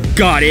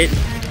 Got it?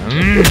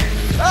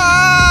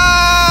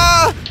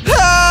 Ah!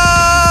 Help!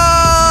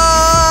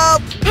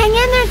 Hang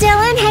in there,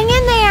 Dylan. Hang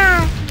in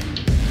there.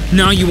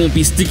 Now you won't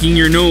be sticking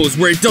your nose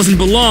where it doesn't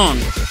belong.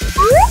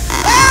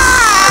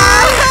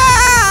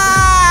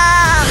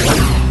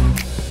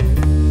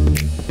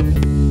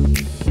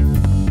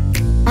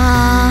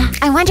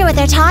 I wonder what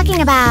they're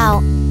talking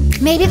about.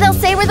 Maybe they'll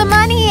say where the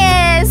money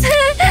is.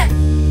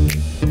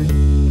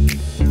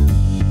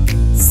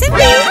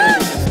 Cindy!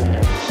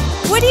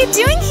 What are you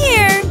doing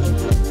here?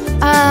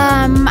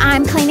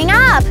 I'm cleaning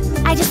up.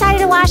 I decided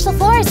to wash the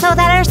floor so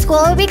that our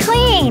school would be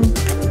clean.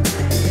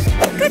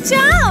 Good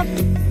job!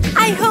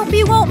 I hope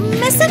you won't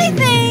miss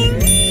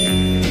anything.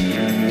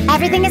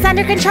 Everything is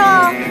under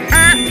control.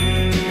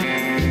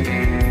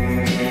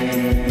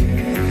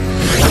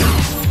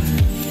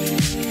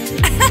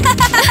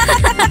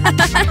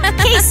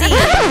 Casey,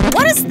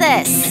 what is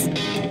this?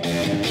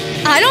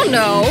 I don't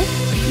know.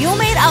 You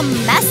made a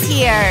mess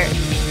here.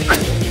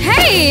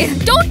 Hey,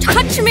 don't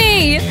touch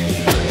me!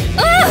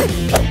 Ugh!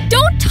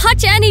 Don't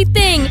touch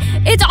anything!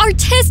 It's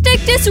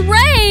artistic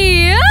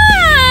disarray!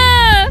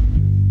 Ah!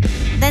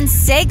 Then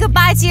say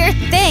goodbye to your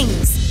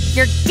things.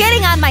 You're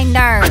getting on my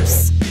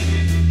nerves.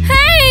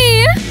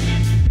 Hey!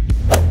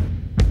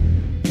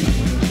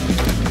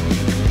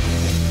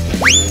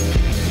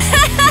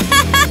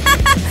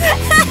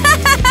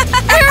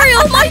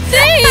 Ariel, my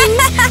things!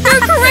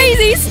 You're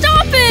crazy!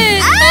 Stop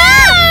it!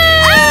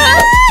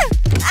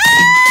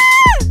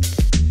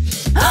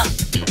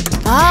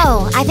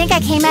 Oh, I think I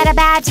came at a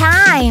bad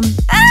time.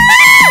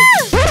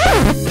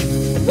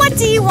 What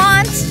do you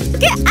want?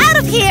 Get out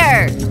of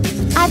here!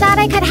 I thought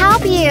I could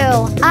help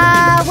you,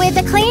 with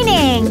the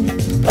cleaning.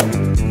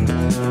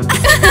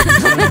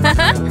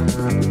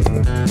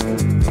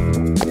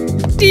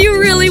 Do you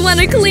really want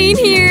to clean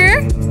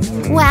here?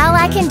 Well,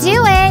 I can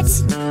do it,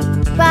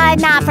 but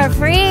not for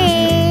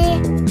free.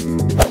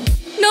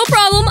 No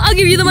problem. I'll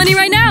give you the money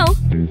right now.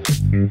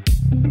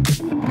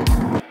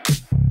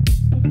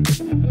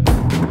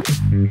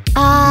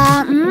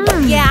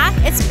 Yeah,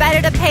 it's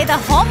better to pay the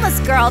homeless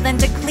girl than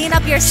to clean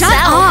up yourself.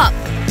 Shut up!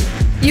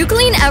 You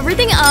clean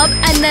everything up,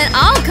 and then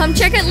I'll come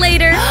check it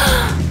later.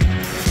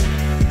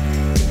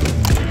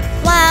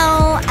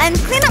 Well, and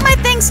clean up my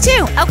things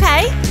too,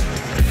 okay?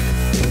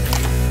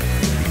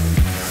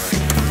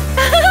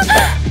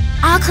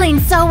 I'll clean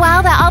so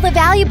well that all the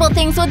valuable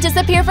things will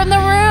disappear from the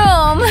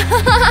room.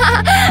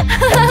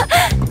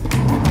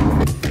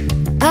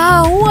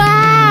 Oh,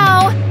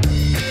 wow!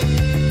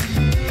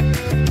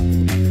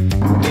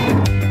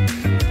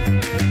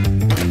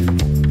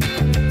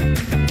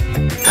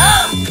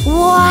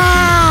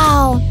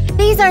 Wow!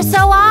 These are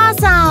so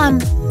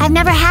awesome! I've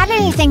never had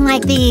anything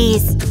like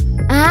these.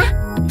 Huh?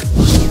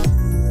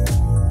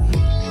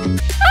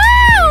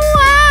 Oh,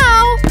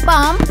 wow!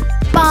 Bump,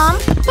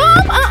 bump,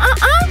 bump,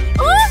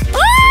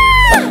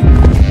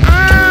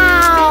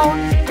 Ow!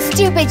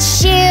 Stupid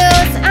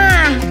shoes!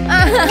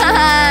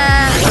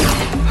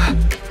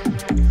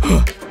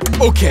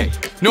 Okay,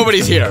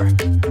 nobody's here.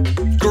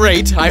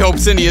 Great, I hope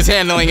Cindy is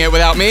handling it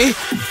without me.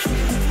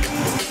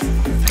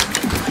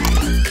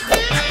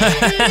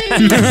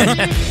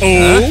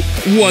 Oh,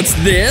 what's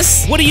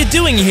this? What are you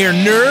doing here,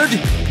 nerd?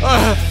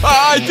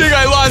 I think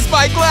I lost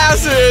my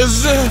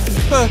glasses.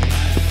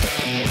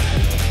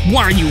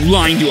 Why are you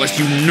lying to us,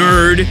 you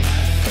nerd?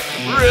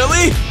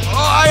 Really?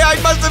 I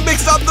must have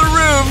mixed up the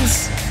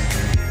rooms.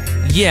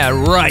 Yeah,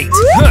 right.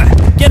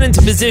 Get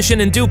into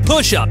position and do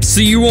push-ups. So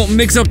you won't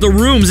mix up the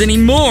rooms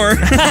anymore.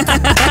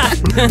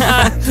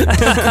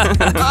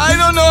 I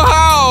don't know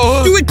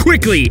how. Do it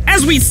quickly,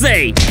 as we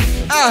say.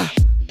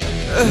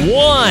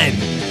 1,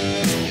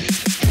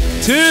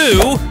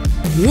 2.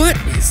 What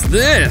is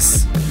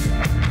this?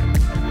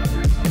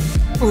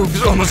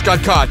 Oops, almost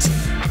got caught.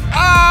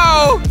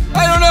 Ow!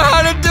 I don't know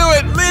how to do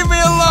it. Leave me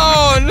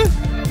alone.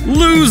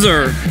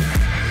 Loser.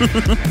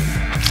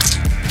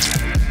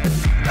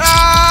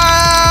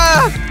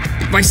 Ah!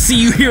 If I see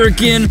you here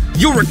again,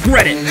 you'll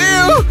regret it.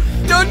 Ew!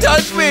 Don't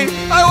touch me.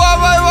 I want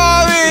my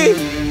mommy.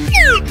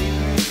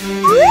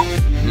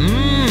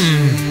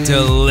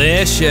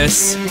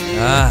 Delicious.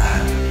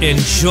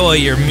 Enjoy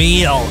your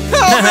meal.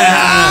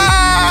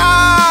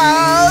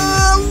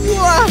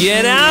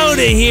 Get out of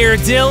here,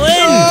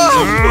 Dylan.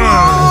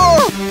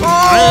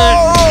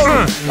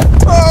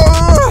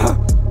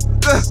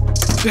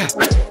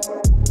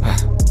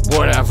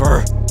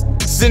 Whatever.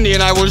 Cindy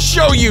and I will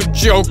show you,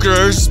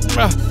 jokers.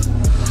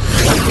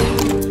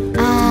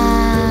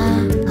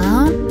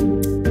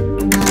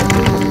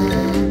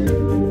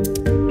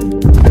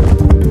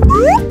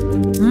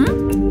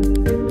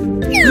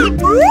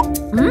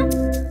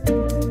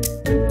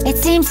 It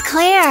seems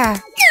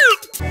clear.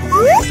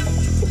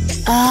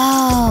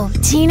 Oh,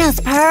 Tina's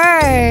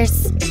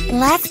purse.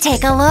 Let's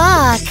take a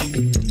look.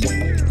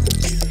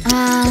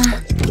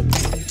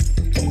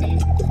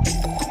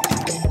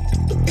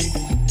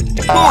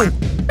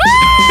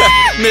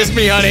 Miss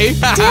me, honey.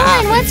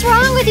 Dylan, what's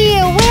wrong with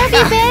you? Where have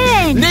you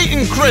been? Nate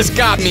and Chris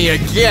got me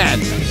again.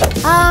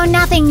 Oh,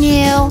 nothing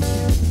new.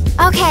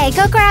 Okay,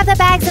 go grab the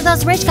bags of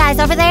those rich guys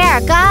over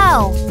there.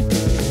 Go.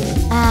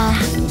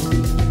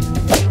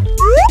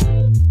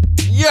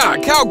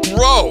 Yuck, how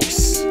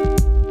gross.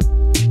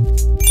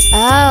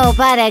 Oh,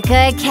 but a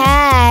good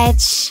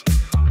catch.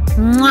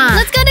 Mwah.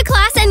 Let's go to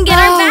class and get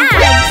our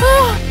bags.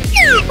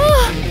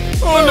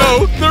 Oh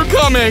no, they're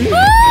coming.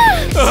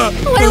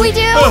 What do we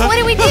do? What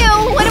do we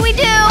do? What do we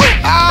do?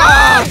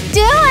 Ah!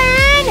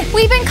 Dylan,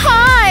 we've been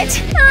caught.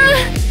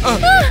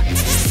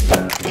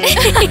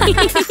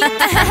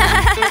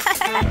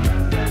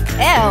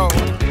 Ew.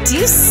 Do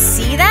you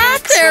see that?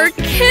 They're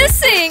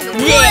kissing.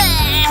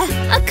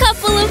 A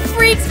couple of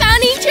freaks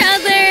found each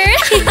other.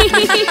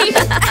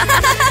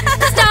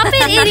 Stop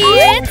it,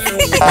 idiots.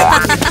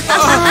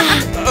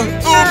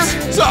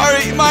 Oops,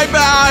 sorry, my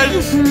bad.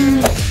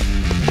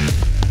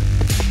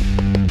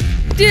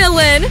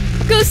 Dylan,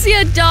 go see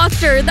a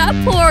doctor. That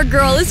poor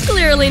girl is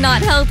clearly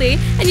not healthy,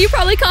 and you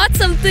probably caught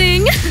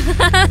something.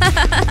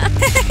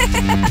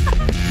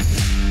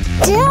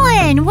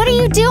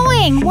 you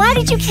doing? Why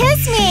did you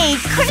kiss me?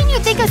 Couldn't you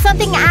think of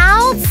something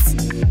else?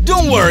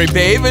 Don't worry,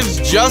 babe. It's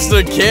just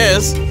a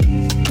kiss.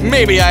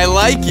 Maybe I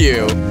like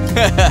you.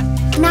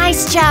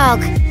 Nice joke.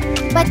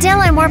 But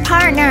Dylan, we're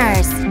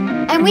partners.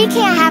 And we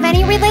can't have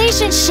any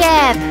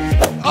relationship.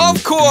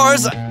 Of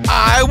course.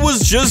 I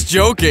was just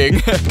joking.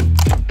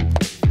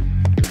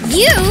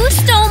 You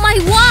stole my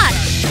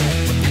watch!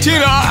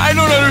 Tina, I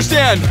don't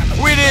understand.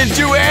 We didn't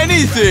do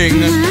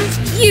anything.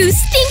 You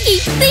stinky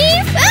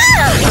thief!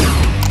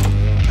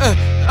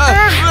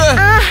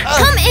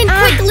 Come in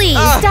quickly!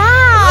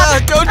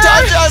 Stop! Don't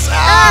touch us!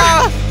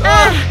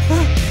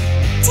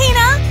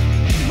 Tina,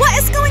 what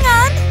is going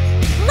on?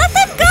 Let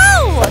them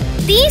go!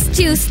 These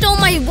two stole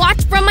my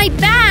watch from my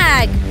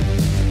bag!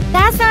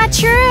 That's not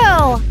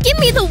true. Give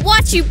me the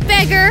watch, you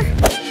beggar!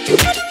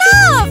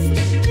 Enough!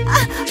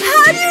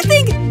 How do you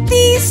think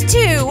these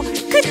two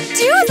could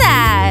do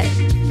that?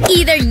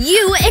 Either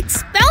you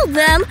expel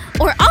them,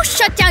 or I'll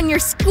shut down your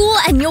school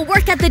and you'll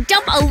work at the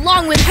dump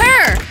along with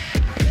her!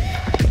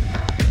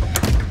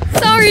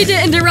 Sorry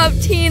to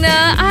interrupt,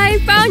 Tina. I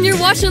found your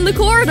watch in the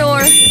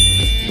corridor.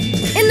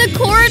 In the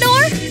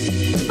corridor?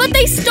 But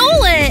they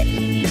stole it!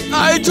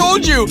 I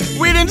told you,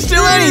 we didn't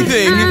steal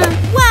anything!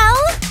 Well,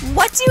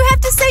 what do you have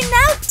to say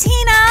now,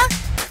 Tina?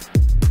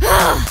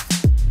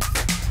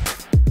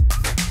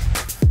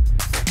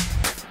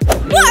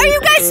 What are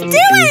you guys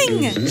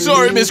doing?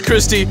 Sorry, Miss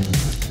Christie.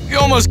 You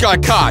almost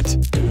got caught.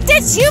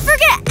 Did you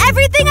forget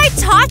everything I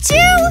taught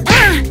you?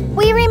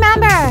 We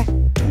remember.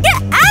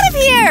 Get out of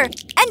here!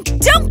 And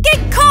don't get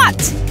caught!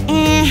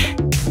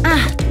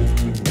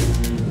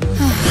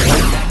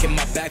 Back in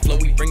my back flow,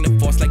 we bring the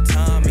force like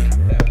Tommy.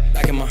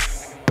 Back in my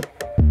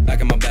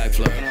back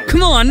flow.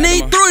 Come on,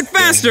 Nate, throw it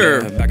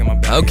faster! Back in my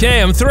back. Okay,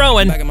 I'm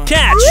throwing.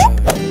 Catch!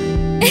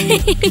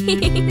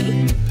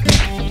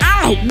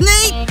 Ow,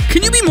 Nate!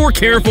 Can you be more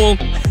careful?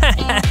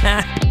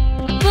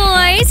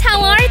 Boys,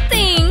 how are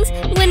things?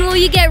 When will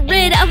you get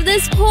rid of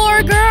this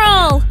poor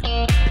girl?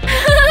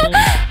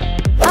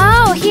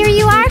 Oh, here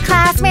you are,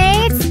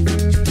 classmates.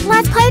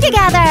 Let's play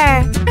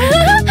together.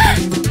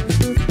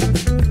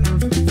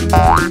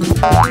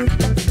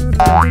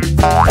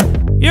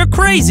 You're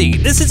crazy!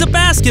 This is a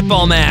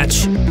basketball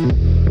match!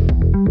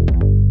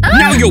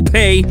 Now you'll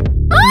pay!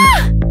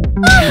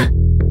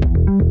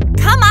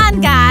 Come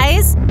on,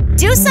 guys!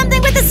 Do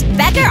something with this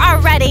beggar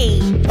already!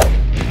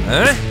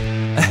 Huh?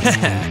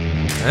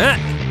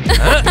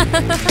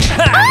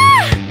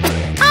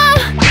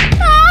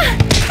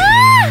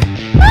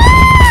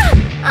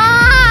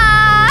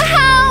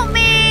 Help me!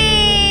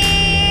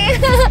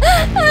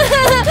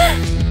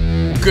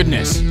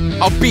 Goodness,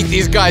 I'll beat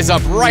these guys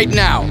up right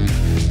now.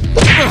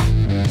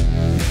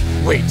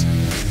 Wait,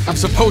 I'm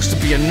supposed to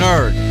be a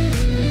nerd.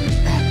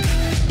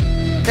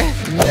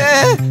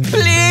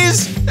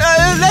 Please,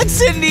 let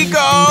Cindy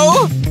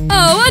go.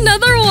 Oh,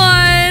 another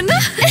one!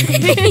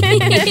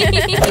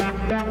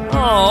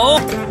 Oh,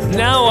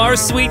 now our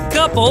sweet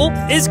couple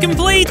is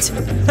complete!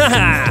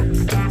 Haha!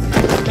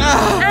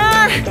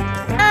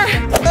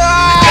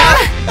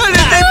 How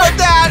did they put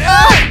that?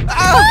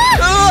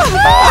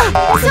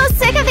 I'm so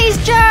sick of these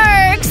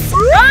jerks.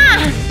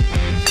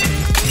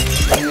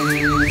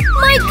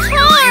 My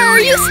car!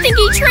 You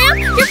stinky tramp!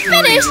 You're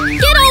finished!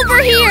 Get over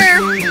here!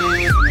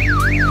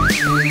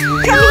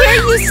 Come here,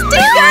 you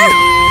stinker!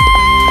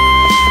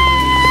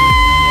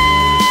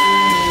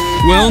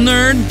 Well,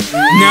 nerd,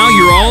 now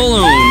you're all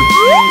alone.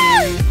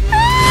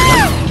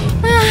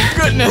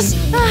 Goodness,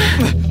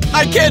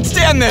 I can't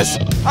stand this.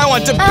 I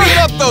want to beat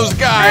up those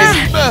guys.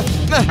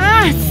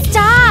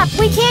 Stop!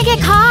 We can't get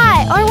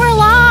caught, or we're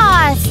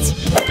lost.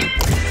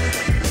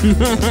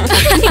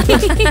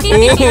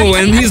 Oh,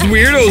 and these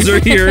weirdos are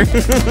here.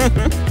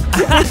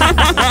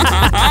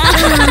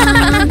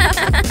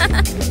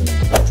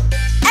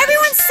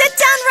 Everyone sit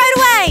down right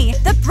away!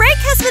 The break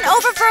has been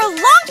over for a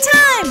long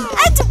time!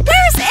 And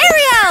where's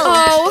Ariel?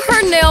 Oh,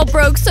 her nail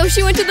broke, so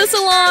she went to the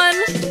salon.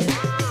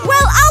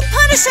 Well, I'll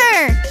punish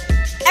her!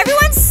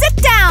 Everyone sit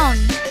down!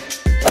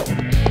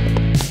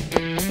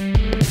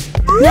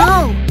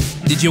 No.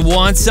 Did you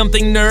want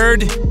something,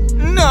 nerd?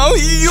 No,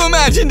 you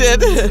imagined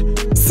it.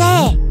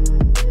 Say.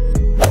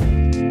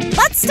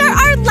 Let's start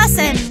our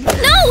lesson!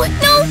 No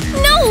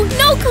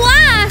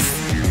class!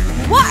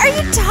 What are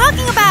you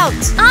talking about?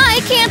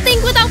 I can't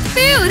think without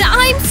food.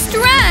 I'm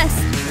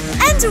stressed.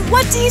 And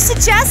what do you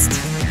suggest?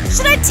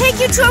 Should I take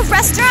you to a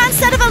restaurant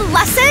instead of a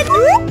lesson?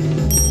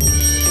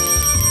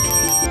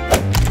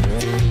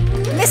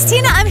 Miss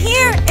Tina, I'm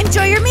here.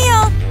 Enjoy your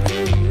meal.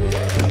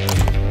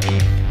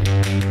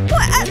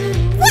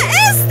 What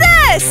is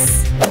this?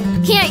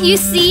 Can't you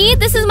see?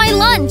 This is my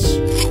lunch.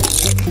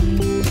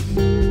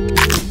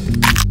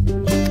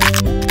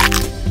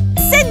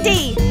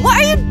 Cindy, what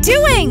are you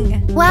doing?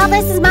 Well,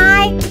 this is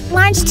my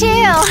lunch too.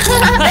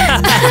 Cut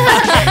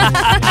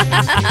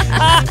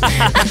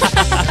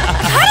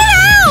it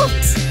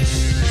out!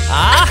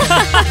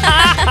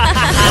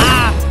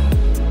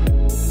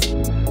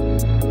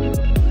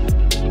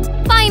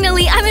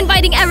 Finally, I'm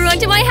inviting everyone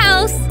to my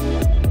house.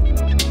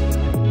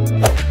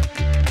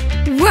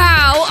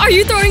 Wow, Are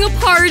you throwing a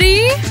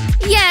party?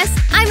 Yes,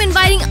 I'm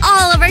inviting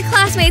all of our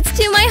classmates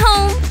to my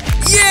home.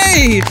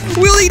 Yay!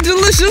 We'll eat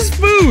delicious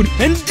food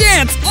and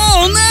dance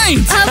all night!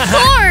 Of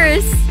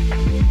course!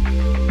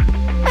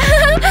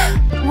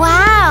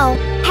 Wow!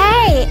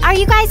 Hey, are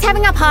you guys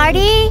having a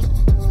party?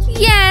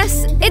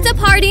 Yes, it's a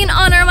party in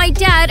honor of my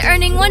dad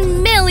earning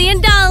 $1 million.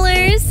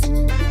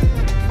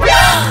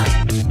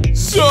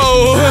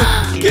 So,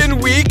 can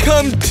we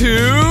come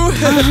too?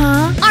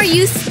 Are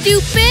you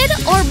stupid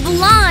or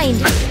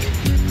blind?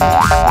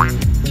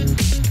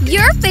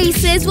 Your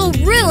faces will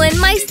ruin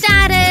my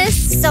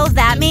status. So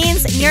that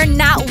means you're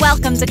not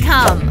welcome to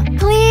come.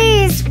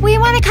 Please, we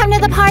want to come to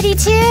the party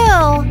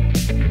too.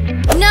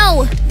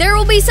 No, there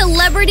will be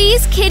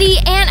celebrities, Kitty,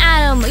 and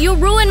Adam. You'll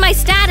ruin my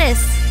status.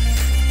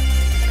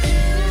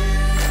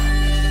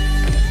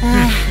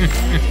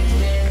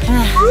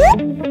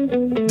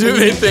 Do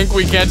they think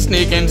we can't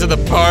sneak into the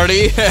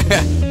party?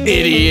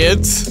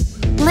 Idiots.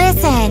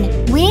 Listen,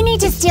 we need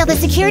to steal the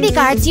security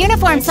guard's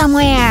uniform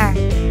somewhere.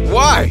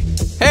 Why?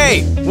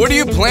 Hey, what are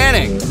you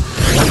planning?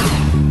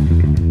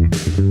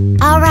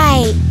 All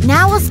right,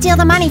 now we'll steal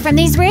the money from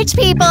these rich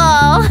people.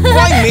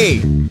 Why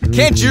me?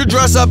 Can't you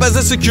dress up as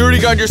a security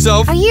guard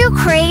yourself? Are you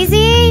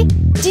crazy?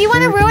 Do you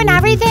want to ruin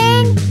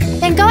everything?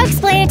 Then go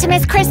explain it to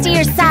Miss Christie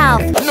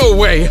yourself. No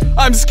way!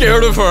 I'm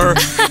scared of her!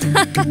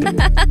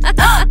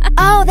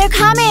 Oh, they're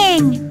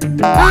coming!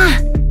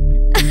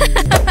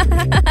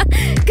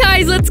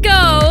 Guys, let's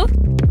go.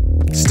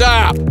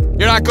 Stop!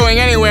 You're not going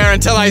anywhere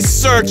until I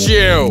search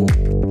you!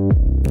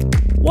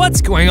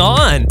 What's going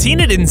on?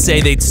 Tina didn't say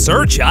they'd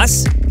search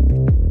us.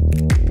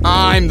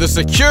 I'm the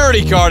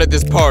security guard at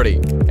this party,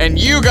 and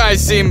you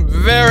guys seem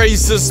very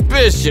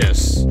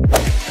suspicious.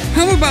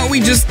 How about we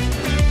just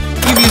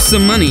give you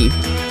some money?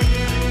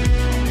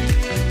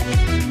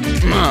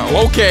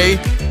 Okay,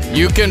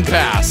 you can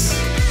pass.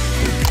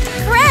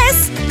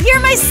 Chris, you're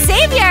my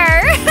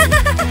savior!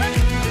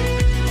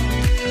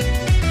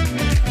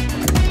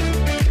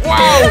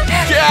 Wow!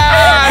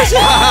 Cash!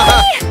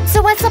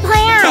 So what's the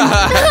plan?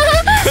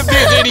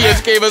 These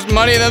idiots gave us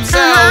money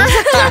themselves!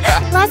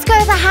 Let's go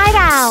to the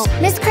hideout.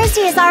 Miss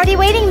Christie is already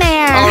waiting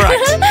there. All right.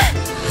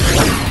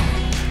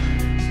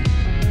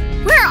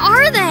 Where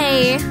are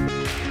they?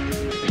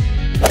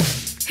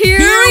 Here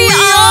we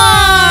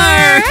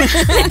are!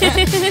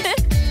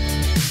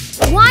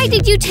 Why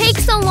did you take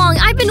so long?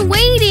 I've been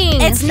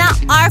waiting. It's not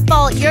our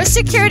fault. Your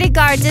security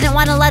guard didn't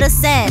want to let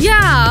us in.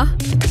 Yeah.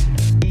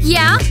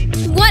 Yeah?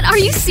 What? Are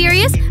you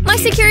serious? My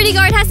security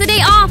guard has the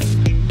day off.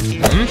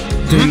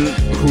 Then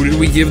who did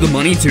we give the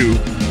money to?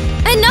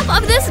 Enough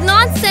of this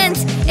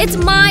nonsense. It's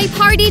my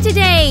party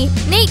today.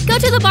 Nate, go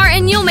to the bar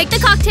and you'll make the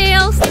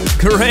cocktails.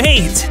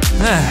 Great.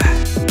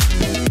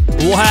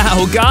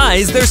 Wow,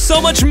 guys, there's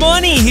so much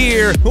money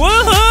here.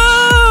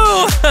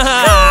 Woohoo!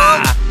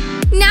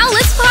 Now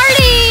let's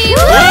party!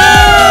 Woo!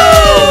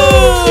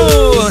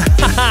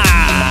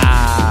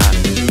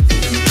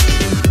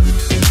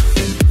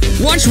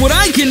 Watch what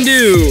I can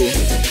do!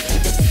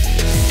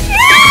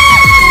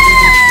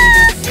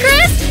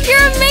 Chris,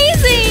 you're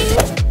amazing!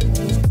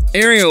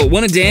 Ariel,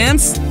 wanna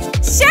dance?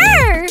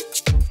 Sure!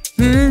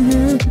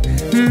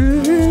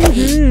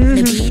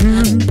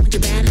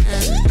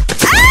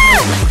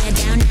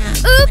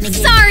 Oops,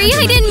 sorry,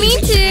 I didn't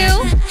mean to.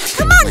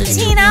 Come on,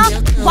 Tina.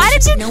 Why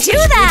did you do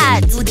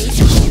that?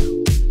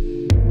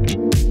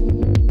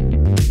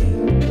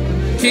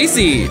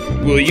 Casey,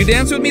 will you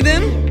dance with me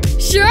then?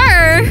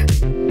 Sure.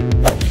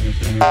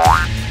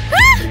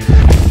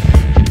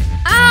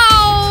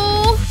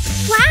 Ow!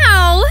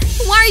 Wow!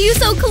 Why are you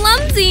so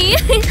clumsy?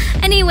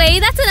 Anyway,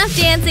 that's enough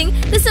dancing.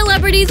 The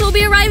celebrities will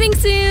be arriving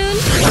soon.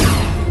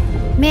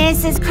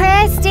 Mrs.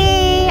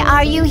 Christie,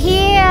 are you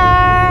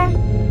here?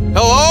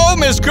 Hello,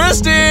 Miss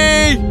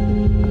Christie!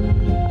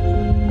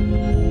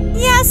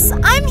 Yes,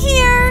 I'm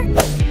here.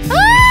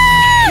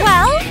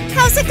 Well,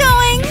 how's it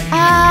going?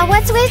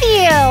 What's with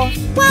you?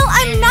 Well,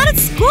 I'm not at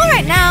school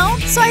right now,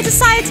 so I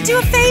decided to do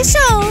a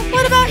facial.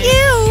 What about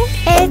you?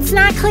 It's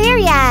not clear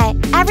yet.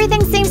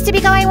 Everything seems to be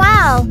going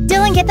well.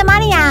 Dylan, get the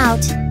money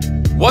out.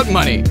 What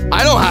money?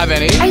 I don't have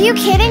any. Are you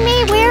kidding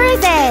me? Where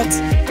is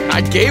it? I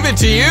gave it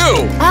to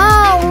you.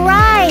 Oh,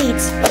 right.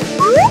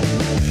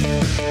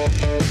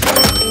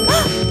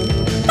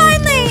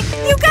 Finally,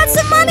 you got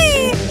some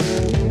money.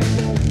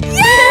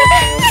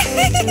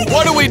 Yay!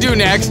 What do we do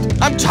next?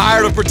 I'm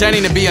tired of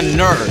pretending to be a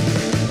nerd.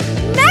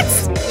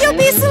 Next, you'll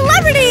be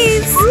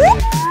celebrities.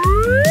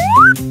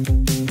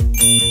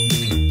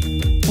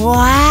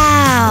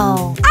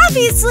 Wow.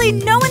 Obviously,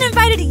 no one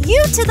invited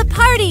you to the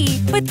party,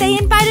 but they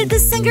invited the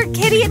singer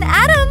Kitty and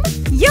Adam.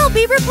 You'll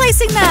be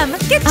replacing them.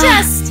 Get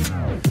dressed.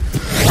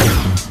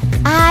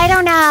 I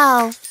don't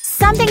know.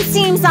 Something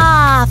seems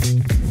off.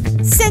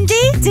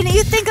 Cindy, didn't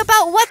you think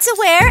about what to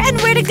wear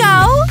and where to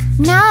go?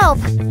 Nope.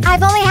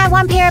 I've only had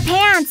one pair of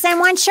pants and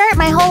one shirt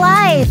my whole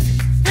life.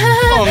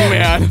 Oh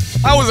man,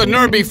 I was a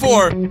nerd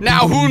before.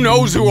 Now who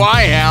knows who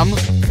I am?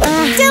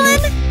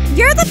 Dylan,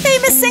 you're the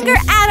famous singer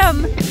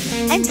Adam.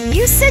 And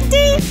you,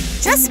 Cindy,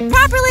 dress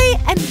properly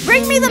and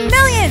bring me the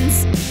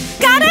millions.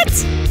 Got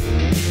it?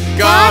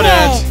 Got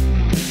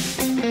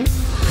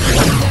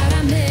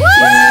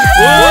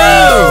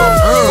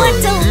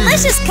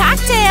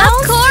cocktails.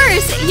 Of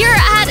course! You're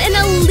at an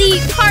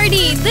elite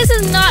party! This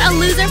is not a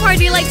loser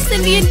party like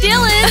Cindy and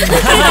Dylan!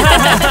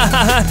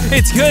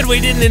 It's good we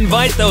didn't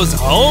invite those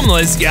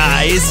homeless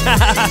guys.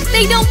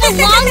 They don't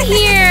belong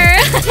here!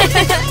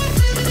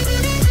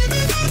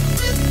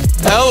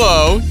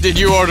 Hello, did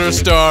you order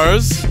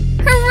stars?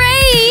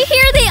 Hooray!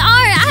 Here they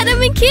are,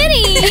 Adam and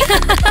Kitty!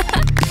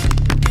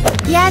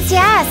 Yes,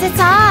 it's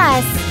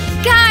us.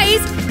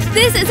 Guys,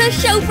 this is a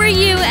show for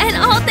you, and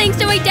all thanks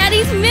to my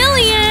daddy's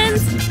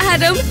millions!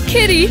 Adam,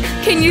 Kitty,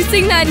 can you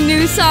sing that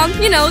new song?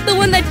 You know, the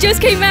one that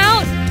just came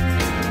out?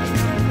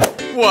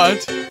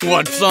 What?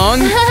 What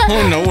song?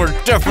 Oh no, we're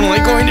definitely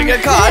going to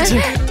get caught.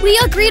 We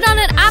agreed on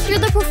it after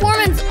the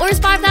performance, or is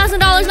 $5,000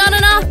 not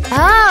enough?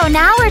 Oh,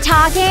 now we're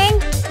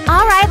talking.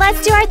 All right,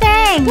 let's do our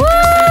thing. Whoa!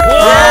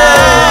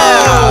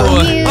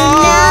 You know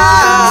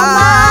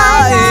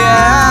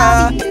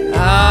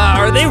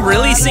Are they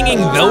really singing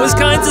those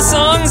kinds of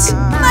songs?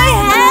 my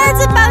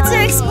head's about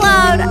to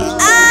explode.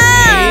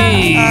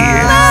 Hey.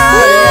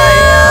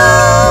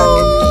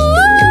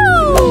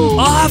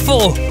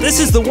 Awful! This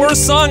is the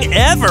worst song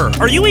ever!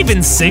 Are you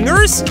even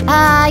singers?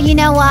 You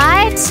know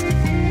what?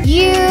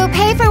 You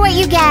pay for what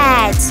you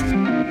get.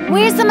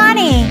 Where's the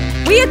money?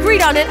 We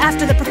agreed on it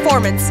after the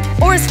performance.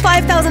 Or is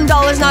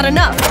 $5,000 not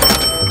enough?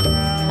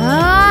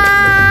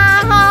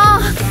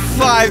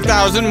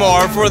 5,000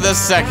 more for the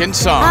second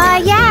song.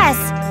 Yes,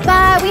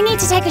 but we need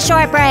to take a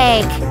short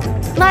break.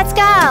 Let's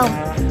go.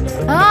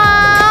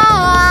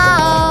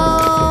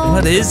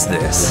 What is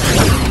this?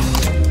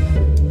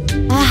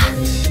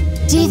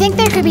 Do you think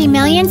there could be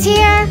millions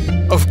here?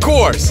 Of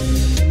course.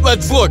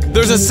 Let's look.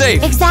 There's a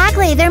safe.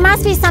 Exactly. There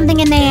must be something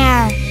in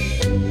there.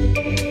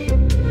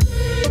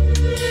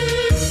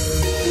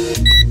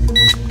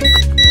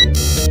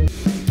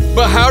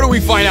 But how do we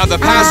find out the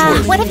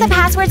password? What if the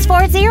password's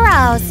 4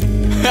 zeros?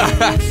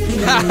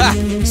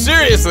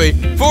 Seriously,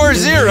 4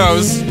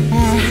 zeros?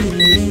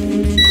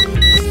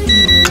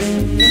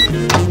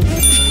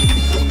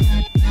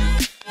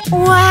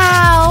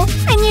 Wow!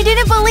 And you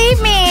didn't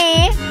believe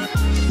me!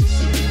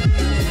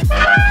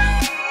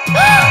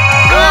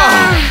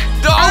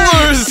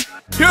 Dollars!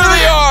 Here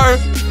they are!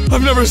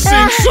 I've never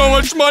seen so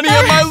much money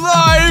in my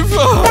life!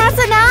 That's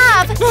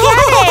enough!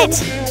 Get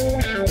it!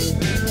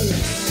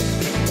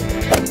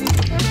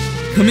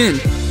 Come in.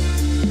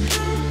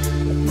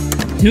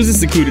 Here's a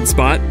secluded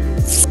spot.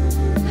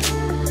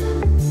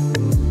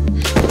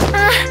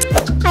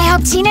 I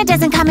hope Tina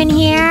doesn't come in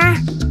here.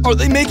 Are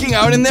they making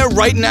out in there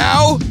right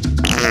now?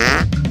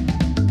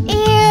 Ew,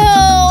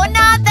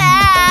 not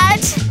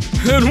that!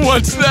 And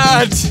what's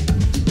that?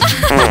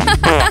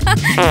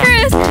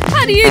 Chris,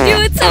 how do you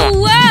do it so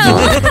well?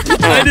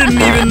 I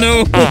didn't even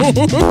know.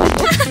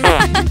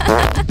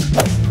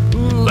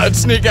 Let's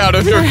sneak out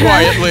of here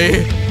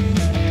quietly.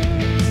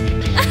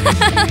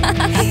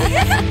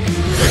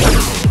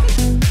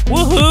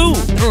 Woohoo!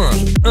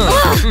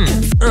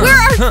 Where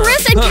are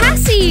Chris and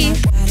Cassie?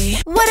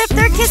 What if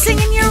they're kissing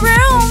in your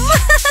room?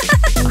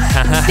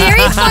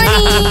 Very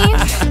funny!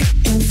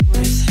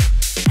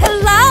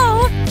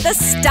 Hello! The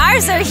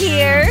stars are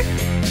here!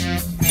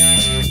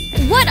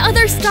 What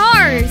other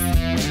stars?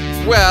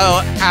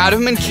 Well,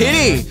 Adam and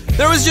Kitty.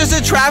 There was just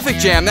a traffic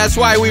jam. That's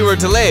why we were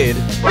delayed.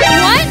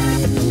 What?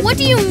 What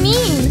do you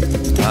mean?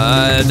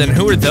 Then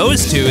who are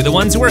those two? The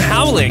ones who were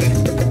howling?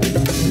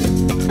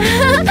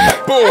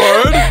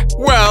 Bored?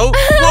 Well,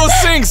 we'll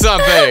sing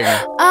something.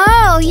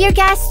 Oh, your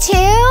guests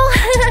too?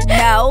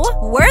 No,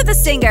 we're the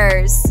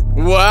singers.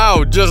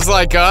 Wow, just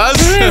like us?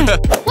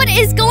 What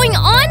is going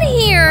on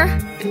here?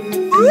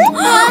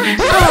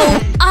 Oh,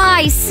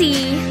 I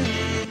see.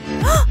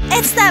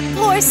 It's that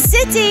poor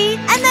City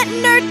and that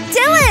nerd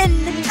Dylan!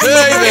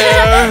 Hey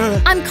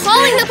there! I'm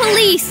calling the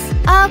police!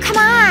 Oh, come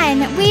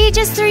on. We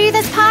just threw you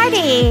this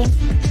party.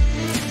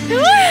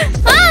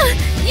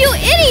 You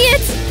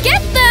idiots!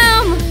 Get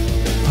them!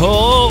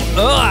 Oh,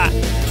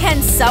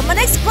 Can someone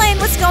explain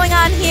what's going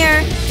on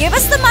here? Give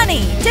us the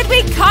money. Did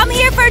we come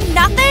here for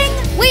nothing?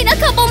 Wait a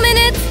couple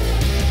minutes!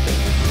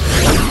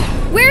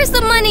 Where's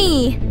the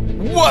money?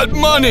 What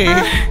money?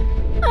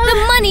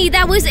 The money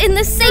that was in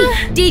the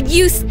safe! Did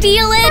you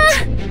steal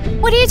it?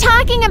 What are you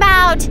talking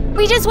about?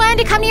 We just wanted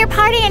to come to your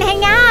party and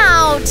hang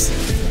out.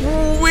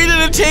 We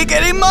didn't take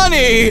any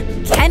money.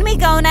 Can we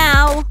go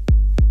now?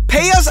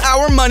 Pay us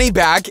our money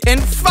back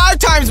and 5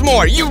 times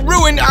more. You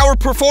ruined our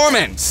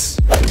performance.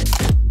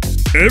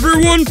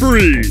 Everyone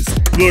freeze!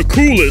 The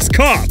coolest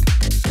cop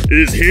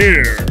is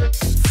here!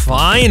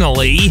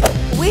 finally!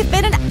 We've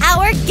been an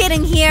hour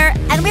getting here,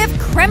 and we have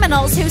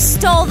criminals who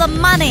stole the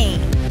money.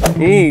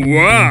 Oh,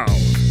 wow!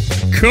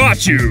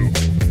 Caught you!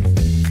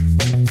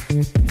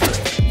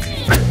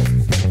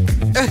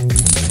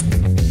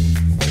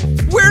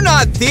 We're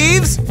not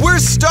thieves, we're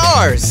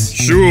stars!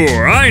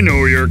 Sure, I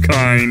know your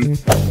kind.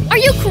 Are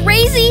you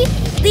crazy?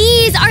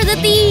 These are the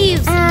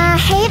thieves!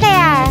 Hey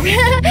there.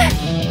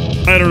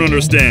 I don't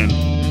understand.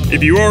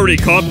 If you already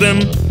caught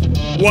them,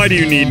 why do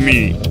you need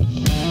me?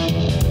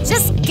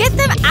 Just get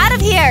them out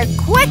of here,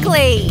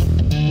 quickly!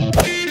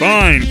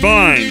 Fine,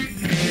 fine.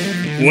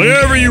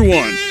 Whatever you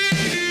want.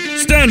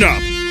 stand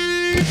up.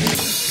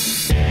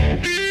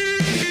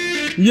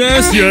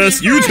 Yes,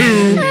 yes, you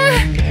too.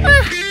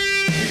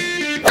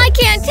 I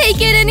can't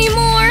take it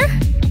anymore.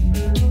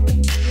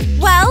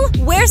 Well,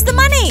 where's the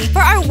money for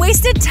our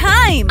wasted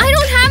time? I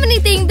don't have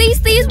anything. These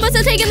thieves must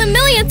have taken the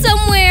million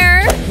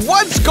somewhere.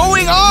 What's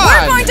going on?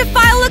 We're going to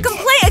file a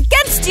complaint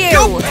against you!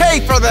 You'll pay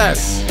for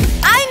this!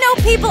 I know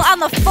people on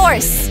the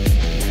force!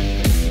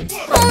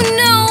 Oh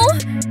no!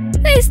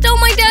 They stole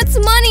my dad's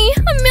money!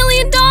 $1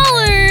 million!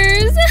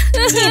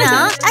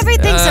 Tina,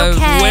 everything's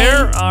okay.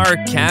 Where are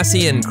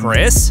Cassie and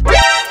Chris?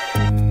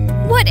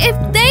 What if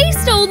they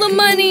stole the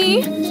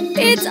money?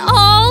 It's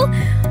all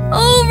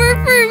over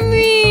for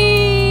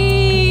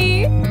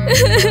me!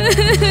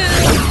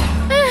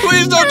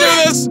 Please don't do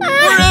this!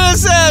 We're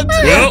innocent!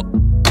 Well,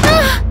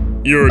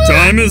 your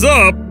time is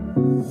up.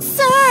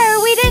 Sir,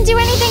 we didn't do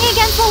anything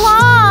against the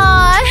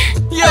law!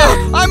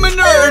 Yeah, I'm a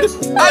nerd!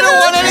 I don't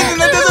want anything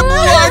that doesn't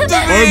belong to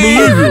me! I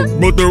believe you,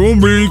 but there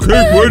won't be any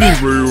cake waiting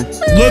for you.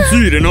 Let's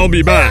eat and I'll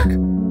be back.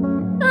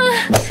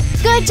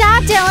 Good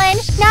job,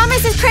 Dylan! Now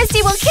Mrs.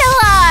 Christie will kill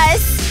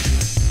us!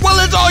 Well,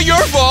 it's all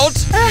your fault!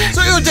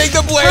 So you take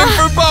the blame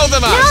for both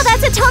of us! No,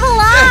 that's a total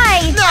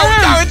lie! No,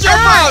 it's your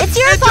fault! It's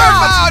your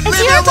fault! It's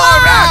It's your your fault! fault! Leave me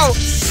alone now!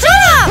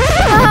 Shut up!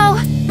 Oh,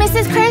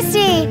 Mrs.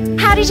 Christie,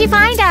 how did you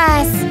find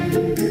us?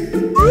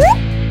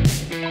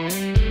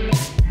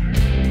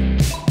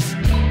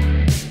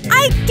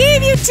 I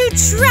gave you 2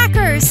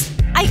 trackers!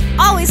 I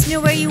always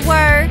knew where you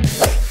were!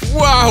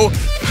 Wow!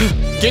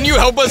 Can you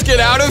help us get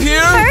out of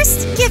here?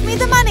 First, give me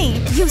the money!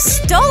 You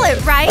stole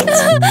it, right?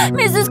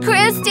 Mrs.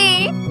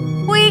 Christie,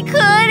 we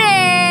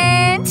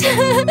couldn't.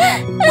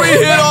 We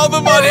hid all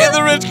the money in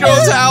the rich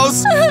girl's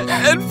house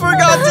and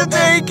forgot to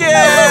take it!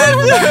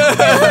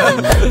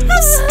 How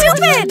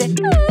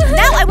stupid!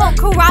 Now I won't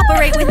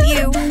cooperate with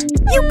you!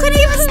 You couldn't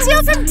even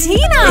steal from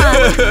Tina!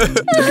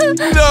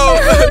 No!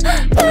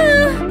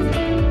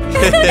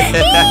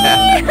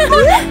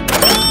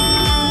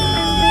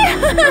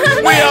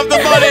 We have the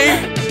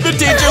money! The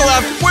teacher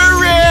left! We're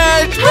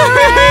rich!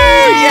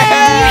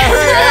 Yeah!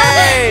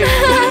 Hooray!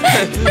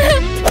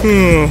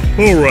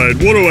 Alright,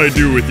 what do I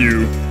do with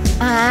you?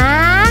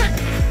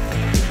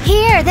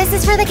 Here, this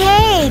is for the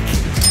cake!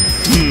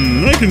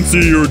 I can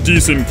see you're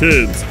decent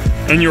kids,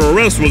 and your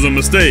arrest was a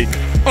mistake.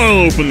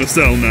 I'll open the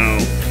cell now.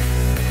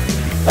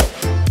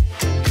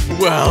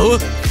 Well,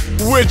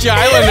 which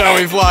island are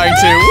we flying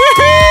to?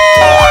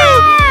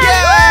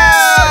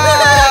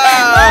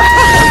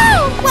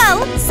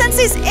 Well, since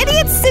these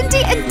idiots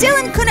Cindy and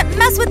Dylan couldn't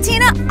mess with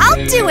Tina,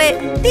 I'll do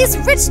it! These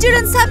rich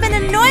students have been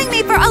annoying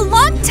me for a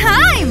long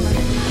time!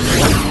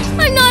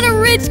 I'm not a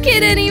rich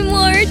kid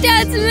anymore.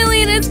 Dad's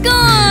million is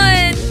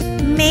gone.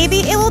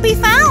 Maybe it will be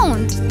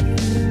found!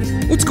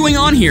 What's going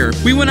on here?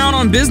 We went out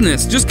on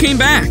business, just came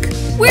back.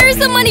 Where's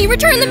the money?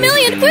 Return the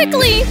million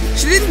quickly.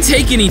 She didn't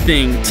take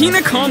anything.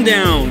 Tina, calm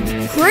down.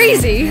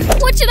 Crazy.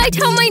 What should I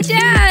tell my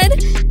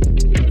dad?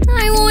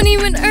 I won't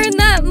even earn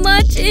that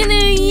much in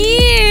a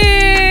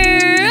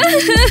year.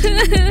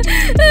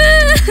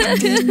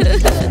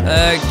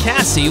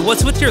 Cassie,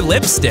 what's with your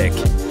lipstick?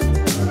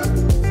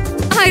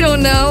 I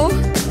don't know.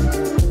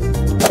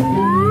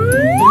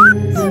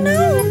 Oh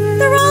no,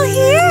 they're all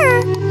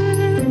here!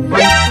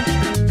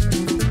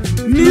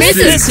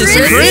 Mrs.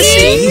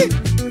 Christie?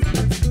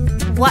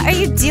 What are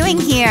you doing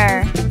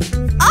here?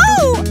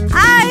 Oh,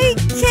 I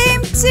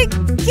came to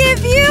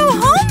give you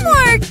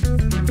homework!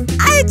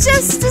 I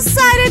just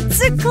decided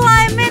to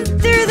climb in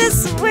through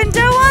this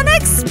window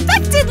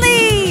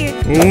unexpectedly!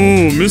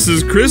 Oh,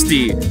 Mrs.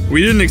 Christie,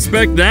 we didn't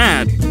expect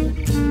that.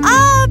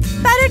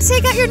 Better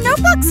take out your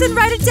notebooks and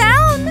write it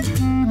down!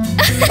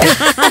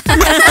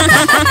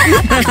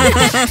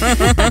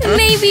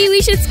 Maybe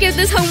we should skip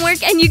this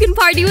homework and you can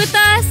party with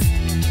us.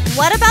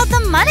 What about the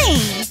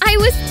money? I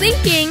was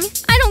thinking,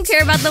 I don't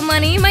care about the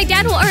money. My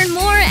dad will earn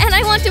more and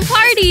I want to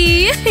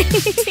party.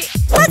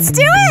 Let's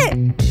do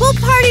it! We'll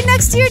party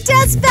next to your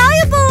dad's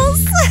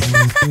valuables!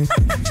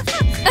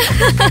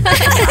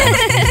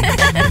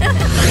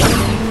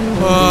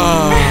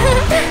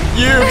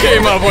 You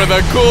came up with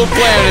a cool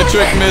plan to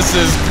trick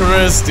Mrs.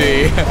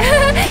 Christie.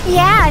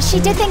 Yeah, she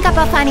did think up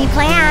a funny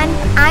plan.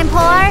 I'm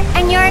poor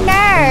and you're a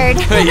nerd.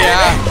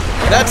 Yeah,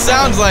 that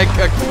sounds like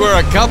we're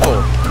a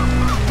couple.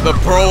 The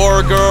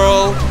poor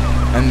girl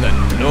and the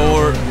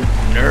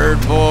nerd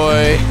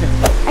boy.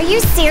 Are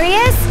you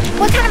serious?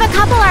 What kind of a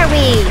couple are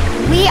we?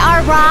 We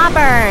are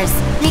robbers.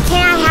 We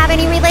can't have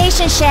any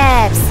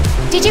relationships.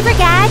 Did you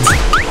forget?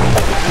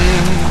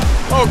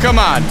 Oh, come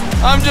on.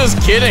 I'm just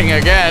kidding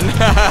again.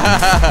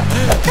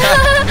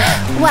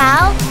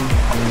 Well,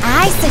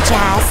 I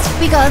suggest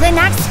we go to the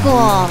next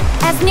school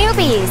as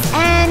newbies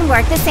and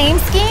work the same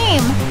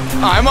scheme.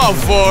 I'm all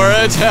for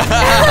it.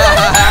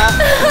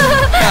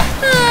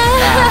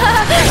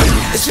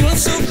 It's feeling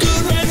so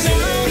good right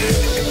now.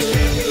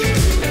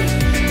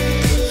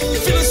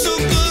 Feeling so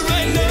good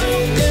right now.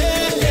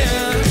 Yeah,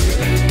 yeah.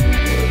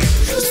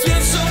 It's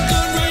feeling so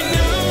good right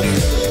now.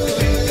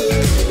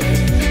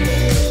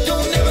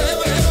 Don't never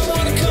ever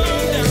wanna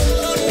calm down.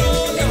 No, no,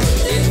 no.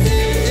 Yeah,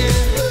 yeah, yeah.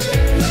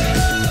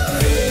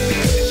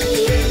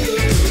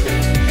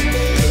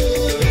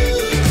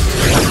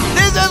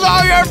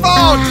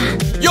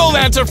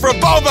 planter for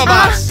both of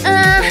us!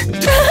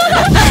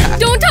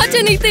 Don't touch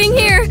anything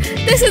here.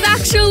 This is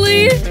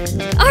actually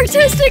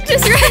artistic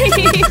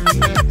disarray.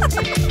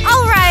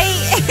 All right.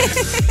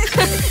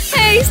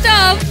 Hey,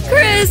 stop,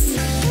 Chris.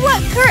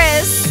 What,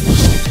 Chris?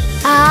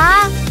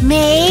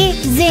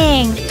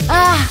 Amazing.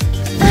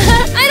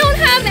 I don't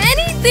have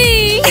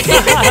anything.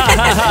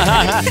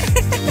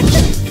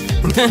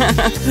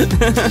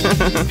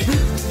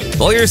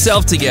 Pull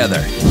yourself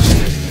together.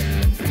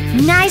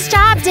 Nice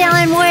job,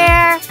 Dylan.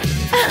 Where?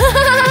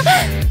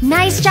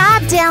 Nice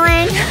job,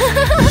 Dylan.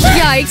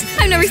 Yikes,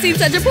 I've never seen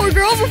such a poor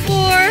girl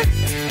before.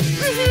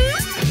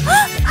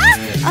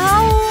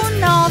 Oh,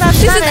 no, that's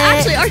This not is it.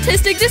 actually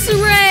artistic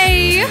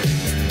disarray.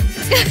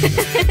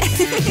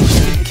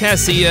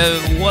 Cassie,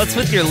 what's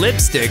with your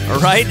lipstick, all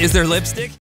right? Is there lipstick?